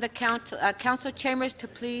everyone in the council chambers to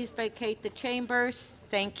please vacate the chambers.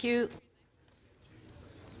 Thank you.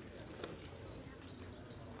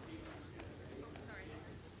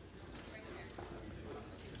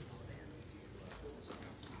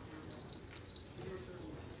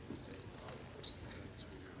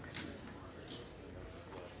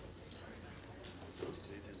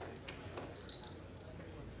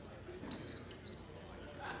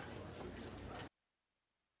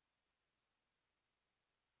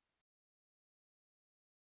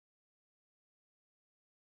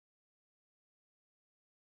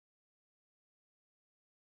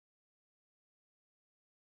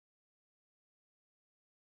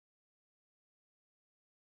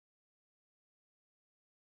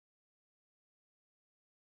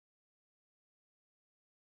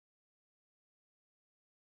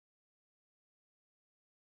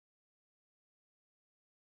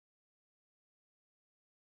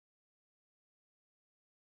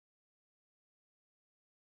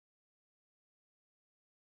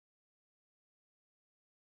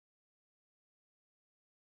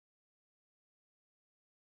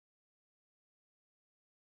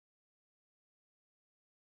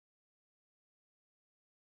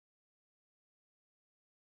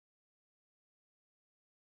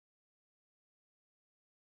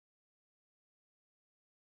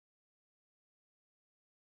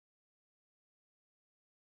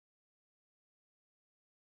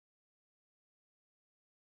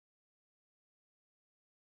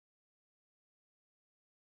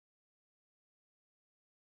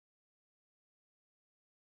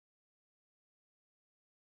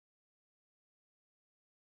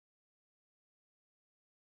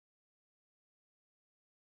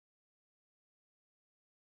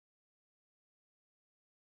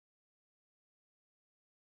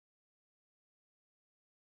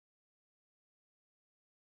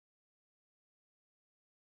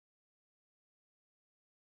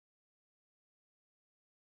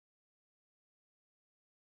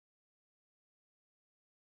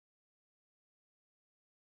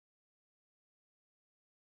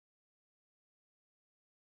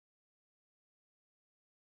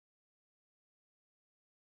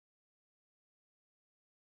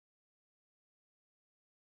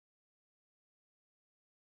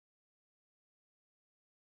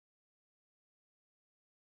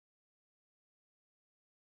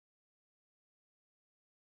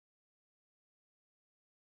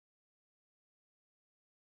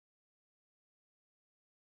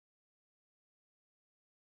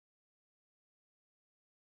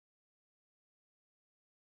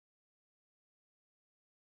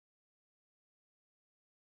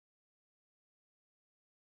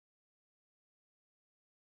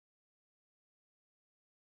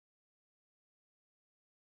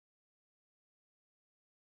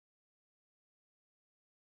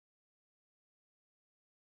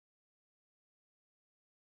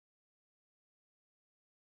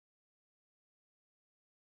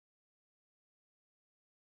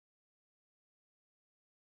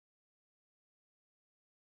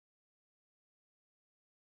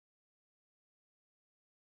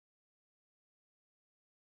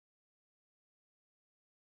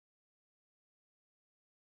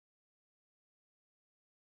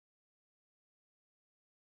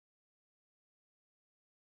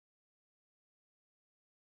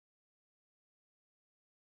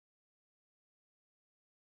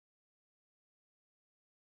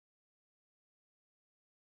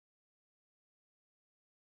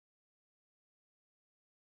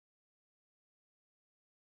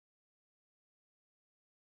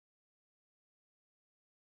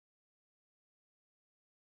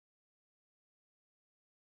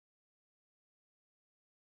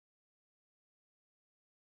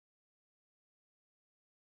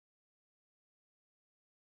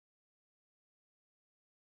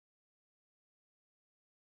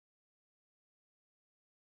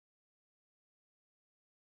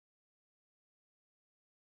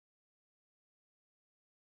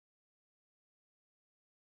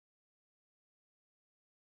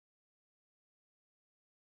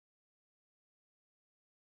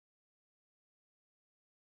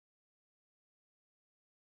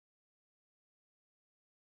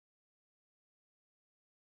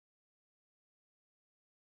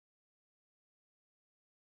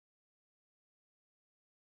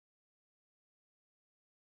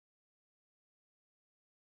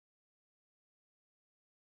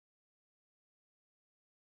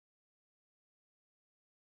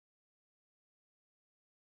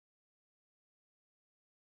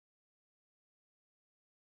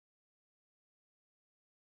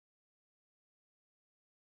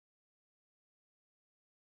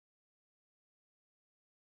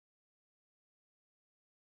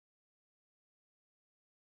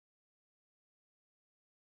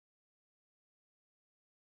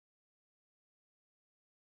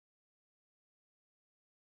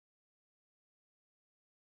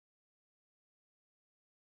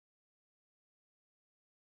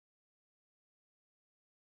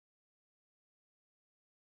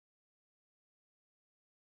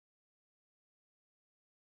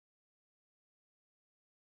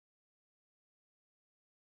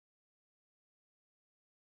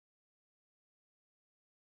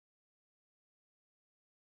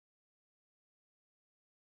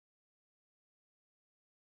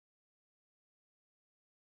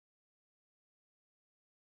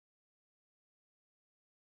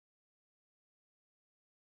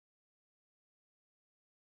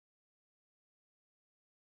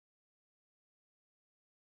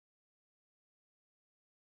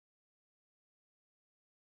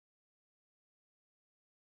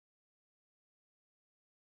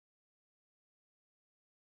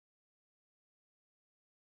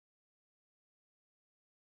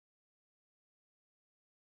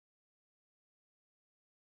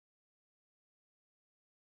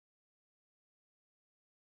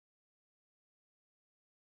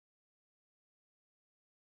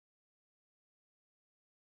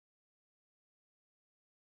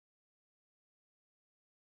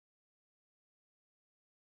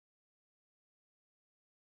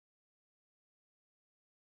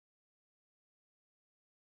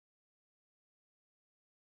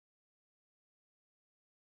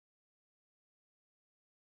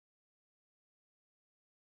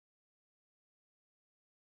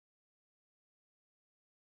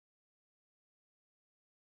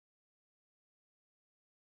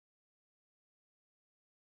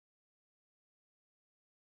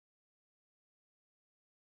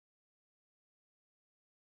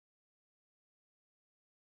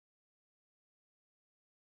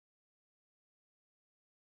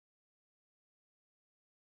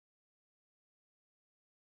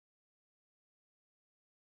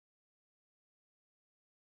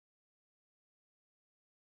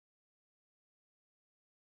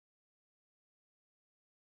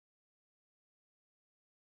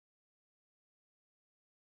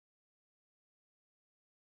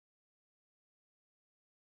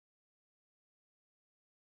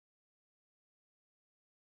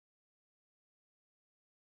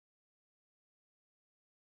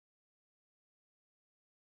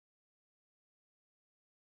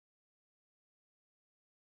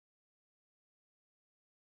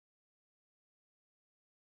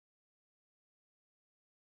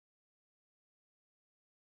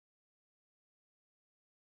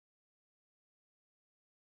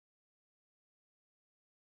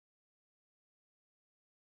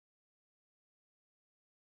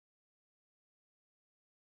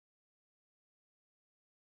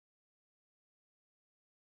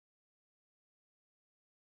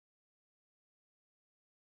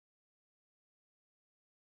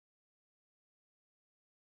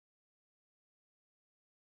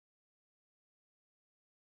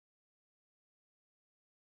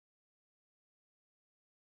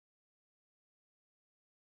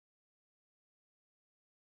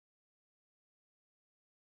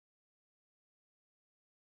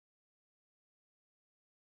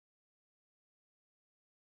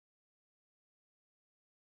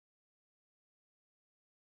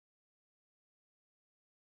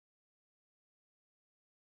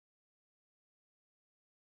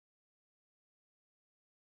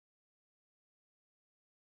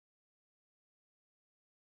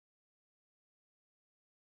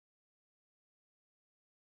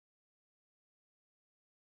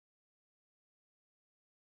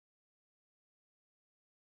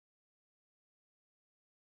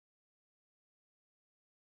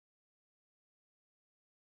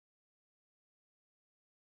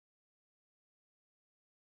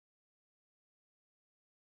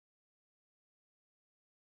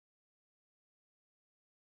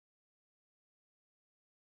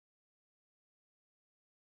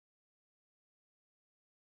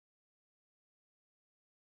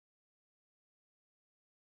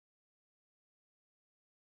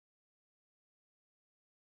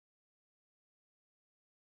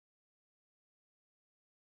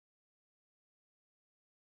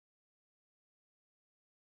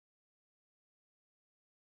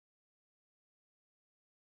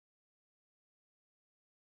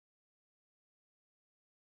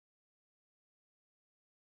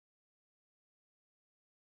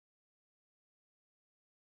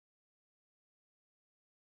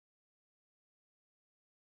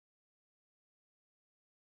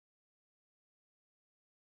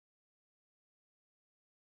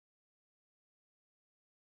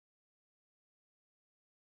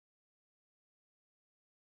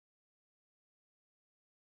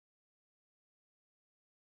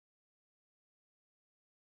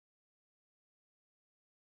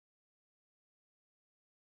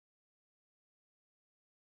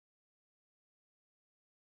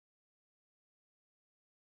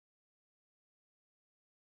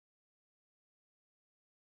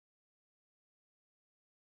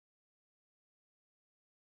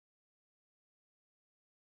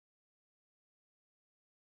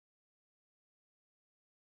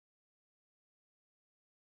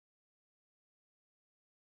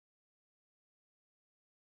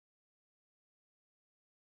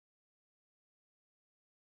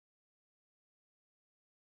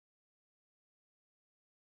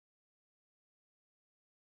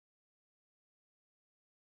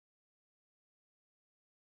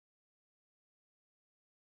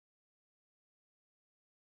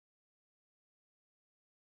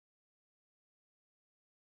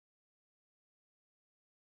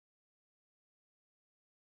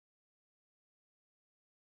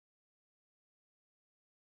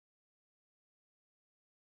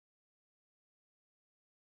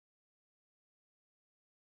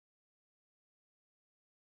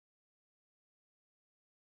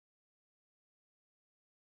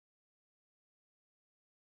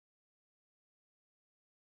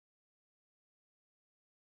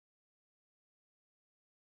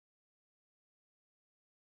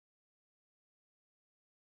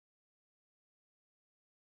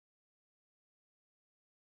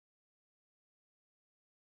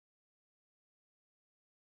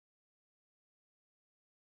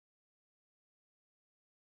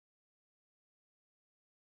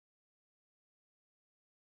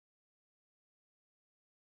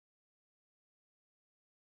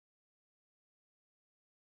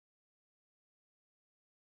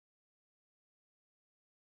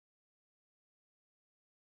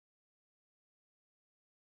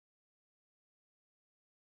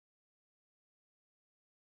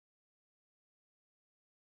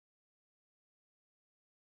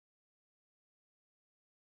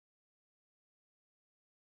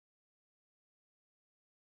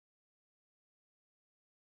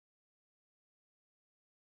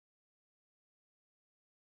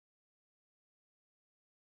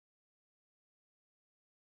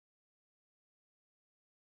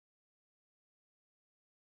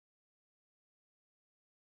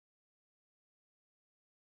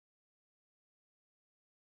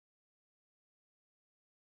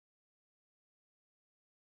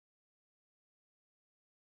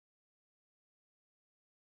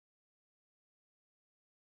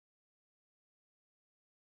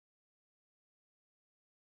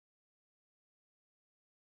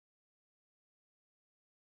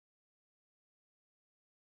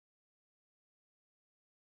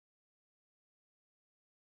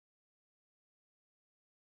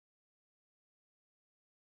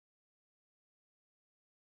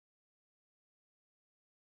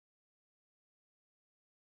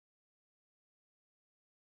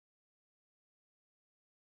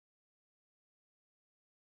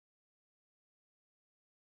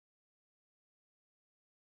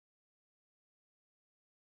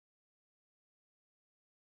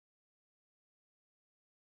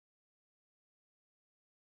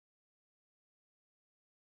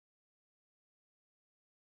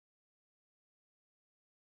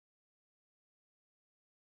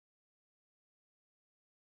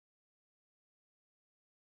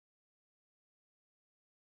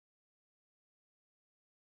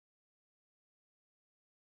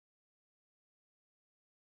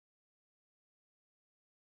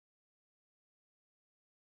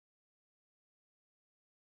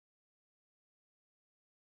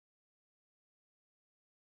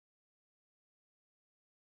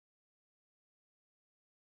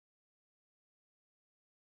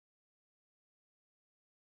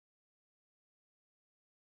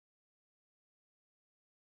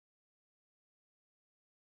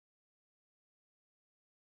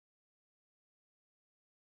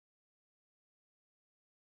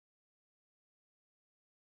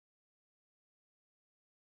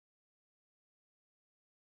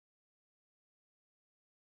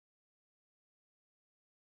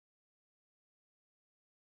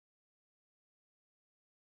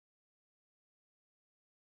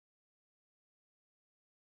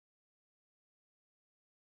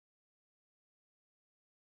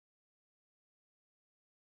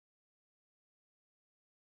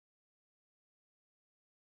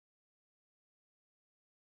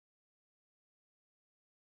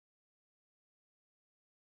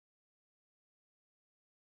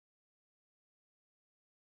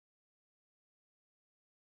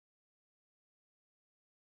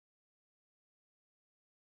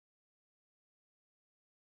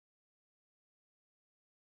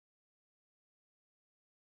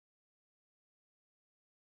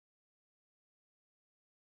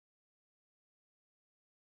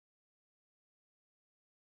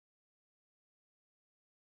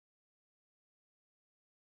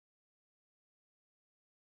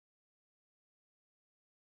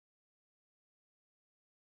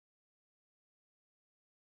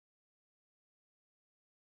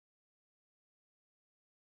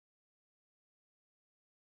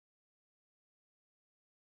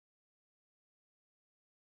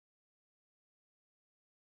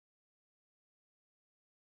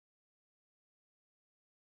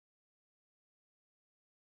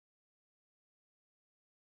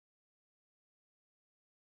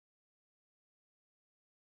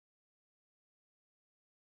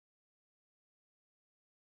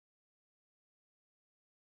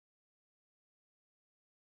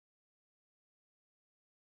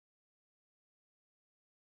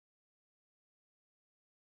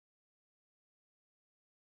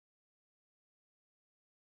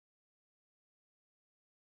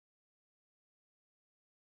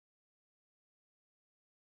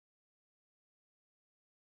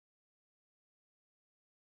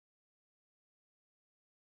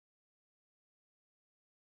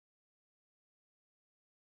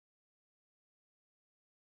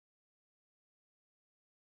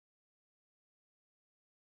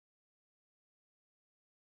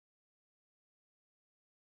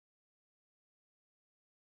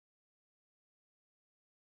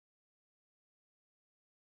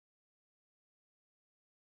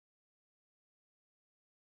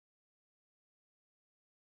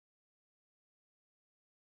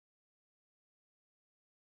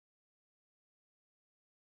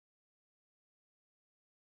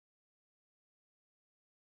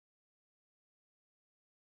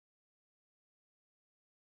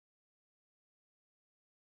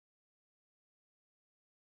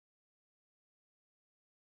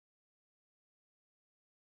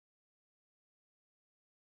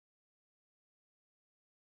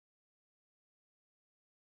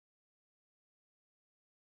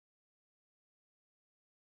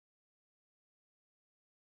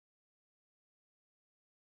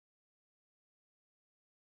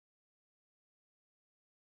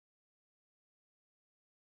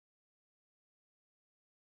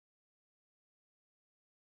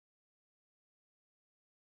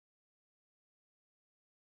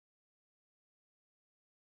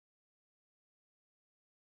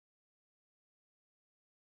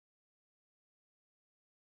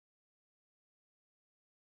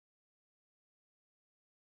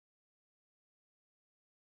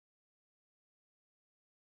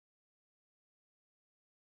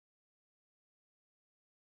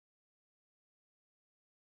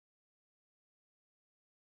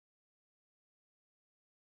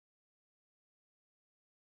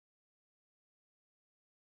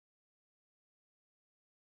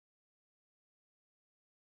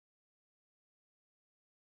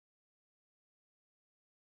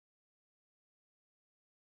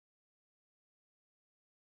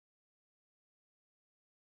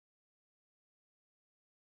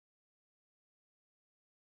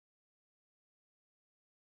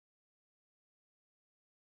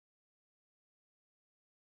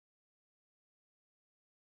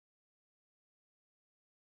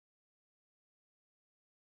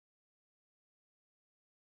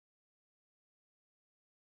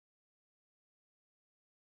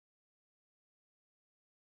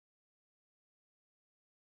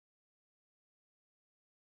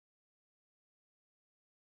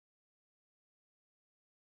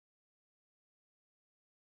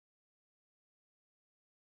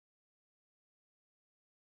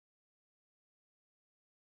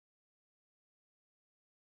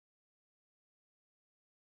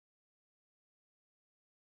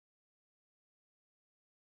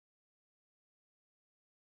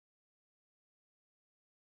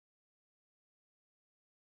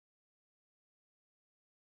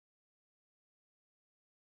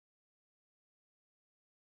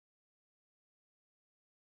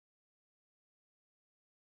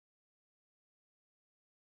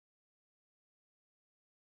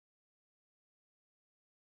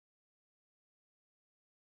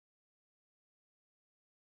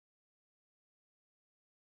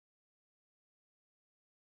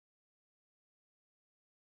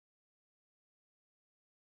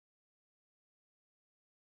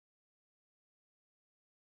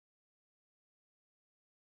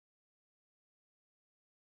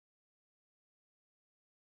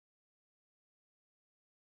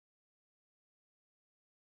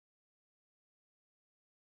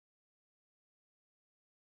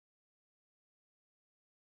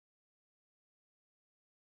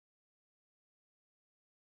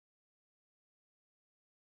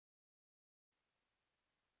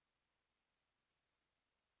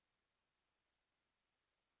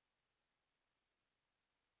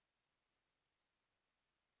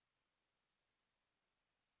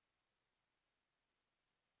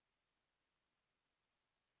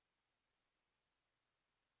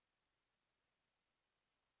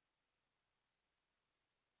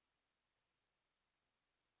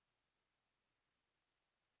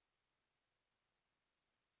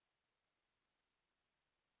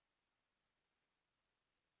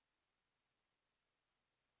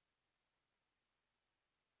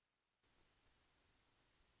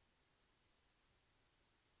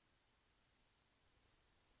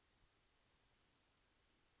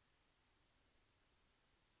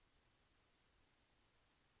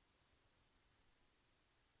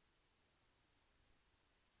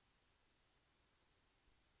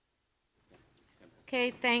 Okay,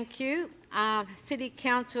 thank you. City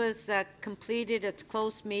Council has completed its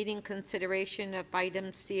closed meeting consideration of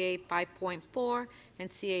items CA 5.4 and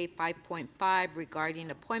CA 5.5 regarding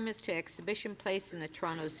appointments to Exhibition Place in the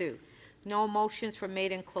Toronto Zoo. No motions were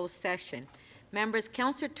made in closed session. Members,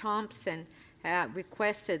 Councillor Thompson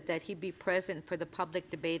requested that he be present for the public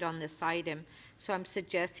debate on this item, so I'm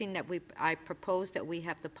suggesting that I propose that we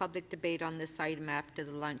have the public debate on this item after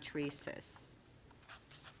the lunch recess.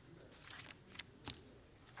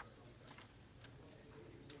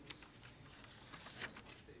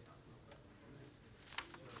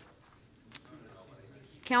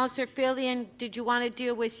 Councillor Fillion, did you want to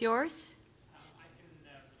deal with yours?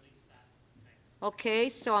 Okay,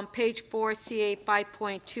 so on page 4, CA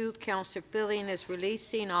 5.2, Councillor Fillion is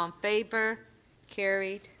releasing. All in favor?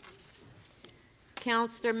 Carried.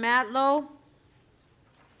 Councillor Matlow?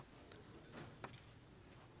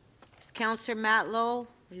 Is Councillor Matlow,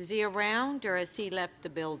 is he around or has he left the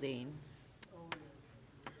building?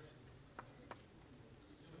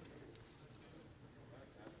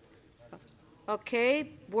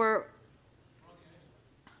 Okay, well,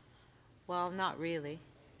 not really.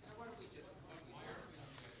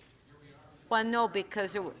 Well, no,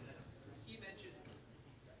 because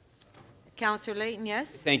Councillor Layton,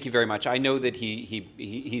 yes? Thank you very much. I know that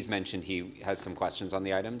he's mentioned he has some questions on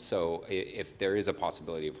the item, so if there is a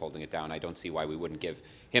possibility of holding it down, I don't see why we wouldn't give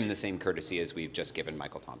him the same courtesy as we've just given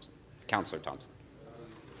Michael Thompson, Councillor Thompson.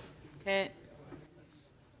 Okay.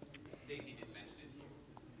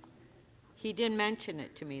 He didn't mention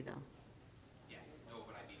it to me, though. Yes, no,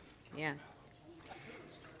 but I mean. Yeah.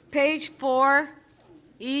 Page 4,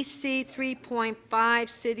 EC 3.5,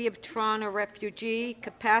 City of Toronto Refugee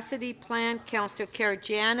Capacity Plan. Councillor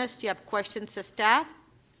Karygiannis, do you have questions to staff?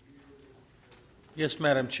 Yes,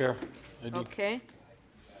 Madam Chair. I do. Okay.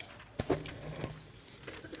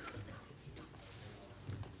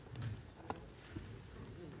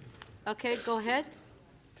 Okay, go ahead.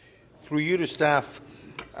 Through you to staff,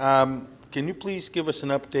 can you please give us an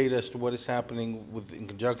update as to what is happening in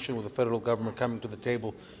conjunction with the federal government coming to the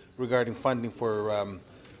table regarding funding for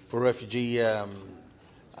refugee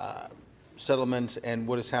settlements and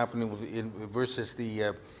what is happening versus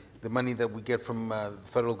the money that we get from the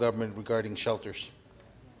federal government regarding shelters?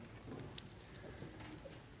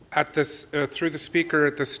 At this, through the Speaker,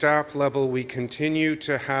 at the staff level, we continue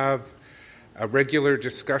to have regular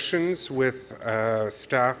discussions with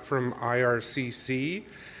staff from IRCC.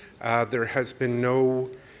 There has been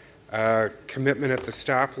no commitment at the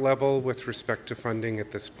staff level with respect to funding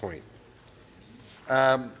at this point.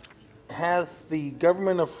 Has the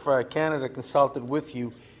Government of Canada consulted with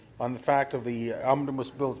you on the fact of the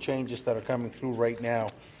omnibus bill changes that are coming through right now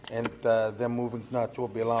and them moving not to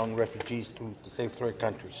be allowing refugees to safe third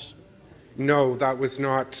countries? No, that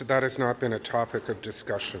has not been a topic of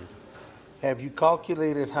discussion. Have you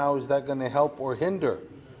calculated how is that going to help or hinder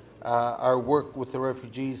our work with the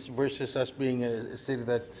refugees versus us being a city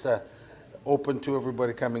that's open to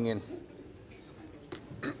everybody coming in?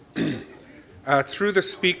 Through the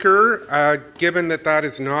Speaker, given that that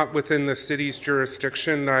is not within the city's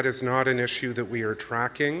jurisdiction, that is not an issue that we are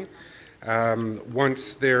tracking.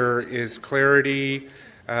 Once there is clarity,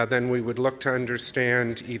 then we would look to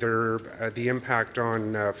understand either the impact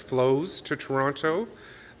on flows to Toronto,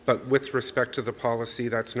 but with respect to the policy,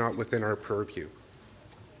 that's not within our purview.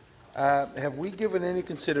 Have we given any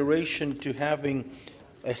consideration to having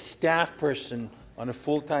a staff person on a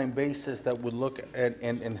full-time basis that would look at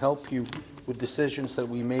and help you with decisions that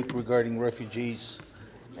we make regarding refugees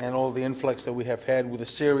and all the influx that we have had with the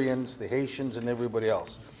Syrians, the Haitians, and everybody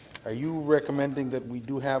else? Are you recommending that we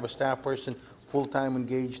do have a staff person full-time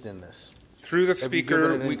engaged in this? Through the Have you given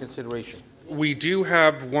Speaker, it any consideration? we do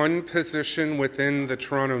have one position within the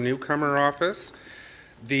Toronto Newcomer Office.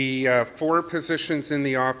 The 4 positions in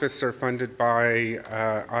the office are funded by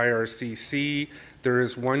IRCC. There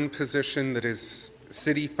is one position that is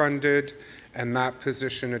city-funded, and that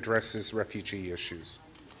position addresses refugee issues.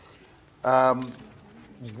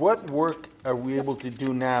 What work are we able to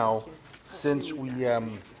do now since we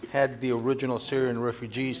had the original Syrian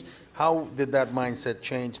refugees? How did that mindset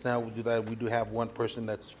change now we do have one person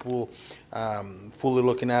that's fully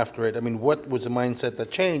looking after it? I mean, what was the mindset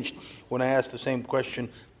that changed when I asked the same question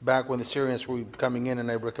back when the Syrians were coming in and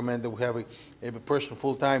I recommended we have a person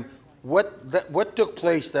full-time? What took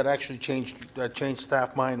place that actually changed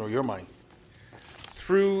staff mind or your mind?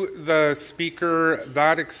 Through the Speaker,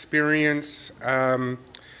 that experience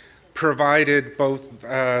provided both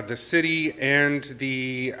the city and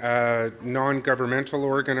the non-governmental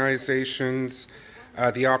organizations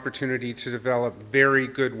the opportunity to develop very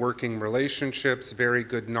good working relationships, very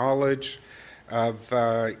good knowledge of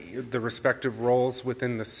the respective roles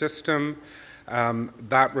within the system.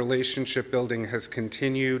 That relationship building has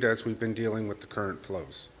continued as we've been dealing with the current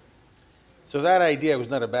flows. So that idea was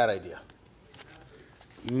not a bad idea?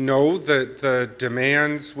 No, the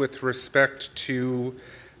demands with respect to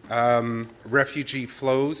refugee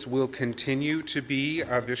flows will continue to be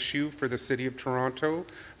of issue for the City of Toronto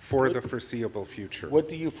for the foreseeable future. What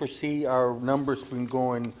do you foresee our numbers been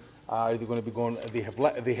going? Are they going to be going?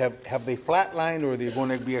 Have they flatlined, or are they going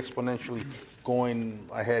to be exponentially going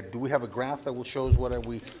ahead? Do we have a graph that will show us what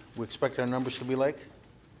we expect our numbers to be like?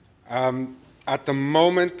 At the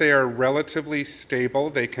moment, they are relatively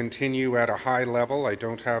stable. They continue at a high level. I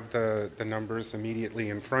don't have the numbers immediately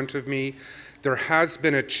in front of me. There has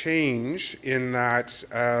been a change in that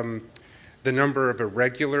the number of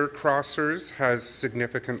irregular crossers has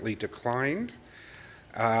significantly declined.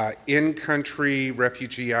 In-country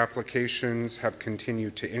refugee applications have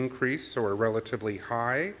continued to increase, so are relatively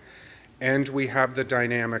high. And we have the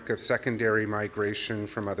dynamic of secondary migration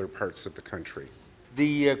from other parts of the country.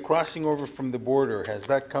 The crossing over from the border, has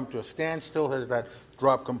that come to a standstill? Has that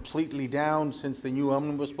dropped completely down since the new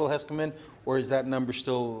omnibus bill has come in? Or is that number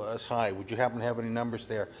still as high? Would you happen to have any numbers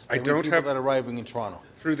there? I don't have that arriving in Toronto.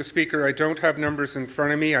 Through the Speaker, I don't have numbers in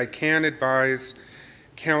front of me. I can advise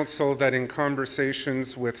Council that in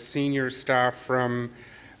conversations with senior staff from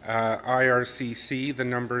IRCC, the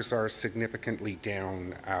numbers are significantly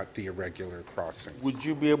down at the irregular crossings. Would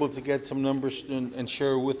you be able to get some numbers and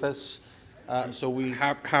share with us?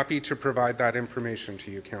 Happy to provide that information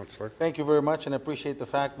to you, Councillor. Thank you very much, and I appreciate the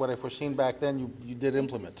fact what I foreseen back then you did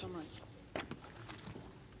implement.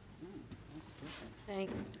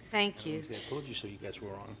 Thank you. I told you so. You guys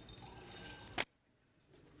were on.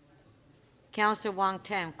 Councillor Wong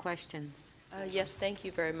Tam, questions. Yes, thank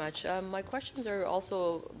you very much. My questions are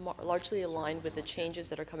also largely aligned with the changes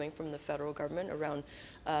that are coming from the federal government around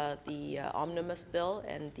the omnibus bill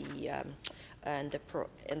and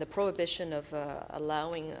the prohibition of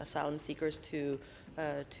allowing asylum seekers to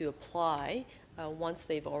apply once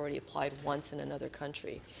they've already applied once in another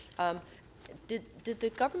country. Did the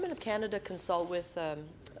Government of Canada consult with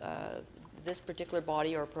this particular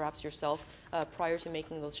body, or perhaps yourself, prior to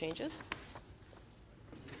making those changes?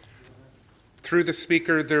 Through the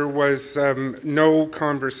Speaker, there was no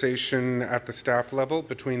conversation at the staff level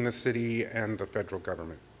between the city and the federal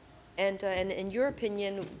government. And in your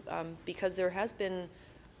opinion, because there has been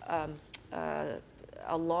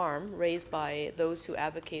alarm raised by those who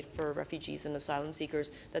advocate for refugees and asylum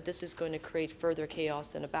seekers that this is going to create further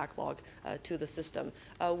chaos and a backlog to the system,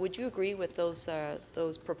 would you agree with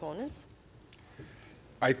those proponents?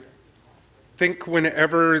 I think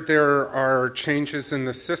whenever there are changes in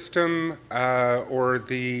the system or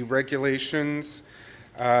the regulations,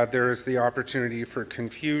 there is the opportunity for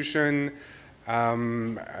confusion,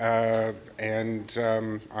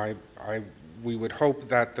 we would hope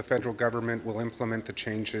that the federal government will implement the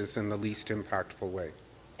changes in the least impactful way.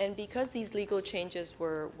 And because these legal changes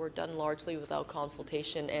were done largely without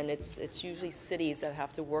consultation, and it's usually cities that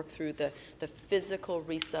have to work through the physical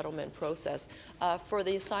resettlement process, for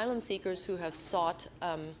the asylum seekers who have sought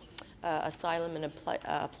asylum and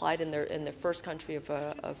applied in their first country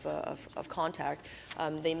of contact,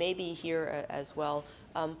 they may be here as well.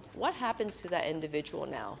 What happens to that individual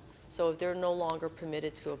now? So if they're no longer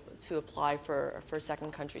permitted to apply for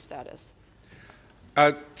second country status?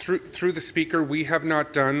 Through the Speaker, we have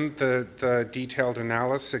not done the detailed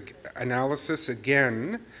analysis.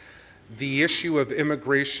 Again, the issue of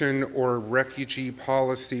immigration or refugee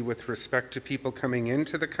policy with respect to people coming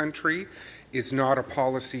into the country is not a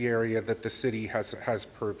policy area that the city has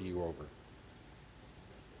purview over.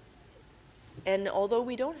 And although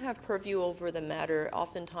we don't have purview over the matter,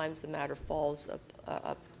 oftentimes the matter falls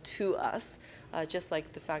up to us, just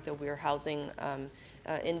like the fact that we are housing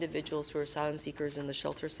individuals who are asylum seekers in the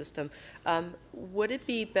shelter system. Would it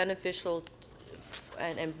be beneficial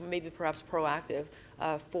and maybe perhaps proactive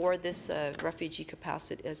for this refugee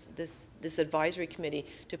capacity, as this advisory committee,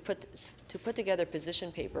 to put together a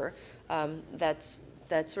position paper that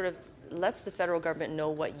sort of lets the federal government know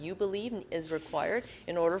what you believe is required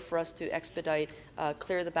in order for us to expedite,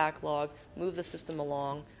 clear the backlog, move the system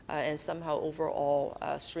along, and somehow overall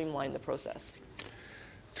streamline the process?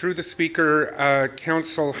 Through the Speaker,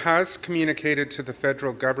 Council has communicated to the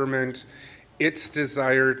federal government its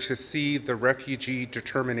desire to see the refugee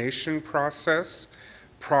determination process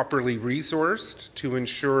properly resourced to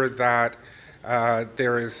ensure that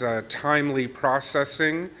there is timely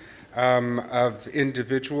processing of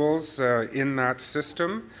individuals in that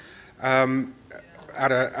system. From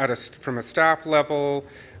a staff level,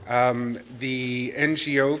 The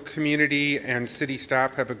NGO community and city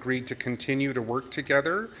staff have agreed to continue to work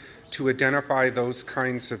together to identify those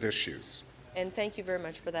kinds of issues. And thank you very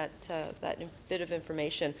much for that, bit of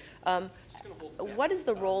information. What is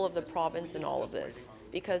the role of the province in all of this?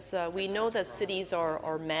 Because we know that cities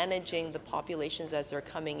are managing the populations as they're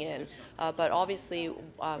coming in, but obviously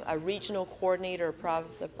a regional coordinator,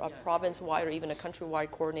 a province-wide or even a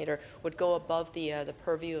country-wide coordinator would go above the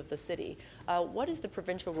purview of the city. What is the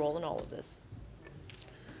provincial role in all of this?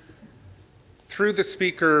 Through the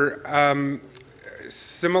Speaker,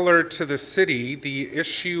 similar to the city, the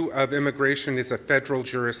issue of immigration is a federal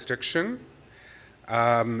jurisdiction.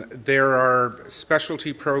 There are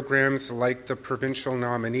specialty programs like the Provincial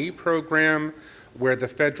Nominee Program, where the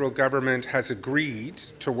federal government has agreed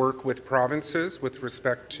to work with provinces with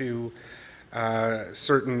respect to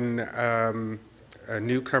certain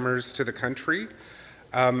newcomers to the country.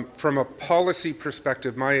 From a policy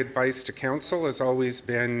perspective, my advice to Council has always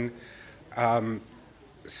been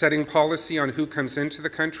setting policy on who comes into the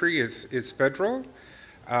country is federal.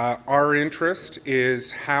 Our interest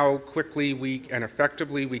is how quickly and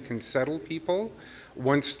effectively we can settle people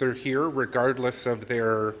once they're here, regardless of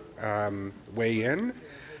their way in.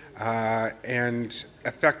 And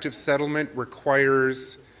effective settlement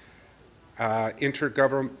requires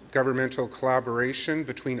intergovernmental collaboration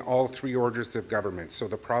between all three orders of government. So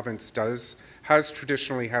the province has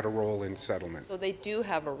traditionally had a role in settlement. So they do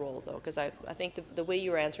have a role, though, because I think the way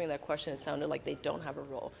you were answering that question, it sounded like they don't have a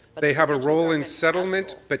role. But they have a role in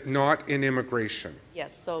settlement, but not in immigration.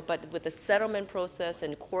 Yes, so but with the settlement process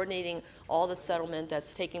and coordinating all the settlement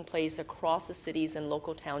that's taking place across the cities and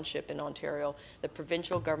local township in Ontario, the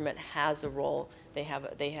provincial government has a role.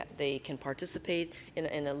 They can participate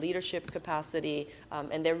in a leadership capacity,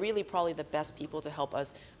 and they're really probably the best people to help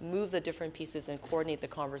us move the different pieces and coordinate the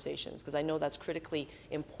conversations, because I know that's critically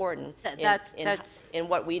important in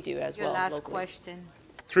what we do as well. Your last locally. question.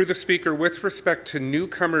 Through the Speaker, with respect to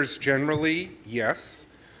newcomers generally, yes.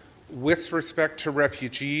 With respect to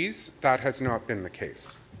refugees, that has not been the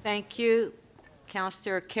case. Thank you.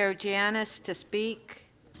 Councillor Karygiannis to speak.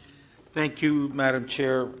 Thank you, Madam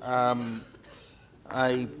Chair.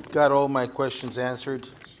 I got all my questions answered.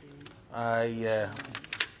 I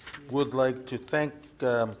would like to thank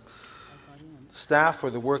staff for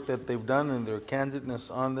the work that they've done and their candidness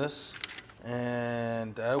on this,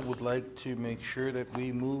 and I would like to make sure that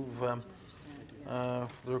we move the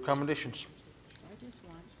recommendations.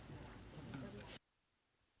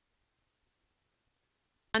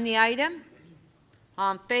 On the item?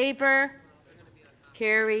 On favor?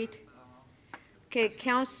 Carried. Okay,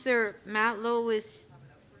 Councillor Matlow is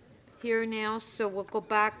here now, so we'll go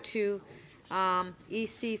back to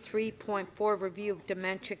EC 3.4, review of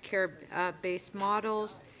dementia care-based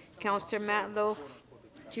models. Councillor Matlow,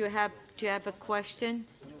 do you have a question?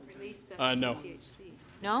 No.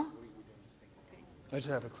 No? I just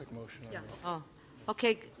have a quick motion. Oh,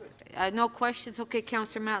 okay. No questions? Okay,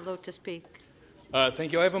 Councillor Matlow to speak.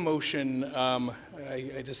 Thank you. I have a motion.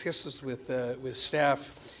 I discussed this with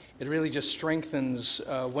staff. It really just strengthens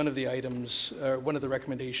one of the items, one of the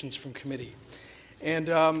recommendations from committee. And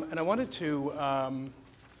I wanted to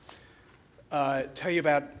tell you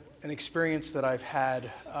about an experience that I've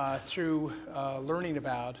had through learning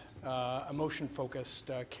about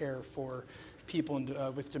emotion-focused care for people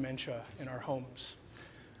with dementia in our homes.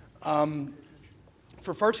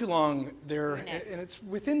 For far too long, and it's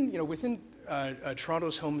within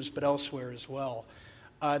Toronto's homes, but elsewhere as well,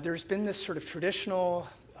 there's been this sort of traditional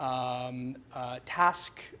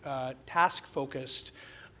task-focused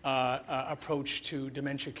approach to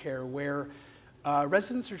dementia care, where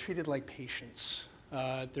residents are treated like patients.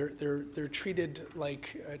 They're treated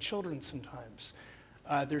like children sometimes.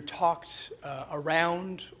 They're talked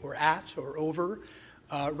around or at or over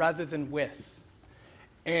rather than with.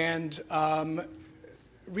 And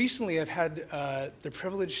recently I've had the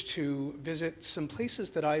privilege to visit some places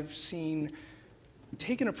that I've seen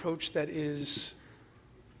take an approach that is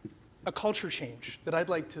a culture change that I'd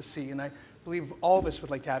like to see, and I believe all of us would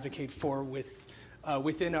like to advocate for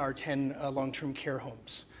within our 10 long-term care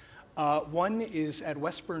homes. One is at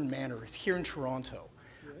Westburn Manor. It's here in Toronto,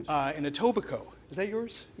 in Etobicoke. Is that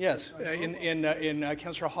yours? Yes, in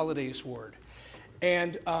Councillor Holliday's ward.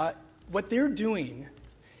 And what they're doing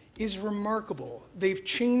is remarkable. They've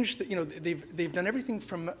changed, they've done everything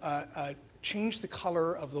from change the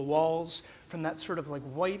color of the walls from that sort of like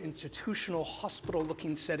white institutional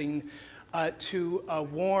hospital-looking setting to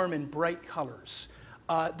warm and bright colors.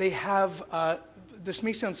 They have, this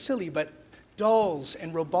may sound silly, but dolls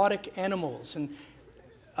and robotic animals and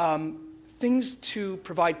things to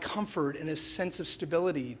provide comfort and a sense of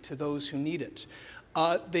stability to those who need it.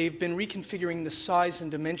 They've been reconfiguring the size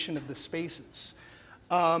and dimension of the spaces.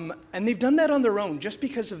 And they've done that on their own, just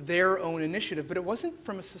because of their own initiative, but it wasn't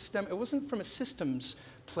from a systems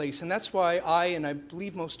place, and that's why I, and I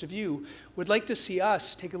believe most of you, would like to see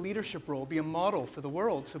us take a leadership role, be a model for the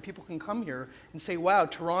world, so people can come here and say, wow,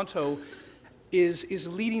 Toronto is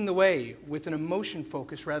leading the way with an emotion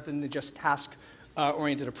focus rather than the just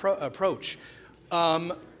task-oriented approach.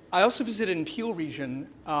 I also visited in Peel Region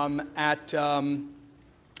at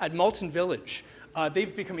Malton Village.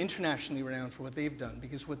 They've become internationally renowned for what they've done,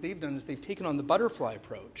 because what they've done is they've taken on the butterfly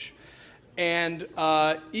approach. And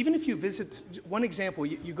even if you visit, one example,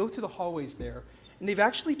 you go through the hallways there, and they've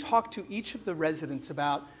actually talked to each of the residents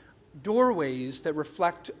about doorways that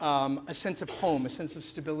reflect a sense of home, a sense of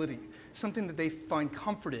stability, something that they find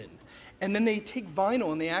comfort in. And then they take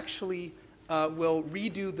vinyl and they actually will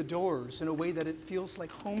redo the doors in a way that it feels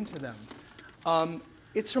like home to them.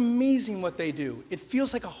 It's amazing what they do. It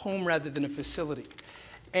feels like a home rather than a facility.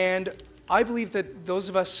 And I believe that those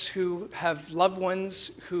of us who have loved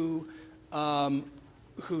ones who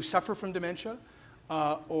suffer from dementia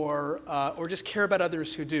or just care about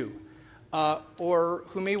others who do, or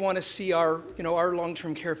who may want to see our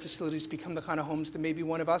long-term care facilities become the kind of homes that maybe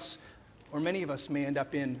one of us or many of us may end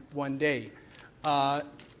up in one day.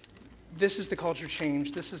 This is the culture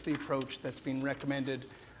change. This is the approach that's being recommended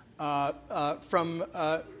from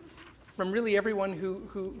really everyone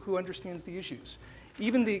who understands the issues.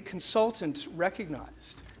 Even the consultant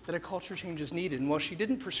recognized that a culture change is needed. And while she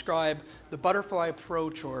didn't prescribe the butterfly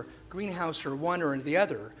approach or greenhouse or one or the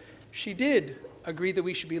other, she did agree that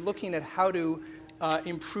we should be looking at how to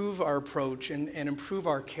improve our approach and improve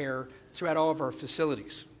our care throughout all of our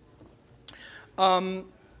facilities.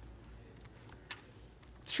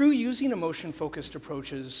 Through using emotion-focused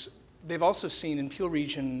approaches, they've also seen, and Peel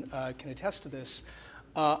Region can attest to this,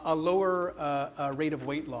 a lower rate of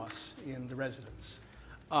weight loss in the residents.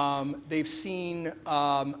 They've seen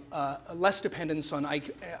less dependence on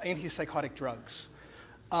antipsychotic drugs.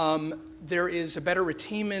 There is a better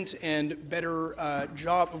retainment and better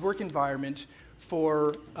work environment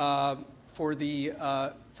for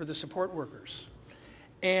the support workers.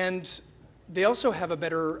 And they also have a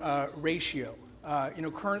better ratio.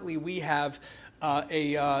 Currently we have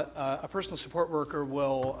a personal support worker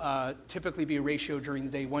will typically be a ratio during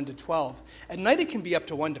the day 1 to 12. At night it can be up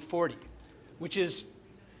to 1 to 40, which is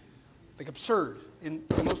like absurd.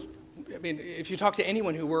 If you talk to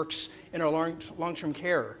anyone who works in our long-term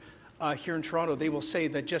care here in Toronto, they will say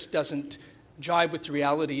that just doesn't jibe with the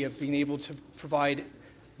reality of being able to provide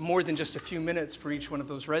more than just a few minutes for each one of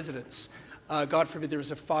those residents. God forbid there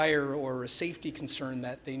was a fire or a safety concern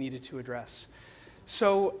that they needed to address.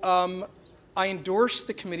 So I endorse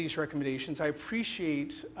the committee's recommendations. I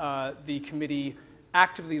appreciate the committee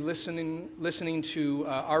actively listening to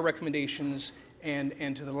our recommendations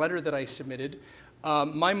and to the letter that I submitted.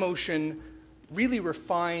 My motion really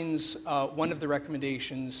refines one of the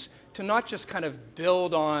recommendations to not just kind of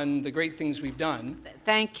build on the great things we've done,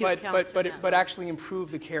 Thank you, but actually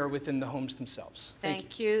improve the care within the homes themselves.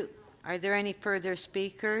 Thank you. Are there any further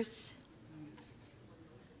speakers?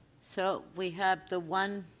 So we have the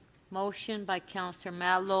one motion by Councillor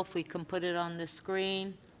Matlow, if we can put it on the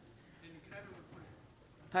screen.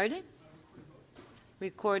 Pardon?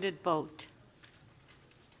 Recorded vote.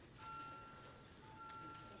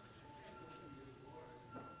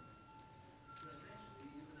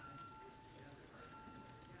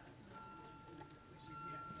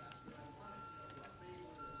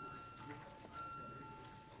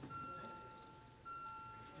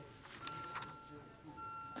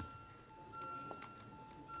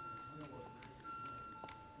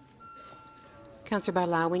 Councillor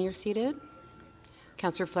Bailão, when you're seated.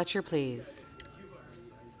 Councillor Fletcher, please.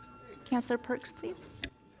 Councillor Perks, please.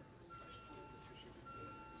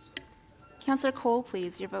 Councillor Cole,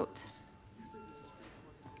 please, your vote.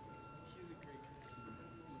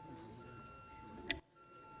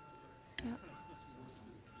 Yep.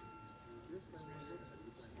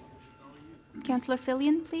 Councillor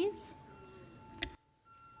Fillion, please.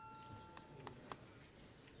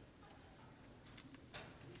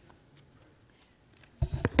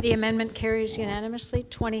 The amendment carries unanimously,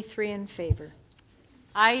 23 in favor.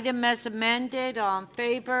 Item as amended, all in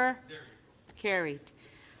favor? Carried.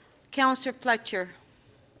 Councillor Fletcher.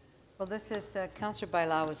 Well, this is, Councillor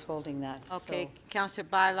Bailão is holding that. Okay, so. Councillor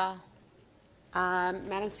Bailão.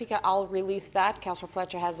 Madam Speaker, I'll release that. Councillor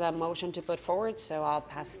Fletcher has a motion to put forward, so I'll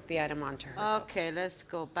pass the item on to her. Okay, let's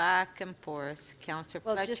go back and forth. Councillor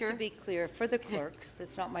Well, Fletcher. just to be clear, for the clerks,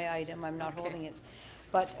 it's not my item, I'm not holding it.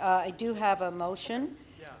 But I do have a motion.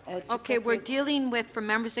 To Okay, put we're the- dealing with, for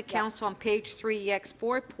members of council on page 3X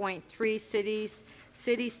 4.3,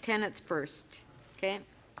 cities tenants first, okay?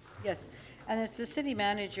 Yes, and as the city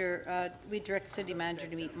manager, we direct the city manager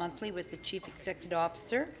to meet monthly with the chief executive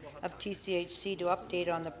officer of TCHC to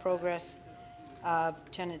update on the progress of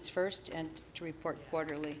tenants first and to report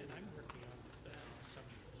quarterly.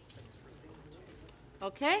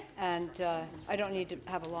 Okay? And I don't need to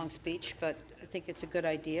have a long speech, but I think it's a good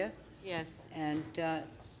idea. Yes. And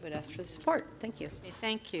would ask for the support. Thank you. Okay,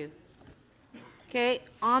 thank you. Okay,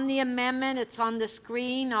 on the amendment, it's on the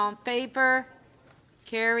screen. All in favor?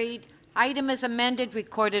 Carried. Item is amended,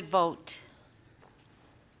 recorded vote.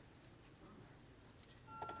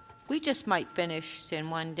 We just might finish in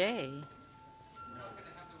one day.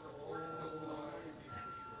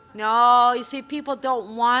 No, you see, people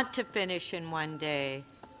don't want to finish in one day.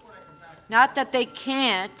 Not that they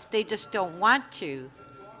can't, they just don't want to.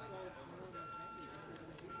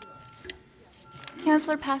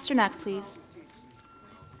 Councillor Pasternak, please.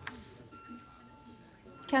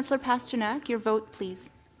 Councillor Pasternak, your vote,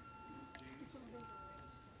 please.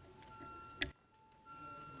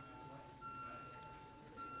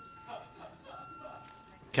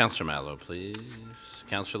 Councillor Mallow, please.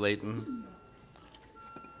 Councillor Layton.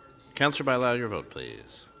 Councillor Bailao, your vote,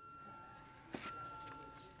 please.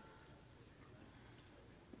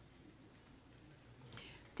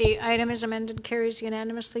 The item is amended, carries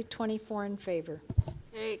unanimously, 24 in favor.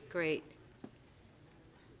 Okay, great.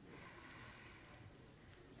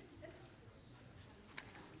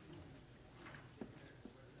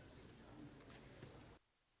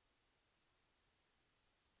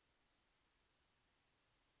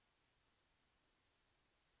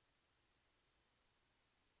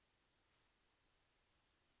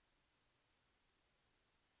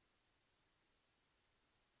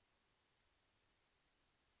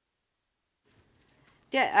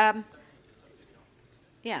 Yeah,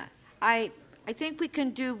 I think we can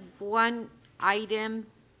do one item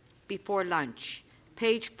before lunch.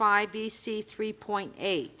 Page 5, EC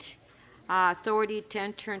 3.8, authority to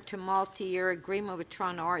enter into multi-year agreement with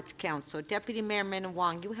Toronto Arts Council. Deputy Mayor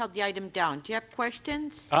Minnan-Wong, you held the item down. Do you have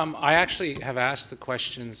questions? I actually have asked the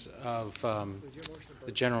questions of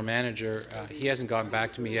the general manager. He hasn't gotten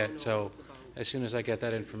back to me yet, so as soon as I get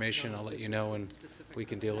that information, I'll let you know and we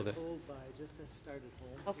can deal with it.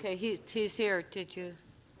 Okay, he's here. Did you?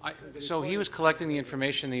 So he was collecting the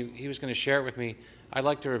information. He was going to share it with me. I'd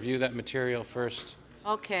like to review that material first.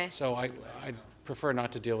 Okay. So I'd prefer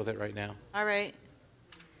not to deal with it right now. All right.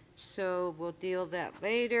 So we'll deal that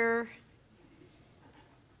later.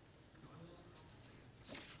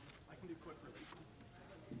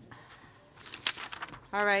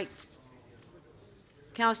 All right.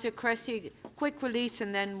 Councillor Cressy, quick release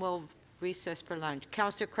and then we'll recess for lunch.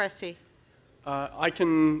 Councillor Cressy. I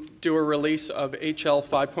can do a release of HL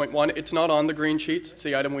 5.1. It's not on the green sheets. It's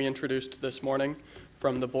the item we introduced this morning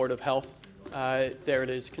from the Board of Health. There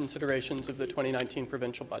it is, considerations of the 2019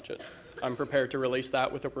 provincial budget. I'm prepared to release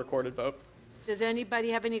that with a recorded vote. Does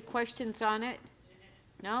anybody have any questions on it?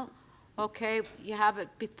 No? Okay, you have it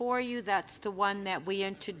before you. That's the one that we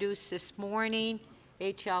introduced this morning,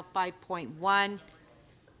 HL 5.1.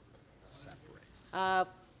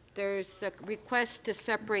 There's a request to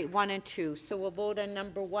separate 1 and 2. So we'll vote on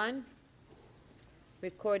number 1.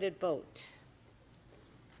 Recorded vote.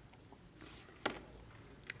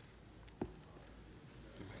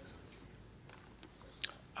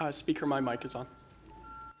 Speaker, my mic is on.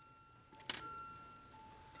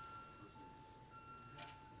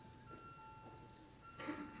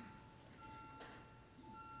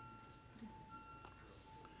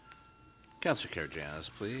 Councillor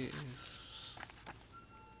Karygiannis, please.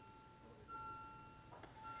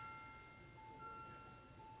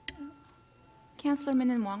 Councillor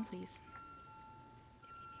Minnan-Wong, please.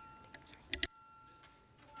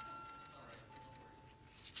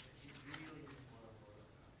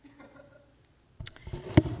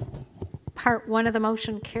 Part 1 of the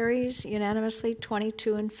motion carries unanimously,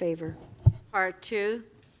 22 in favor. Part 2.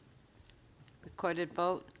 Recorded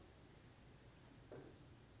vote.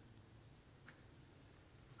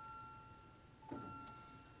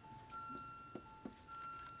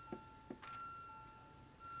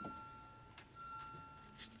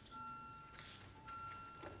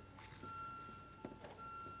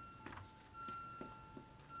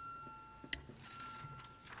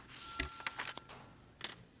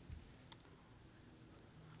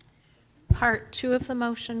 Part 2 of the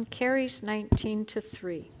motion carries 19 to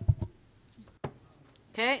 3.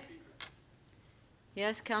 Okay.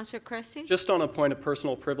 Yes, Councillor Cressy? Just on a point of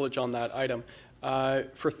personal privilege on that item,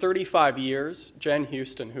 For 35 years, Jen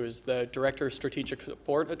Houston, who is the Director of Strategic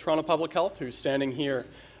Support at Toronto Public Health, who's standing here,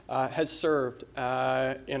 has served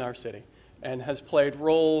in our city and has played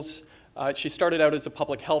roles. She started out as a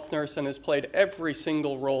public health nurse and has played every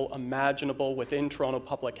single role imaginable within Toronto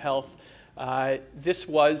Public Health. This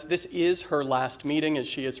is her last meeting as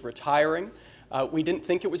she is retiring. We didn't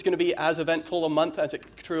think it was going to be as eventful a month as it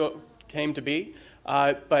came to be.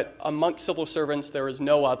 But amongst civil servants, there is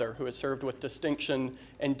no other who has served with distinction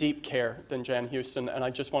and deep care than Jan Houston, and I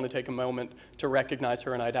just want to take a moment to recognize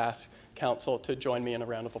her, and I'd ask Council to join me in a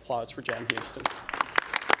round of applause for Jan Houston.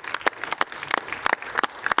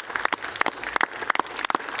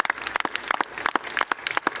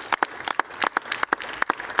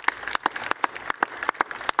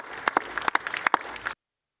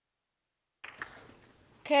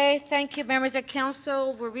 Okay, thank you, members of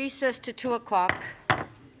council. We're recessed to 2 o'clock.